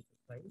ready for you to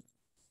sign.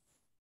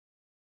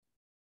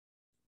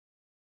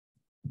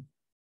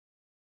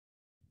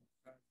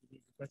 We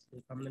request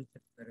the permanent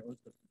secretary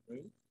also to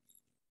join.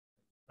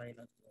 Sign as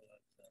well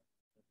as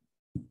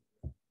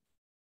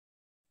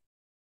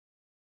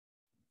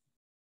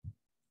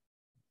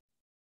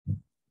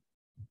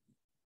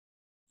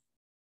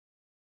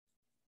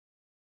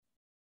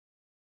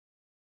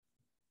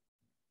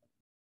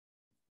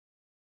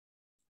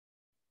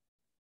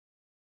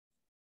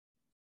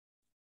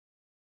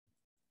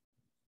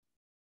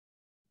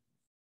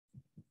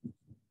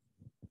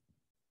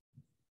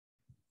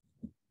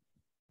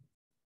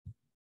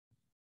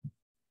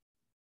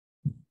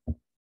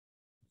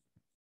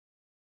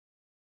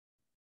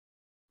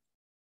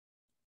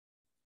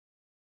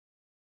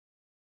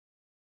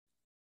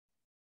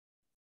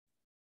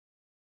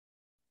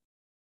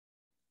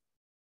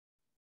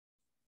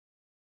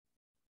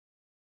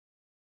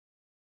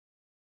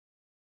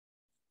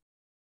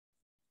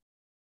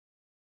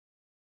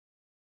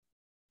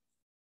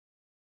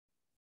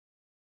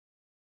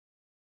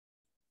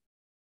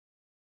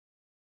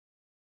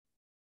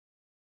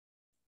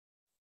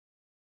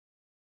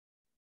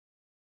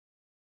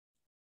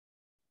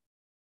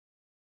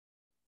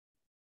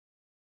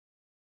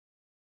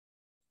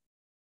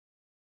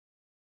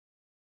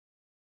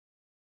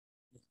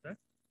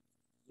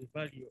the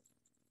value.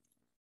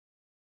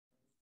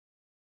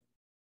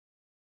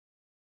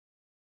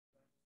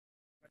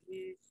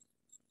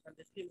 Can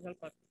the team help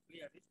us to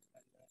clear it?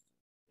 And the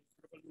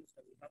Honorable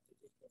Minister will have to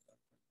go for that.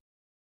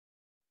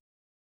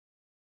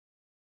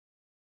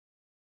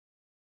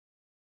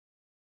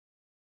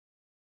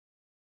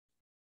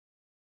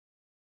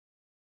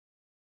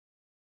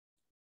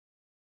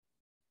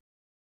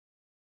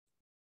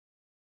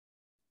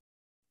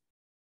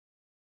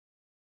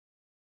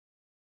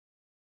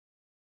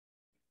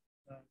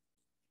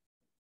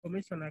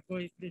 Commissioner, go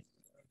ahead, please.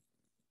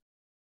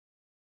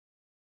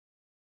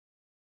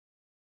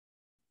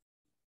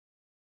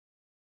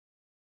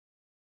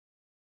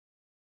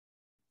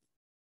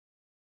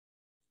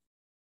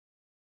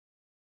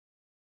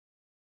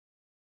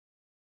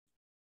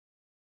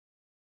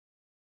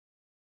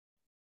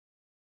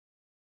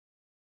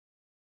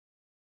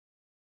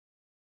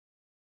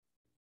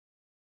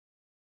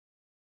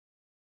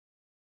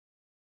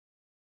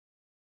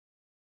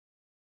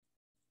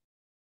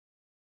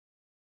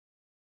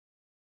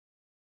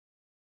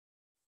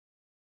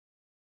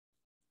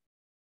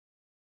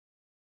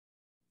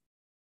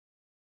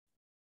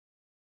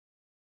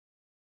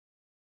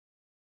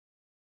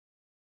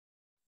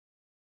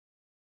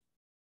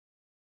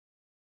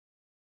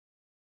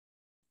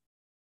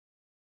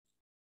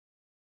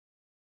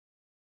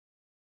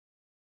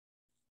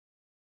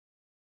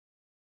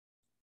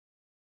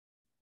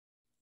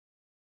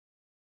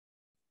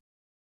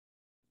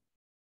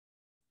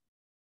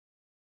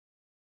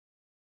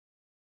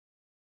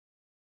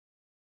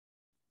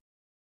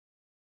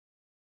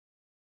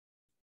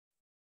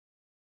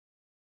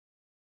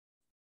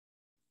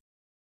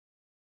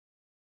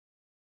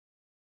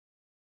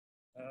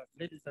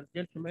 Ladies and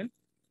gentlemen,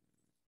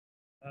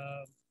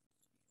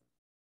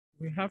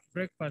 we have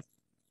breakfast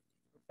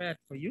prepared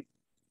for you.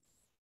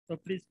 So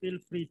please feel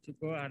free to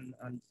go and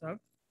serve.